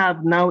youth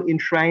have now in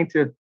trying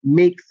to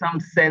make some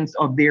sense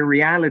of their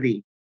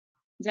reality.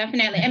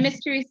 Definitely. And Ms.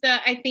 Teresa,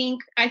 I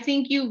think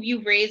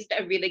you've raised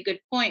a really good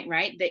point,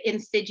 right? The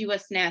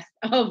insidiousness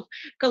of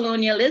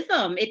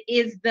colonialism. It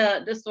is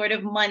the sort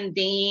of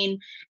mundane,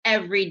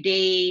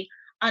 everyday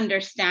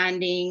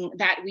understanding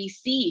that we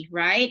see,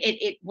 right?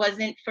 It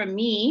wasn't for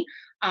me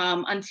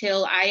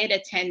until I had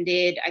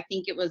attended, I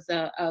think it was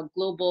a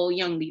global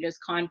young leaders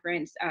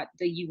conference at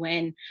the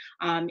UN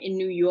in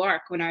New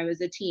York when I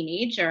was a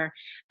teenager.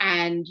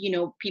 And,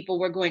 people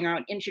were going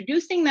around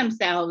introducing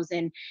themselves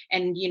and,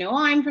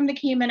 I'm from the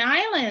Cayman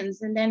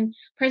Islands. And then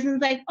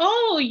person's like,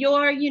 oh,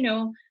 you're,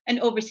 an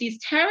overseas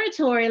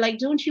territory. Like,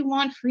 don't you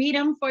want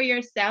freedom for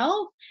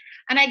yourself?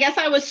 And I guess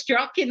I was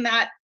struck in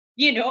that,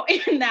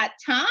 in that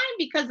time,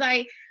 because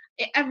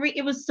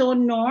it was so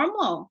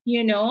normal,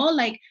 you know,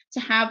 like to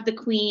have the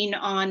Queen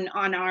on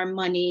our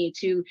money,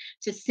 to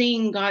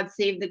sing God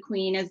Save the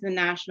Queen as the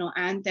national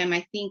anthem.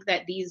 I think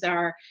that these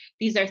are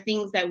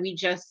things that we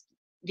just,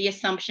 the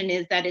assumption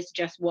is that it's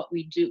just what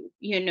we do,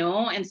 you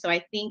know? And so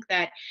I think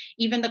that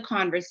even the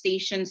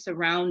conversation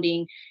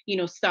surrounding, you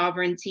know,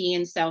 sovereignty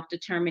and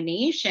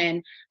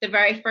self-determination, the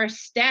very first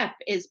step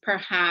is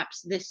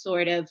perhaps this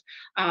sort of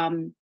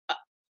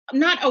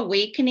not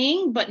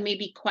awakening, but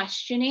maybe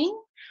questioning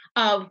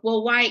of,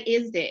 well, why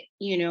is it,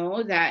 you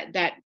know,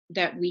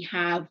 that we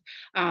have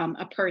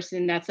a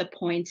person that's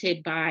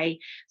appointed by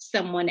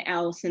someone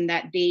else, and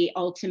that they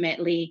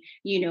ultimately,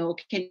 you know,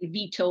 can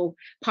veto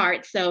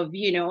parts of,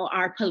 you know,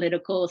 our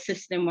political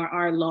system or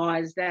our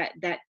laws that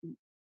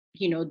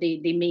you know they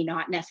may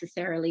not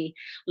necessarily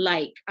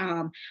like.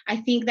 I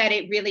think that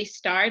it really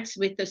starts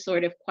with the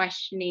sort of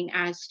questioning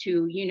as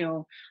to, you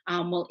know,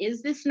 well,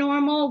 is this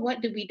normal?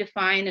 What do we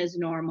define as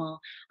normal?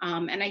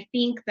 And I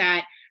think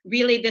that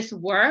really this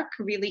work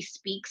really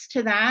speaks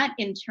to that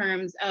in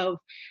terms of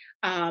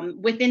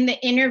within the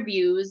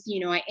interviews.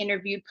 You know, I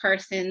interviewed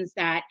persons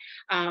that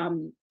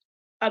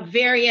of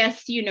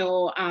various, you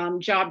know,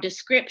 job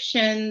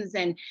descriptions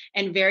and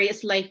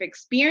various life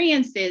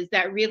experiences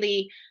that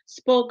really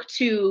spoke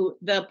to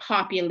the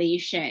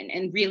population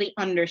and really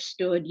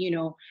understood, you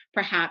know,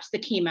 perhaps the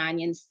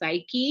Caymanian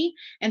psyche.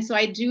 And so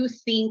I do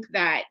think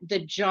that the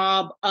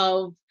job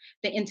of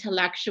the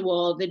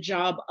intellectual, the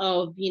job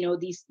of, you know,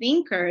 these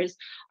thinkers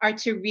are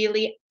to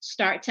really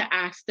start to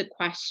ask the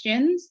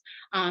questions,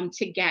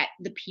 to get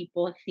the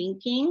people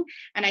thinking.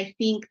 And I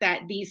think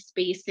that these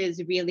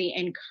spaces really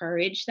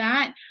encourage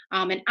that.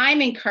 And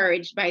I'm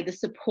encouraged by the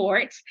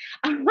support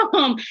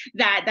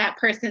that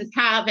persons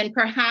have. And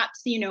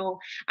perhaps, you know,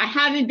 I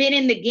haven't been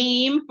in the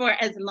game for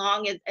as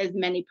long as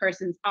many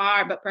persons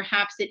are, but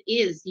perhaps it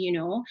is, you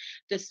know,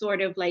 the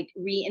sort of like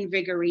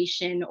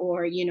reinvigoration,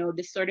 or, you know,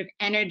 this sort of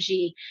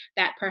energy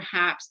that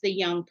perhaps the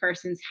young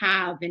persons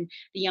have, and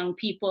the young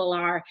people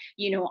are,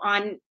 you know,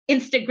 on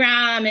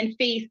Instagram and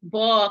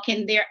Facebook,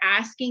 and they're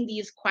asking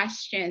these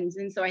questions.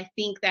 And so I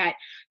think that,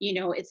 you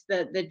know, it's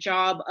the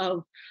job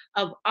of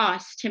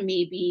us to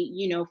maybe,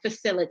 you know,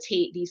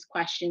 facilitate these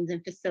questions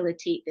and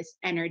facilitate this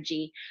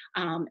energy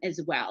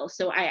as well.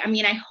 So I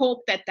mean, I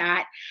hope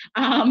that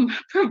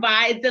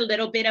provides a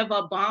little bit of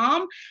a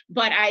balm,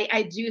 but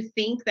I do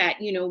think that,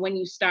 you know, when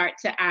you start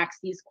to ask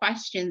these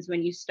questions,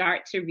 when you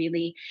start to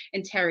really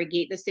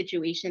interrogate the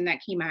situation that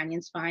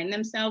Caymanians find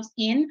themselves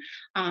in,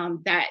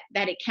 that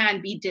it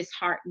can be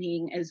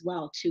disheartening as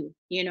well too,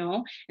 you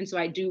know. And so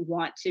I do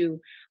want to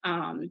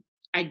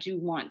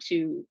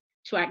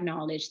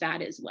acknowledge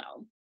that as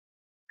well.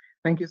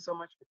 Thank you so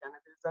much, Mikana.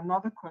 There's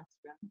another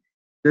question.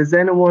 Does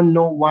anyone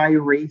know why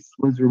race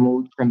was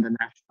removed from the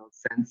national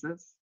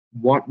census?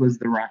 What was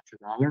the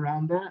rationale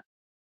around that?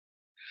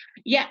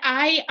 Yeah,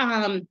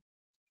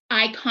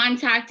 I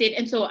contacted,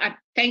 and so I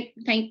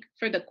thank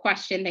for the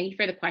question. Thank you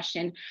for the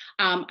question.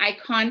 I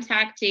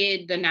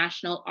contacted the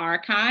National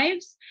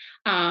Archives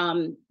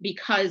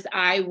because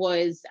I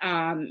was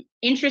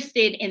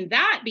interested in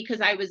that, because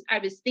I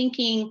was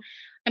thinking,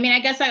 I mean, I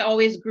guess I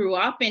always grew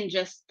up and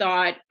just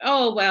thought,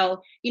 oh,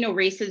 well, you know,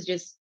 race is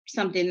just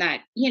something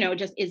that, you know,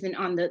 just isn't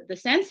on the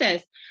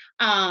census.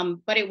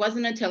 But it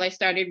wasn't until I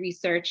started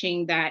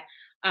researching that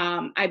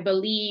I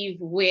believe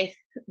with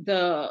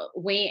the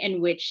way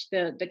in which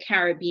the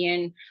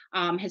Caribbean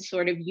has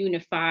sort of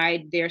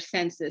unified their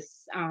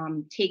census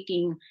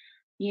taking,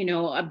 you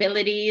know,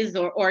 abilities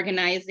or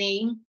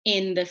organizing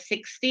in the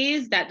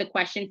 60s, that the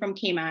question from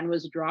Cayman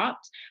was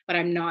dropped, but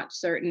I'm not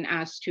certain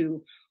as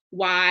to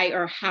why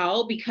or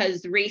how,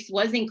 because race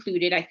was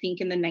included, I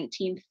think, in the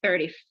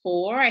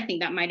 1934. I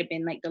think that might have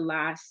been like the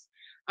last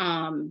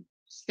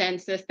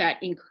census that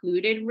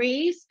included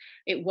race.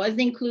 It was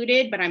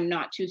included, but I'm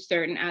not too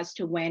certain as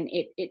to when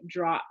it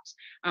dropped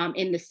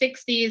in the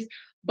 60s.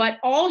 But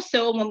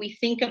also when we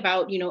think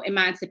about, you know,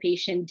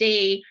 Emancipation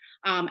Day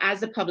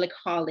as a public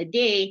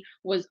holiday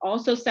was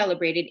also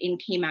celebrated in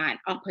Cayman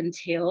up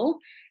until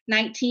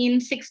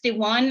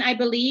 1961, I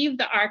believe.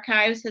 The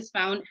archives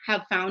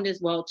have found as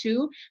well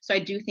too. So I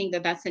do think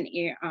that that's an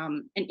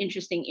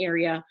interesting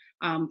area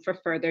for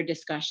further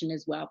discussion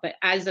as well. But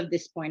as of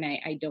this point,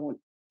 I don't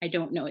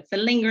know. It's a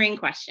lingering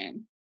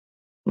question.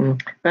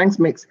 Thanks,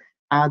 Mix.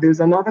 There's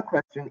another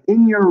question.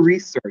 In your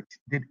research,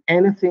 did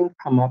anything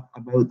come up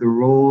about the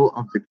role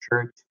of the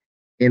church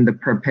in the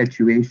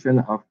perpetuation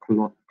of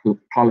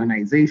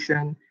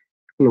colonization,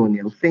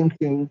 colonial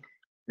thinking,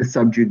 the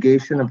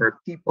subjugation of our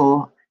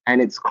people, and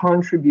its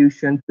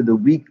contribution to the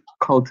weak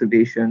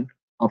cultivation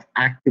of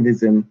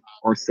activism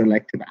or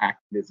selective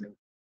activism?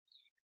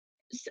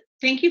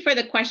 Thank you for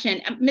the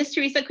question. Ms.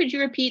 Teresa, could you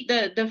repeat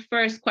the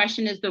first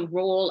question? Is the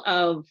role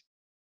of?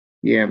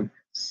 Yeah,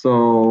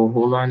 so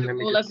hold on. The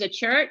role of the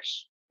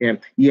church? Yeah.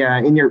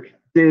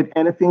 Did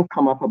anything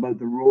come up about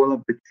the role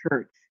of the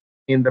church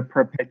in the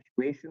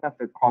perpetuation of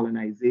the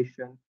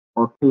colonization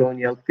or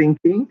colonial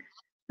thinking,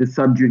 the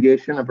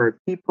subjugation of our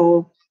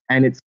people,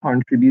 and its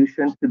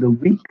contribution to the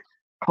weak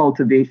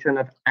cultivation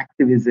of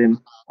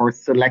activism or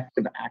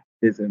selective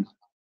activism?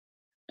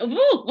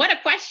 Ooh, what a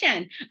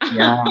question.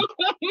 Yeah.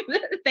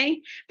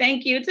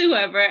 Thank you to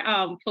whoever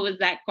posed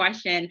that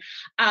question.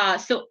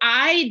 So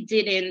I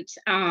didn't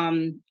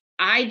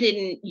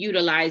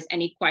utilize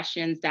any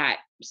questions that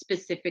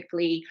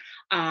specifically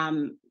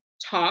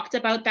talked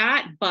about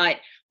that, but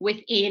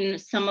within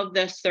some of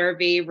the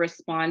survey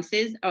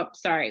responses,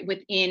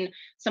 within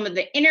some of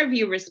the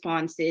interview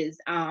responses,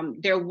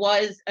 there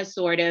was a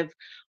sort of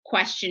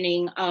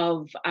questioning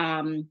of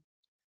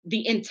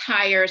the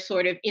entire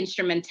sort of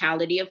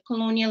instrumentality of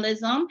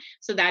colonialism.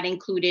 So that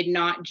included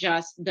not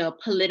just the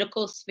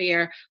political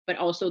sphere, but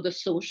also the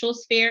social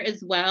sphere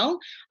as well.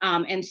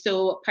 And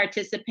so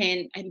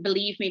participant, I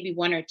believe maybe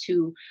one or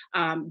two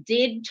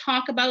did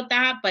talk about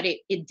that, but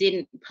it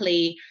didn't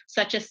play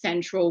such a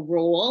central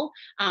role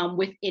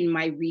within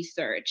my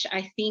research.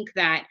 I think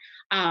that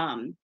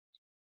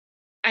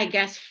I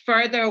guess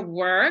further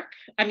work,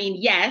 I mean,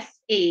 yes,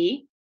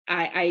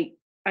 I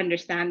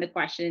understand the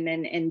question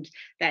and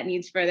that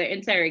needs further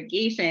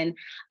interrogation.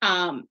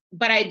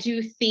 But I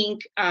do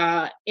think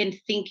in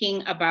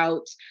thinking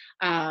about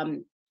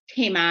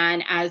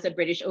Cayman as a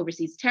British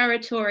overseas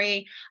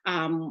territory,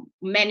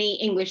 many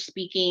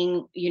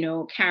English-speaking,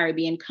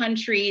 Caribbean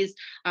countries,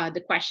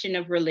 the question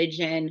of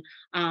religion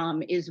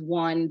is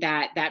one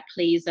that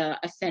plays a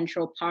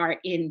central part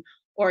in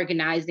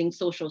organizing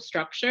social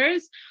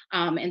structures.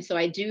 And so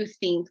I do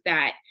think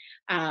that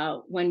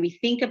when we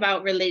think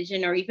about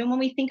religion, or even when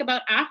we think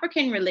about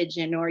African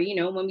religion, or,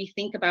 when we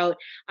think about,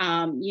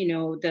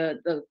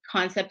 the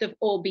concept of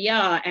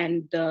Obia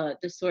and the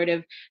sort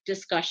of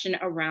discussion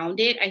around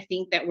it, I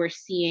think that we're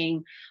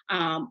seeing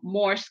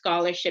more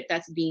scholarship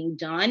that's being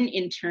done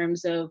in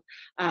terms of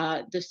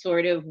the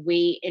sort of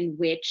way in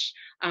which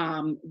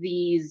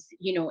these,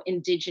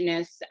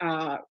 indigenous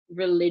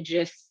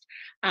religious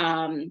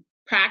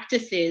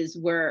practices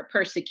were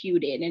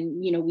persecuted,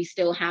 and we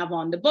still have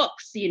on the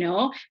books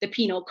the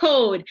penal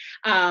code,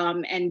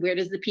 and where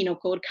does the penal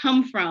code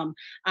come from.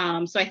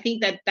 So I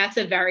think that that's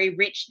a very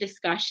rich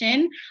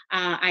discussion.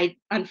 I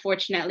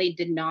unfortunately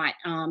did not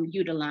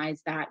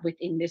utilize that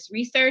within this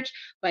research,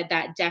 but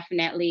that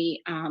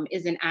definitely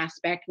is an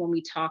aspect when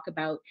we talk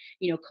about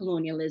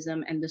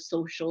colonialism and the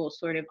social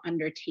sort of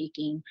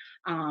undertaking,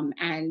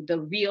 and the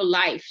real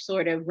life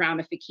sort of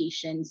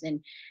ramifications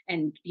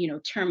and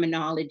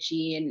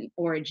terminology and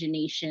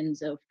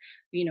originations of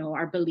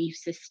our belief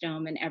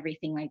system and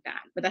everything like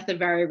that. But that's a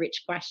very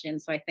rich question,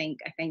 so I think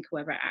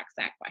whoever asked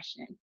that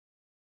question.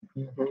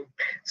 Mm-hmm.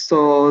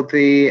 So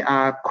the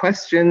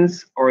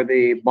questions or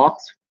the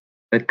box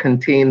that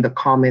contain the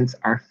comments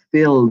are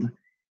filled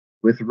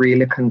with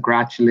really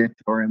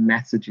congratulatory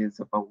messages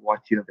about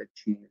what you have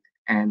achieved,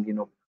 and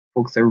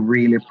folks are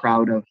really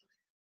proud of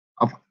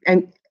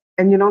and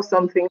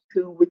something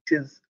too,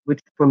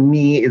 which for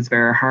me is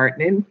very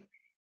heartening.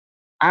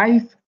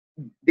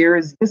 There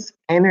is this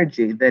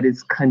energy that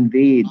is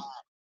conveyed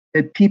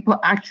that people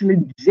actually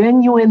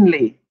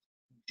genuinely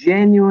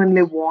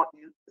want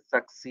you to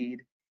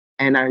succeed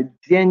and are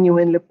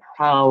genuinely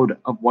proud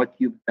of what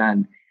you've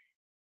done.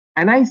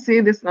 And I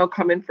say this now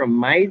coming from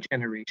my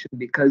generation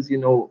because,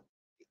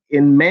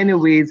 in many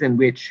ways in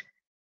which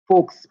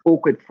folks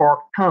spoke with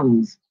forked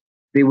tongues,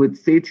 they would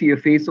say to your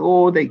face,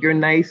 oh, that you're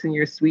nice and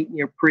you're sweet and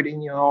you're pretty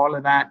and you're all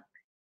of that.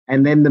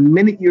 And then the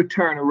minute you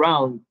turn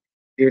around,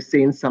 they're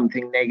saying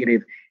something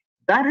negative.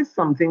 That is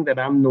something that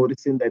I'm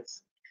noticing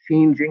that's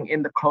changing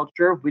in the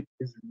culture, which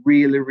is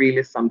really,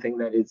 really something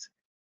that is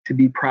to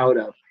be proud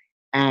of.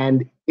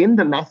 And in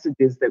the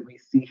messages that we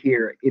see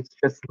here, it's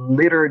just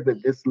littered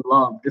with this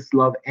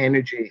love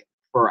energy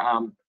for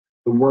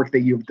the work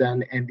that you've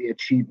done and the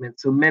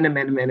achievements. So many,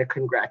 many, many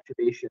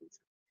congratulations.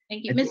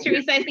 Thank you. Ms.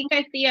 Teresa, I think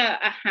I see a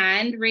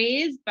hand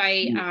raised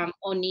by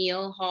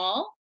O'Neill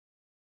Hall.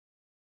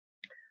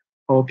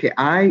 Okay,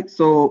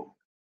 so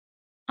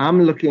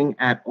I'm looking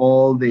at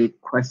all the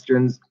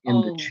questions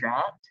in the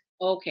chat.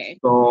 Okay.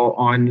 So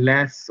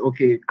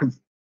because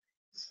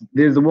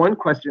there's one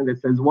question that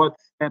says, what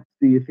steps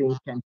do you think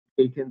can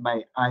be taken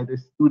by either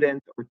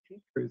students or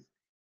teachers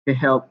to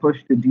help push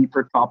the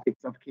deeper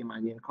topics of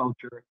Caymanian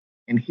culture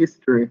and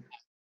history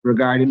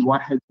regarding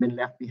what has been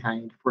left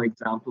behind, for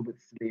example, with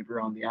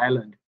slavery on the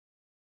island?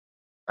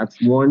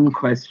 That's one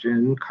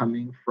question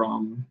coming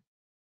from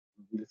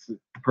the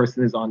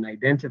person is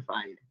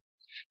unidentified.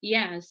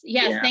 Yes.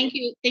 Yeah. Thank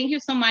you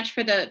so much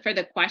for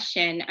the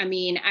question. I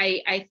mean,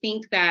 I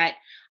think that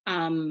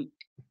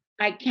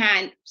I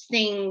can't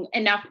sing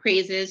enough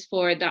praises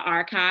for the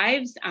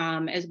archives,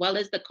 as well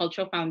as the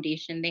Cultural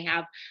Foundation. They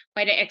have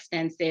quite an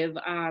extensive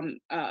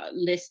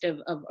list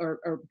of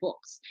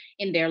books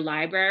in their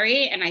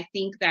library. And I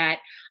think that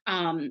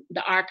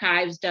the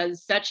archives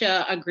does such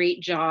a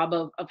great job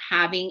of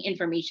having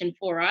information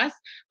for us,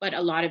 but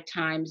a lot of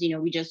times,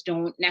 we just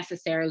don't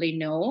necessarily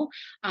know.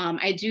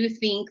 I do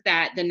think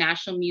that the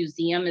National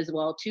Museum as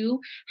well too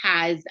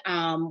has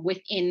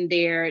within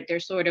their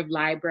sort of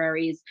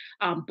libraries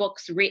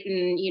books written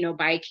written,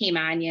 by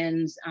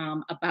Caymanians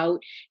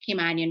about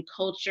Caymanian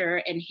culture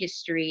and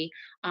history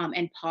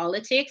and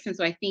politics. And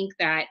so I think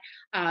that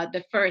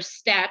the first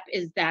step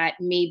is that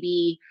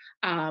maybe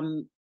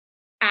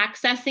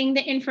accessing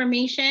the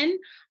information.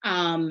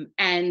 And,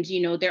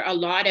 there are a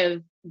lot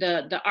of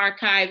the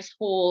archives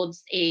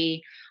holds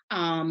a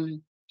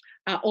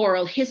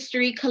oral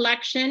history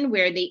collection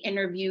where they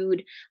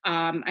interviewed,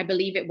 I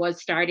believe it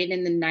was started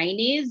in the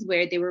 90s,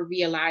 where they were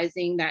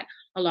realizing that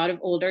a lot of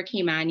older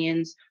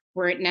Caymanians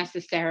weren't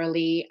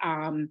necessarily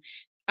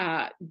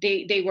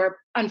they were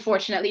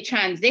unfortunately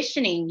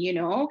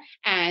transitioning,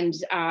 and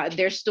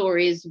their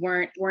stories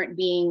weren't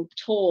being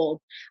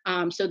told.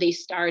 So they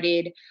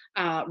started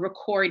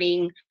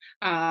recording,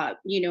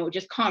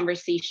 just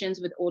conversations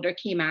with older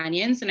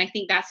Caymanians, and I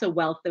think that's a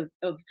wealth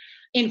of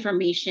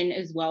information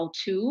as well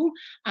too.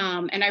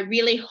 And I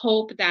really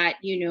hope that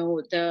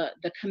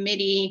the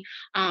committee,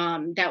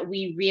 that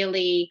we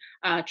really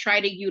try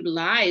to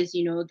utilize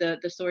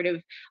the sort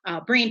of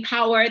brain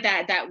power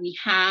that we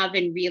have,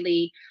 and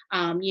really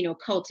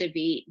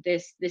cultivate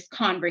this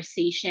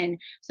conversation,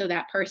 so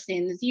that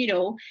persons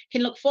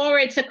can look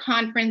forward to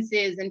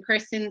conferences, and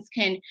persons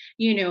can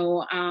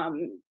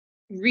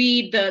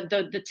read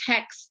the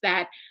texts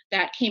that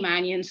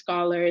Caymanian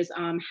scholars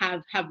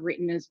have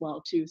written as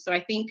well too. So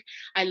I think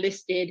I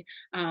listed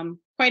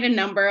quite a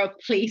number of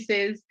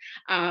places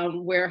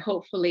where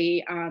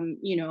hopefully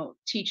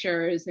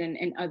teachers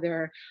and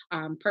other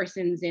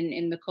persons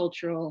in the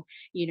cultural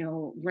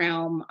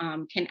realm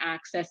can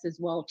access as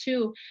well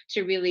too,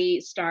 to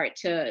really start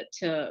to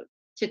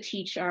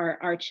teach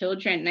our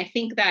children. And I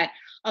think that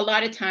a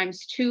lot of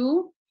times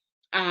too,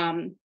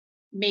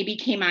 maybe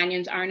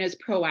Caymanians aren't as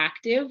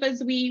proactive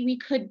as we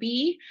could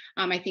be.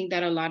 I think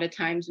that a lot of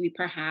times we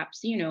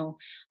perhaps,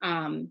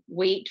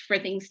 wait for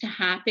things to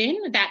happen.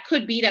 That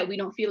could be that we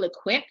don't feel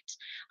equipped,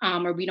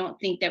 or we don't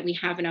think that we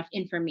have enough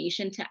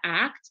information to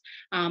act.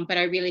 But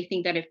I really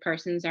think that if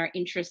persons are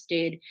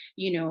interested,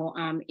 in,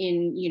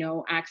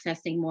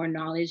 accessing more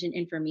knowledge and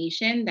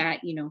information,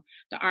 that,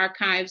 the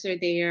archives are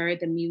there,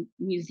 the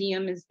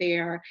museum is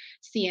there,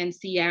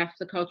 CNCF,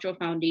 the Cultural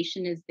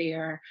Foundation is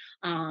there,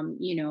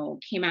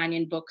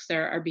 Caymanian books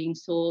are being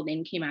sold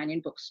in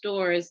Caymanian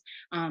bookstores.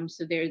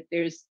 So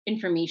there's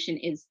information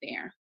is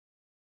there.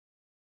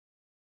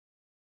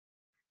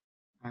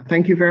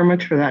 Thank you very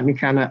much for that,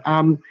 Mikana.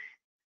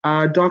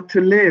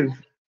 Dr. Liv,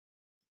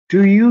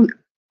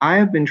 I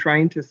have been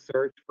trying to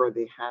search for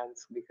the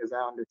hands, because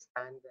I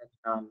understand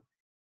that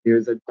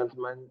there's a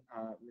gentleman,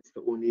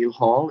 Mr. O'Neill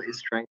Hall,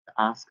 is trying to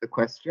ask a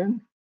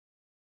question.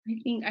 I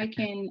think I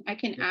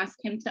can ask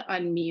him to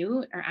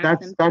unmute, or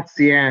that's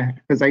yeah,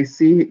 because I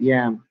see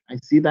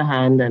the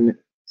hand and it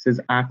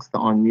says ask to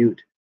unmute.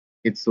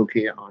 It's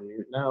okay to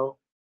unmute now.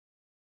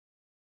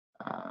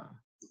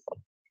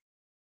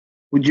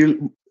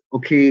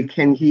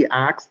 Can he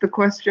ask the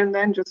question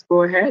then? Just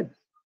go ahead.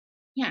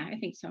 Yeah, I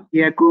think so.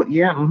 Yeah, go.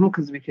 Yeah,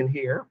 because we can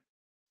hear.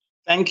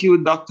 Thank you,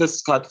 Dr.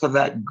 Scott, for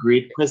that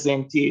great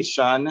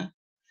presentation.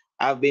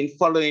 I've been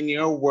following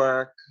your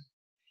work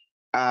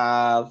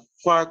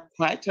for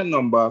quite a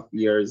number of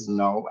years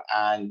now,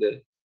 and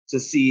to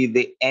see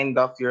the end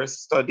of your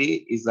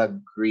study is a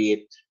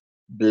great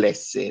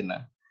blessing.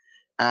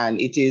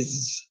 And it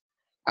is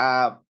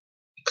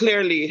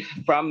clearly,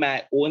 from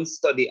my own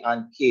study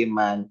on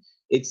Cayman,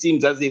 it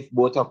seems as if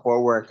both of our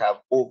work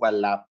have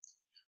overlapped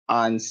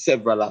on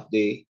several of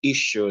the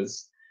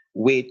issues,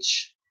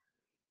 which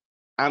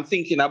I'm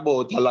thinking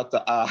about a lot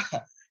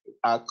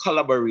of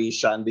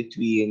collaboration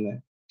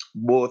between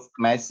both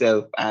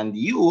myself and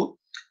you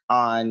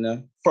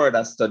on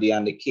further study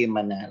on the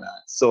Cayman Islands.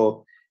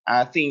 So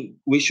I think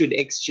we should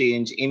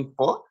exchange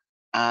info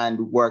and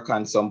work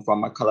on some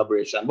form of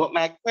collaboration. But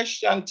my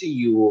question to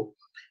you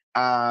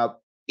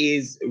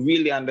is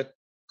really on the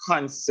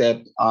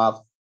concept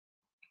of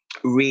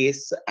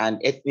race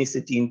and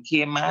ethnicity in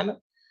Cayman.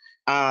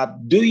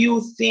 Do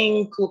you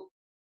think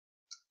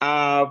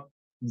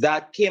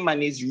that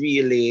Cayman is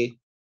really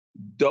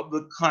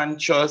double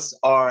conscious,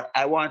 or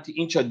I want to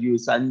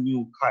introduce a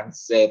new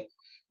concept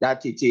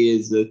that it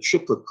is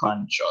triple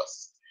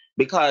conscious?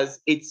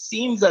 Because it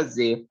seems as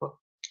if,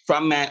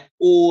 from my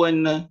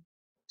own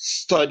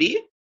study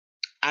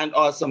and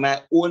also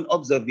my own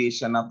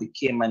observation of the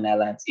Cayman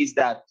Islands, is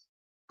that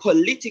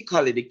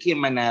politically the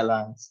Cayman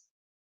Islands,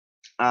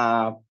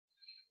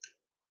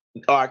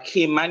 or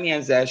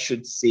Caymanians, I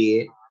should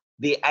say,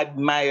 they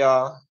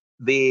admire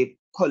the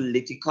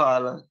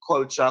political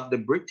culture of the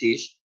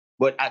British,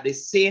 but at the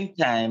same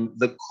time,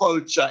 the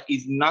culture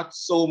is not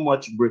so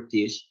much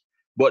British,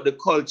 but the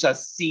culture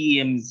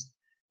seems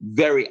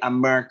very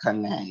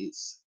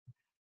Americanized.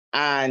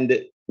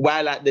 And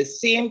while at the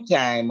same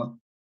time,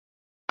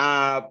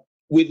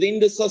 within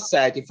the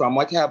society, from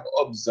what I've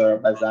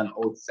observed as an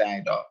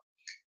outsider,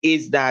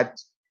 is that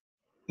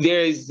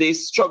there is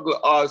this struggle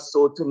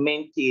also to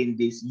maintain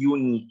this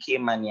unique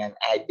Caymanian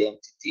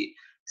identity.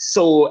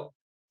 So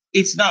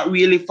it's not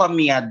really for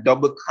me a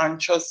double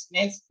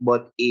consciousness,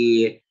 but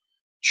a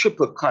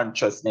triple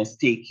consciousness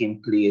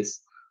taking place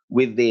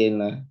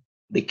within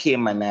the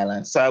Cayman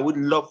Islands. So I would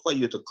love for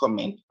you to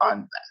comment on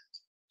that.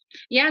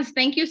 Yes,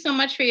 thank you so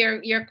much for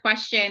your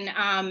question.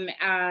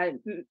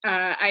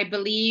 I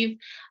believe,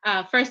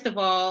 first of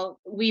all,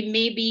 we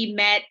maybe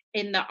met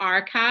in the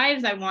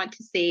archives, I want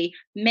to say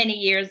many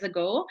years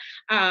ago.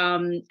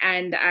 And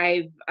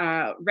I've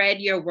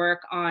read your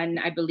work on,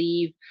 I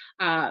believe,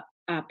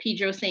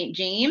 Pedro St.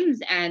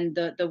 James and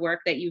the work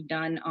that you've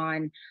done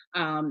on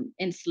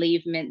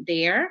enslavement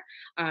there.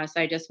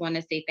 So I just want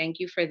to say thank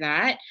you for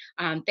that.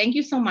 Thank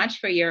you so much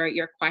for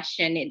your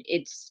question.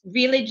 It's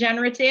really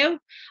generative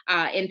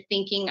in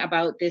thinking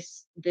about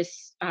this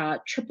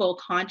triple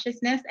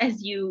consciousness,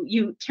 as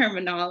your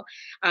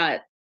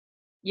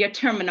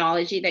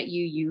terminology that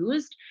you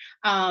used.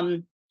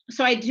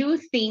 So I do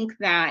think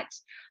that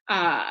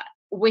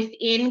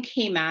within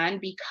Cayman,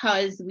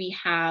 because we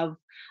have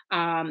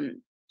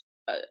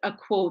a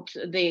quote,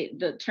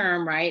 the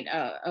term, right,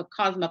 a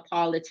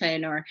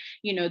cosmopolitan, or,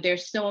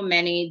 there's so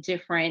many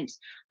different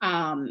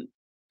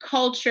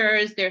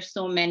cultures, there's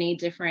so many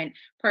different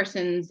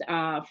persons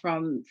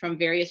from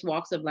various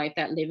walks of life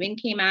that live in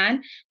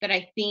Cayman, that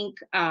I think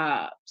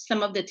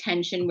some of the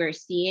tension we're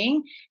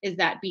seeing is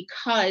that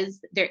because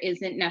there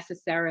isn't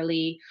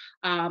necessarily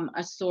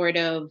a sort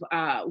of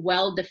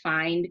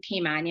well-defined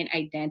Caymanian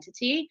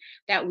identity,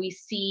 that we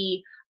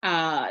see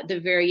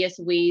the various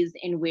ways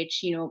in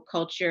which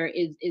culture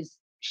is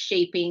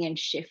shaping and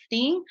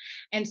shifting.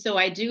 And so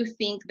I do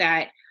think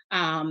that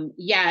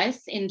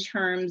yes, in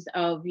terms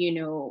of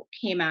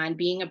Cayman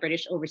being a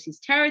British overseas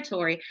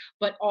territory,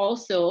 but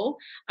also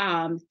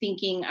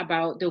thinking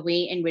about the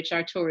way in which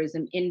our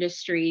tourism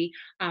industry,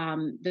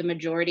 the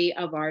majority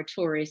of our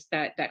tourists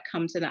that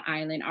come to the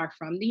island are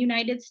from the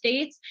United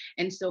States.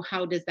 And so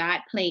how does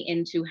that play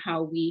into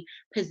how we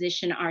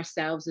position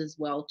ourselves as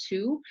well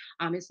too?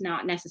 It's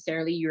not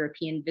necessarily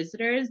European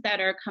visitors that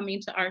are coming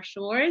to our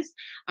shores.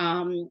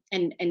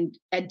 And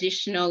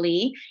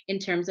additionally, in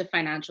terms of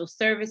financial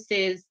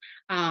services,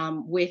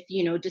 with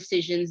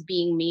decisions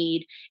being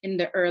made in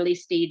the early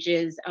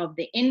stages of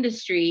the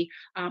industry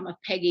of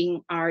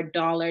pegging our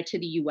dollar to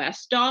the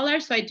US dollar.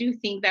 So I do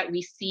think that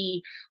we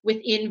see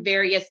within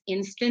various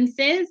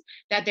instances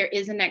that there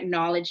is an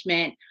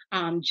acknowledgement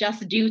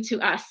just due to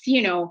us,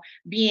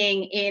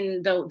 being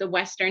in the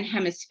Western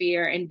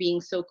Hemisphere and being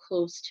so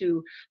close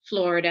to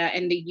Florida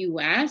and the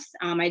US.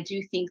 I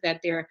do think that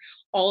there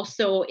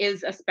also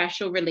is a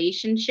special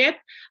relationship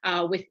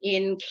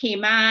within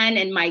Cayman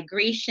and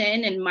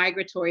migration and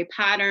migratory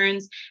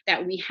patterns,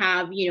 that we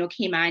have,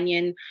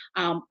 Caymanian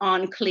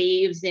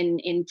enclaves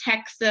in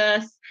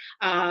Texas,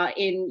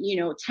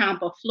 in,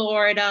 Tampa,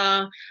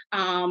 Florida,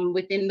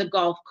 within the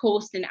Gulf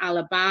Coast in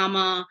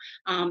Alabama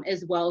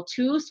as well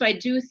too. So I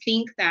do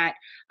think that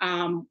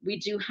we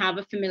do have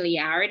a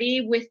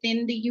familiarity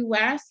within the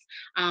US.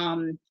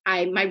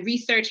 My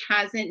research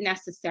hasn't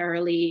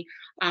necessarily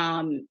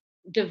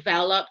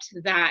developed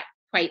that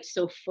quite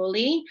so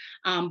fully,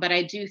 but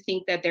I do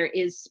think that there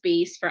is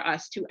space for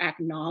us to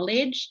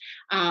acknowledge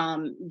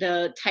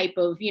the type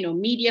of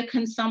media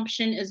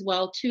consumption as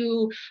well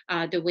too,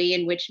 the way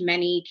in which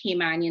many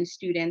Caymanian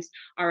students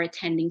are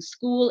attending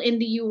school in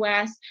the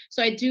US.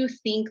 So I do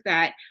think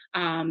that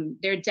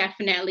there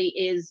definitely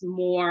is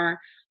more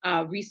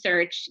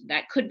research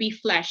that could be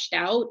fleshed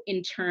out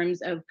in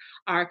terms of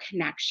our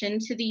connection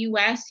to the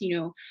US.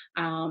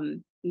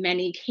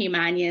 Many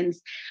Caymanians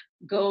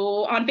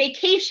go on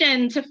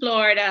vacation to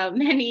Florida.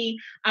 Many,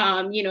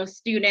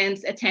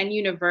 students attend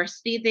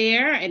university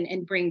there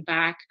and bring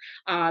back,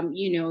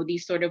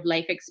 these sort of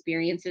life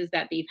experiences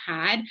that they've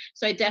had.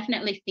 So I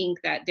definitely think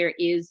that there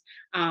is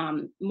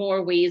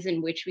more ways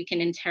in which we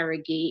can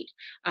interrogate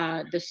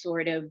the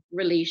sort of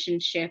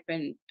relationship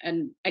and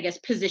I guess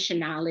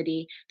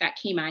positionality that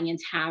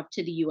Caymanians have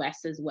to the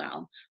US as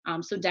well.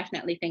 So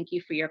definitely thank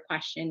you for your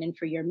question and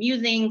for your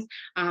musings.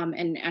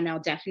 And I'll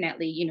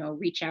definitely,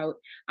 reach out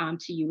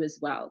to you as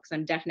well, because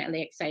I'm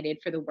definitely excited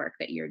for the work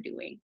that you're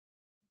doing.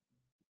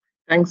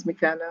 Thanks,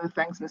 Mikana.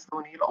 Thanks, Mr.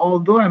 O'Neill.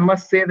 Although I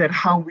must say that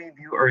how we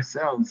view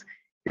ourselves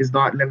is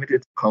not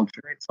limited to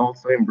culture, it's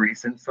also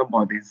embracing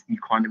somebody's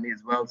economy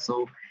as well.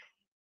 So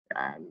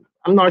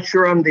I'm not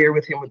sure I'm there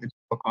with him with the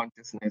dual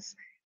consciousness.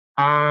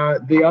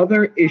 The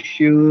other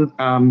issue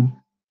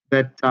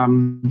that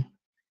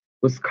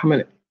was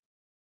coming,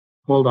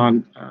 hold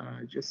on,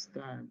 just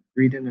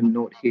reading a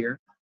note here.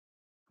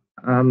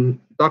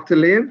 Dr.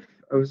 Liv,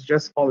 I was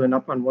just following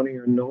up on one of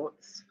your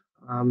notes.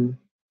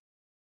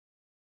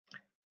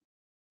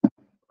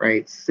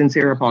 Right,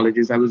 sincere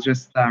apologies. I was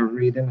just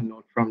reading a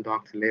note from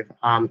Dr. Liv.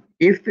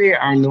 If there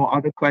are no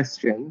other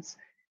questions,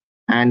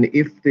 and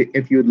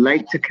if you'd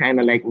like to kind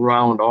of like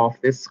round off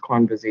this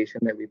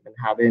conversation that we've been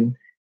having,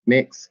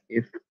 Mix,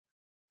 if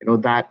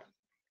that,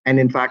 and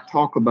in fact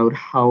talk about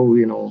how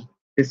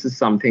this is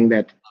something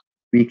that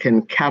we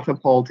can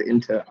catapult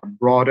into a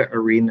broader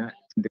arena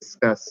to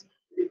discuss,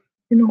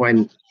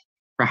 and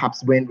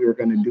perhaps when we're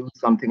going to do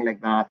something like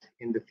that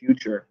in the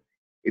future,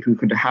 if we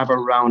could have a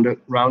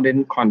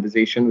rounded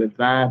conversation with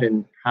that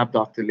and have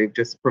Dr. Liv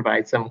just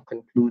provide some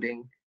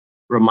concluding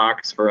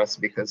remarks for us,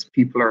 because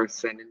people are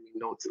sending me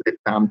notes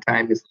that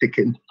time is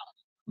ticking.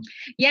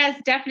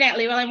 Yes,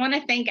 definitely. Well, I want to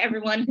thank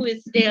everyone who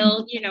is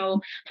still,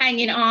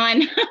 hanging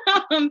on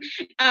to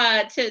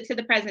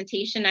the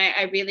presentation.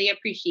 I really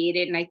appreciate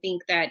it. And I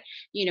think that,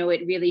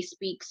 it really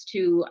speaks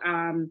to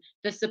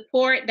the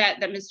support that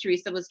Ms.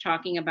 Teresa was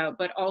talking about,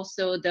 but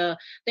also the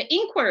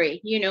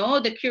inquiry,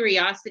 the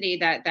curiosity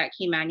that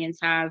Caymanians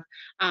have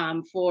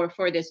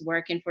for this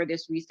work and for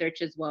this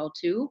research as well,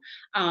 too.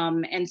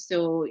 And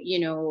so,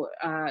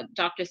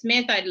 Dr.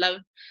 Smith, I'd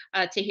love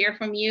to hear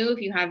from you if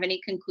you have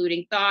any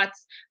concluding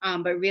thoughts.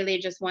 But really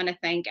just want to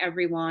thank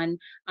everyone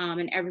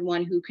and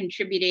everyone who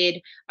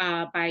contributed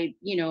by,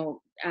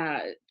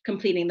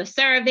 completing the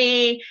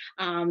survey,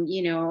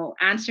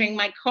 answering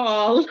my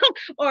call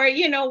or,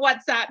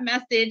 WhatsApp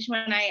message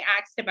when I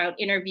asked about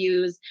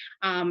interviews.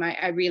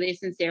 I really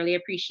sincerely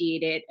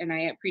appreciate it. And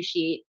I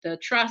appreciate the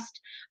trust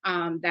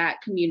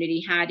that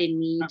community had in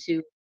me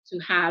to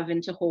have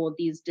and to hold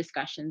these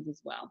discussions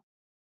as well.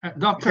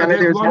 Doctor,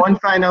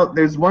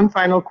 there's one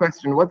final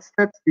question. What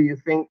steps do you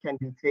think can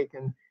be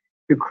taken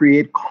to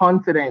create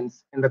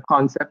confidence in the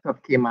concept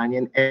of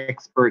Caymanian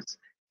experts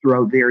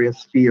throughout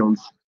various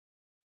fields?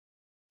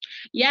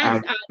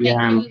 Yes,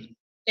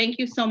 thank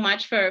you so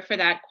much for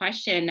that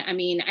question. I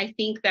mean, I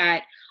think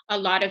that a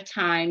lot of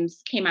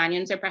times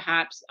Caymanians are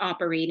perhaps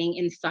operating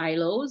in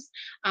silos.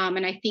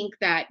 And I think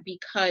that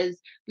because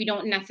we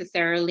don't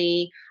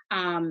necessarily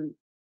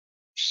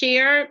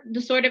share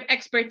the sort of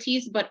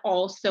expertise, but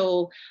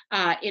also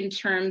in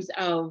terms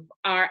of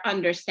our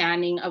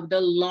understanding of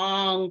the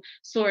long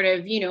sort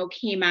of,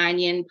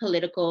 Caymanian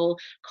political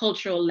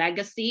cultural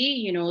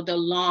legacy, the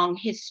long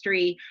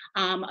history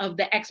of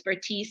the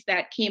expertise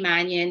that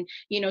Caymanian,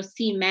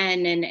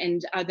 seamen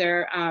and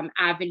other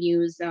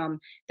avenues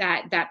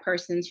that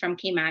persons from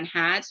Cayman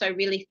had. So I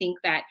really think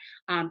that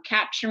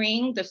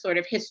capturing the sort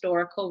of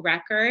historical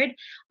record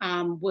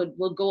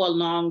will go a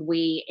long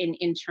way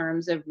in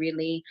terms of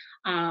really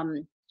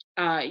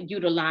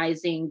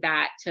utilizing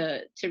that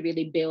to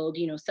really build,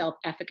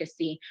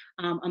 self-efficacy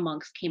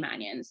amongst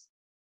Caymanians.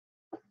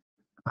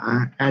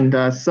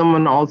 And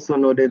someone also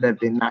noted that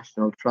the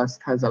National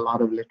Trust has a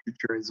lot of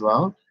literature as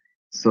well.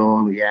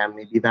 So yeah,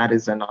 maybe that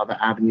is another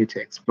avenue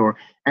to explore.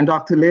 And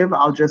Dr. Liv,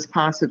 I'll just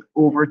pass it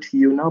over to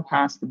you now,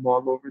 pass the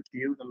ball over to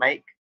you, the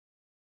mic,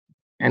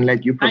 and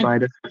let you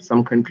provide us with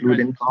some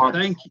concluding thoughts.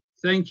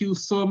 Thank you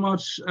so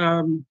much,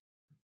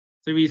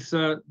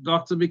 Teresa.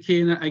 Dr.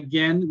 Mikana,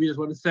 again, we just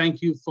want to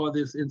thank you for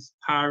this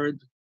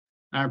inspired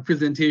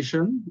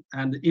presentation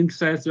and the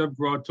insights you have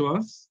brought to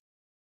us.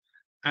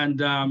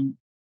 And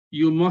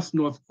you must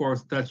know, of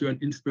course, that you're an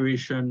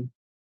inspiration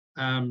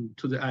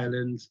to the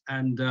islands.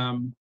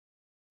 And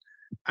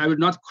I will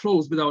not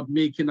close without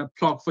making a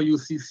plug for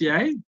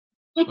UCCI,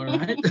 all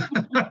right?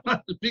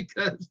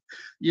 Because,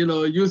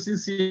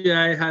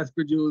 UCCI has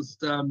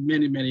produced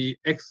many, many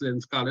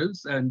excellent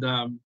scholars. And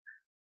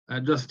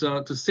just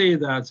to say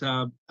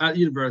that at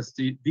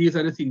university, these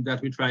are the things that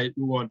we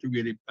want to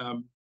really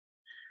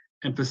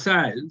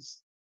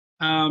emphasize.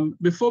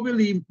 Before we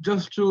leave,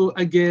 just to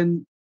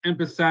again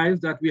emphasize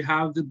that we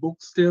have the book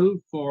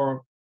still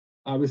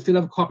we still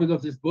have copies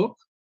of this book.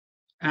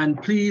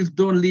 And please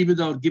don't leave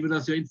without giving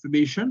us your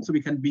information so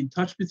we can be in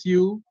touch with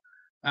you.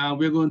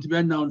 We're going to be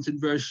announcing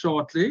very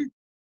shortly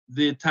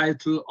the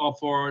title of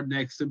our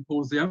next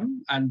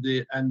symposium, and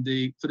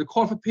so the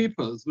call for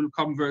papers will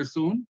come very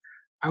soon.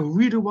 I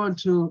really want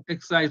to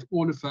excite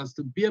all of us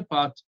to be a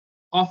part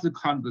of the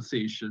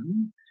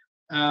conversation,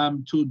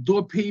 to do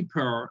a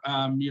paper,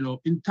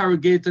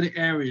 interrogate the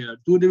area,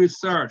 do the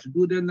research,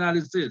 do the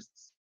analysis,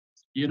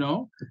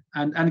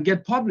 and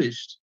get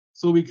published.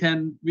 So we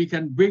can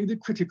bring the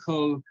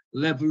critical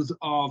levels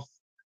of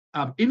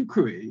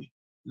inquiry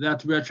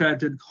that we are trying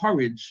to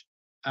encourage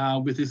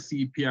with the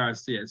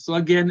CPRCS. So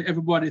again,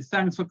 everybody,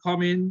 thanks for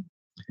coming.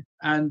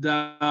 And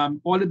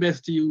all the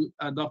best to you,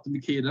 Dr.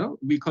 Mikana.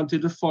 We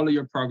continue to follow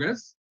your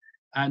progress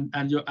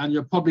and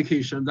your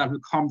publication that will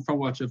come from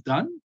what you've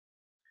done.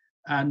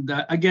 And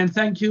again,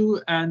 thank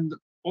you, and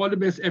all the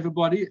best,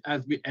 everybody,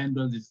 as we end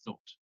on this note.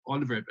 All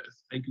the very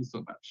best. Thank you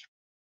so much.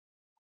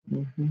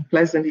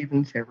 Pleasant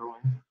evening to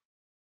everyone.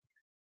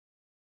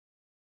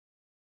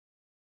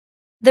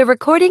 The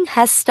recording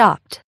has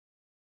stopped.